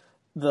of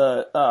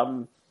the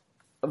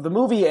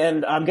movie,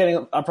 and I'm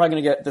probably going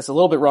to get this a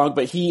little bit wrong,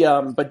 but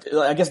but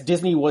I guess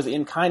Disney was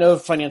in kind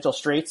of financial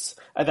straits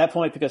at that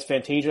point because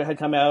Fantasia had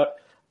come out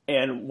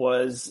and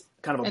was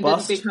kind of a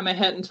bust. Didn't become a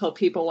hit until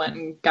people went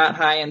and got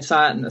high and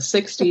saw it in the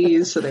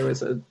 60s, so there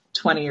was a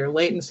 20-year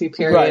latency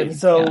period. Right,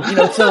 so, you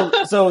know,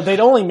 so they'd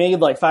only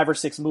made like 5 or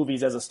 6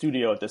 movies as a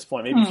studio at this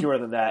point, maybe fewer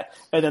than that,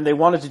 and then they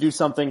wanted to do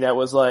something that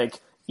was like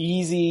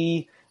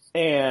easy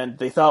and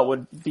they thought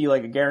would be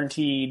like a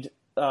guaranteed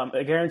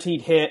a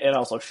guaranteed hit and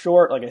also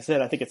short. Like I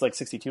said, I think it's like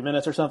 62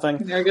 minutes or something.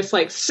 And they're just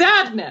like,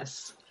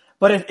 sadness!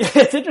 But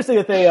it's interesting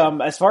that they,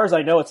 as far as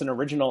I know, it's an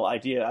original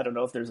idea. I don't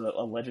know if there's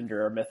a legend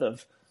or a myth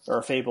of, or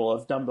a fable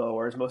of Dumbo,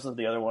 whereas most of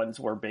the other ones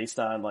were based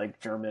on like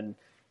German,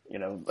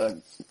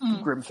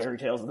 Grimm fairy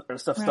tales or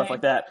stuff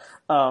like that.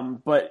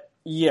 But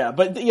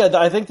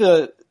I think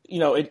so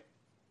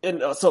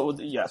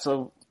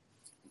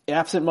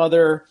Absent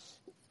Mother,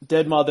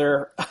 Dead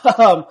Mother,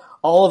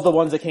 all of the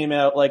ones that came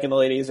out like in the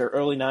late 80s or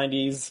early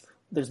 90s,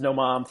 there's no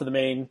mom for the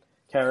main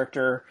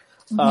character.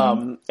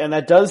 And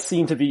that does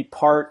seem to be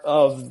part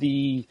of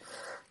the,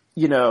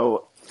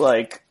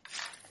 like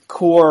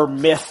core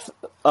myth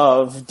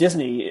of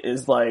Disney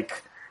is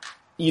like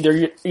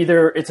either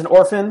it's an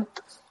orphan,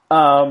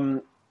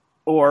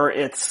 or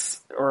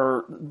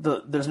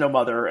there's no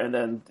mother, and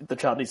then the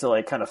child needs to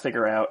like kind of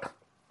figure out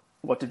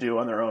what to do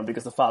on their own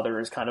because the father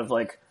is kind of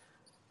like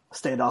a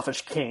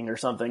standoffish king or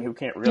something who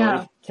can't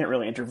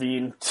really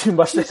intervene too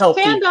much to help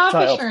the child.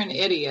 Standoffish or an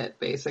idiot,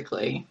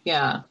 basically.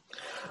 Yeah.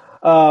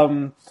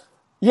 So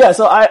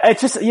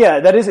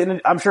that is,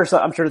 I'm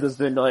sure there's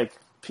been like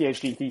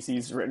PhD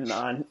theses written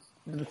on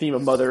the theme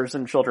of mothers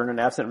and children and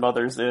absent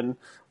mothers in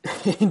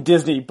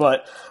Disney,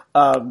 but,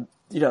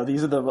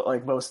 these are the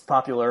like most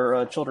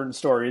popular children's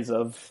stories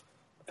of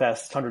the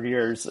past 100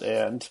 years,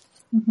 and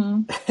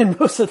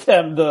most of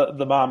them,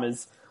 the mom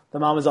is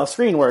off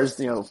screen, whereas,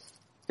 if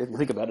you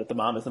think about it, the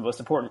mom is the most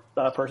important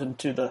person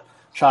to the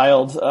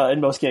child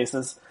in most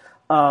cases.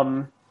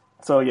 I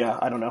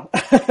don't know.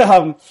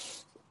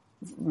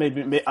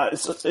 Maybe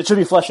it should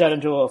be fleshed out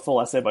into a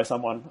full essay by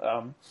someone.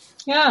 I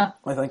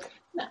think.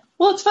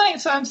 Well, it's funny.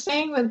 So I'm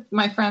staying with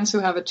my friends who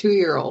have a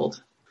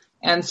 2-year-old.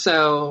 And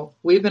so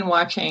we've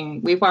watched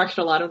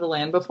a lot of the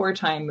Land Before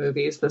Time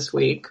movies this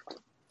week.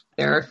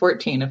 There are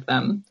 14 of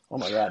them. Oh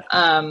my God.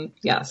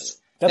 Yes.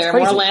 That's there are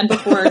crazy. more Land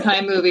Before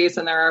Time movies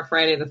than there are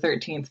Friday the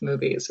 13th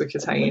movies, which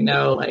is how you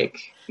know, like,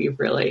 you've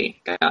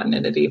really gotten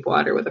into deep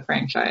water with a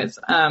franchise.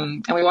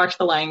 And we watched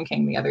The Lion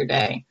King the other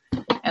day.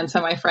 And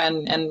so my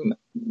friend and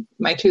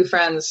my 2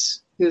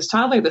 friends whose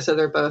toddler this is,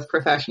 they're both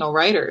professional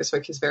writers,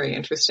 which is very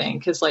interesting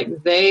because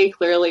like they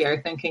clearly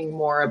are thinking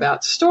more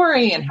about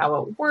story and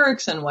how it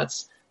works and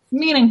what's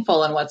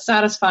meaningful and what's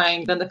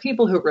satisfying than the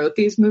people who wrote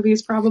these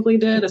movies probably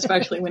did,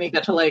 especially when you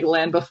get to like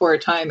Land Before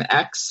Time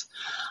X.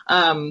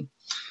 So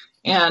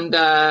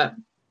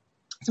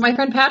my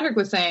friend Patrick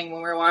was saying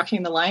when we were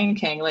watching The Lion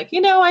King, like,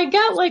 I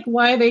get like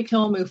why they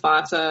kill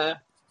Mufasa.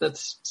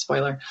 That's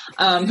spoiler.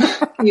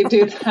 You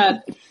do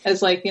that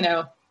as like,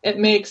 it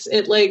makes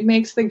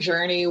the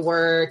journey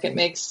work. It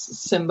makes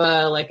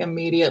Simba like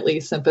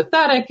immediately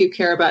sympathetic. You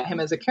care about him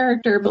as a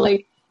character, but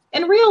like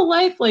in real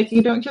life, like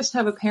you don't just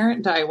have a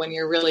parent die when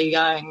you're really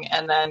young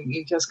and then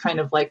you just kind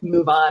of like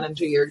move on and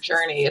do your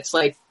journey. It's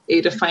like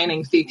a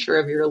defining feature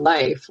of your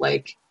life.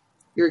 Like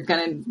you're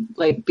going to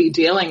like be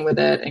dealing with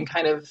it and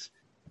kind of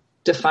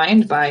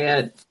defined by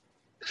it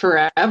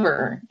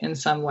forever in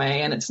some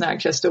way. And it's not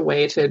just a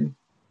way to,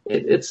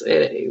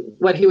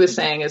 what he was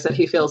saying is that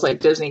he feels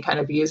like Disney kind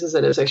of uses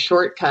it as a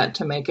shortcut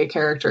to make a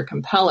character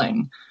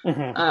compelling,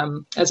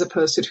 as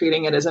opposed to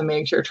treating it as a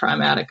major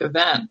traumatic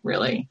event,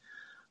 really.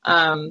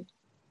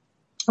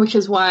 Which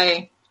is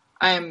why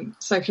I'm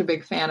such a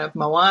big fan of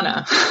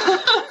Moana.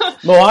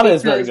 Moana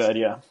is very good,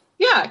 yeah.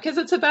 Yeah, because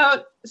it's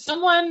about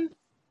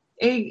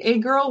a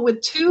girl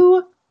with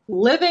 2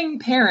 living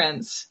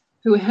parents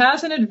who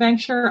has an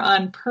adventure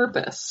on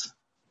purpose.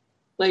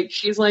 Like,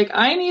 she's like,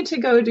 I need to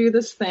go do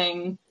this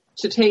thing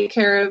to take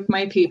care of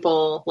my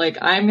people. Like,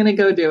 I'm going to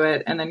go do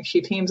it. And then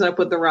she teams up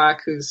with The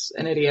Rock, who's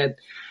an idiot,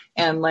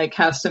 and like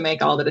has to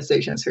make all the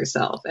decisions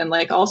herself. And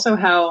like also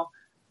how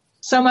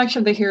so much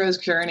of the hero's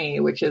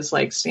journey, which is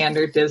like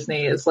standard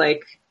Disney, is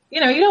like, you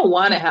don't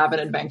want to have an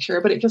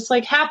adventure, but it just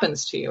like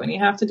happens to you and you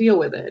have to deal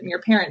with it. And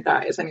your parent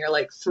dies and you're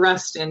like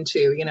thrust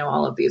into,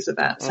 all of these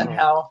events. And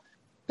how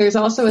there's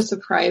also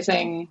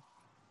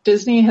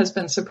Disney has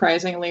been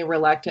surprisingly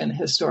reluctant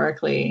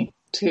historically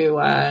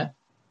to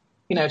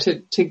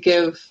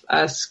give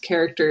us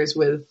characters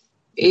with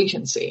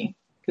agency,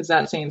 because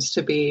that seems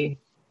to be,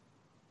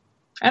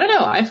 I don't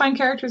know, I find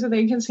characters with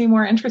agency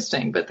more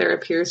interesting, but there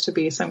appears to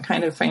be some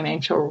kind of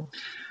financial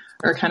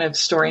or kind of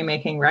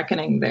story-making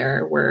reckoning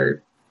there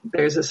where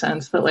there's a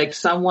sense that like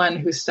someone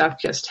whose stuff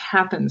just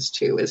happens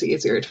to is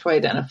easier to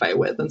identify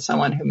with than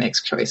someone who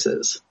makes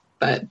choices.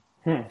 But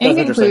in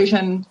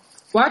conclusion,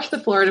 watch The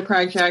Florida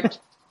Project.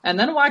 And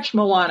then watch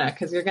Moana,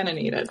 because you're going to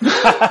need it.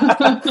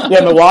 Yeah,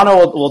 Moana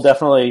will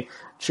definitely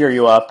cheer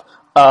you up.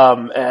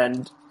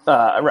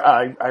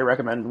 I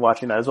recommend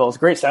watching that as well. It's a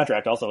great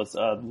soundtrack also. It's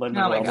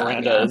Lin-Manuel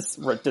Miranda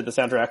did the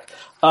soundtrack.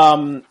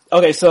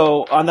 Okay,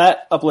 so on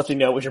that uplifting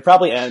note, we should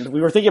probably end. We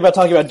were thinking about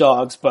talking about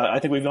dogs, but I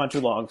think we've gone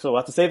too long, so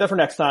we'll have to save that for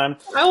next time.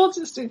 I will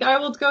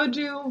go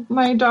do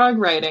my dog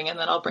writing, and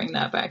then I'll bring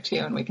that back to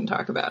you, and we can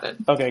talk about it.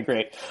 Okay,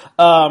 great.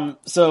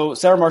 So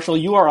Sarah Marshall,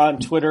 you are on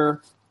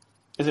Twitter.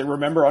 Is it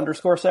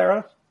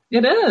remember_Sarah?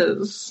 It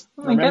is.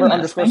 Oh my remember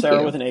goodness.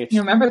 _Sarah with an H.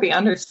 You remember the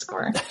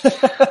underscore.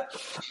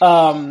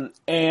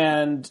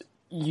 And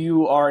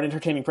you are an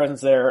entertaining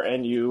presence there,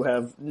 and you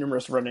have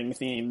numerous running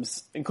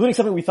themes, including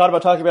something we thought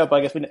about talking about, but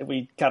I guess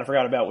we kind of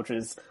forgot about, which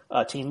is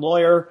Teen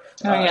Lawyer.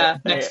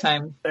 Next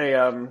time.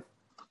 A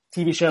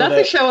TV show.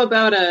 That's a show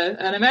about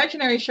an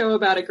imaginary show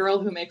about a girl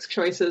who makes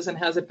choices and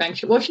has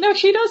adventure. Well, no,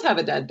 she does have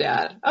a dead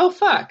dad. Oh,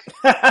 fuck.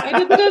 I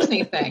did the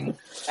Disney thing.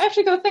 I have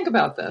to go think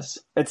about this.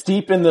 It's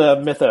deep in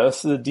the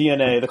mythos, the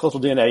DNA, the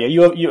cultural DNA.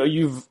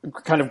 You've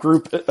kind of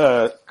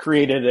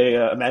created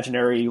a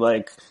imaginary,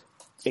 like,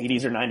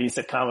 80s or 90s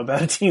sitcom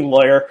about a teen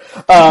lawyer.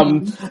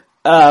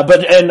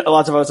 And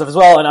lots of other stuff as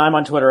well. And I'm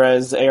on Twitter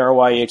as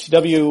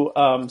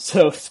ARYHW.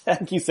 So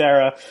thank you,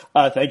 Sarah.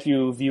 Thank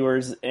you,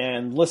 viewers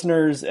and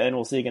listeners, and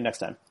we'll see you again next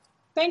time.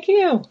 Thank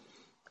you.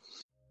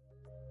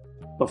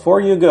 Before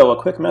you go,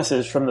 a quick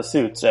message from the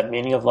suits at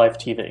Meaning of Life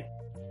TV.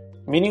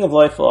 Meaning of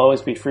Life will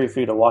always be free for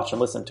you to watch and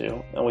listen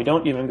to, and we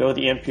don't even go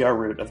the NPR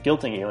route of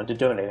guilting you into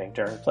donating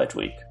during Pledge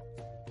Week.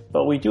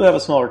 But we do have a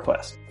small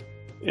request.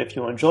 If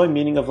you enjoy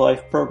Meaning of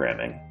Life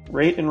programming,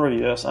 rate and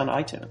review us on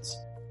iTunes.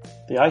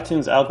 The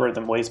iTunes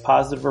algorithm weighs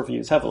positive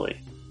reviews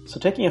heavily, so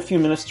taking a few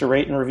minutes to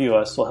rate and review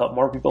us will help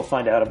more people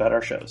find out about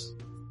our shows.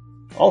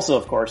 Also,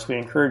 of course, we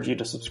encourage you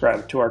to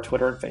subscribe to our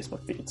Twitter and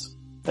Facebook feeds.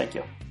 Thank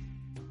you.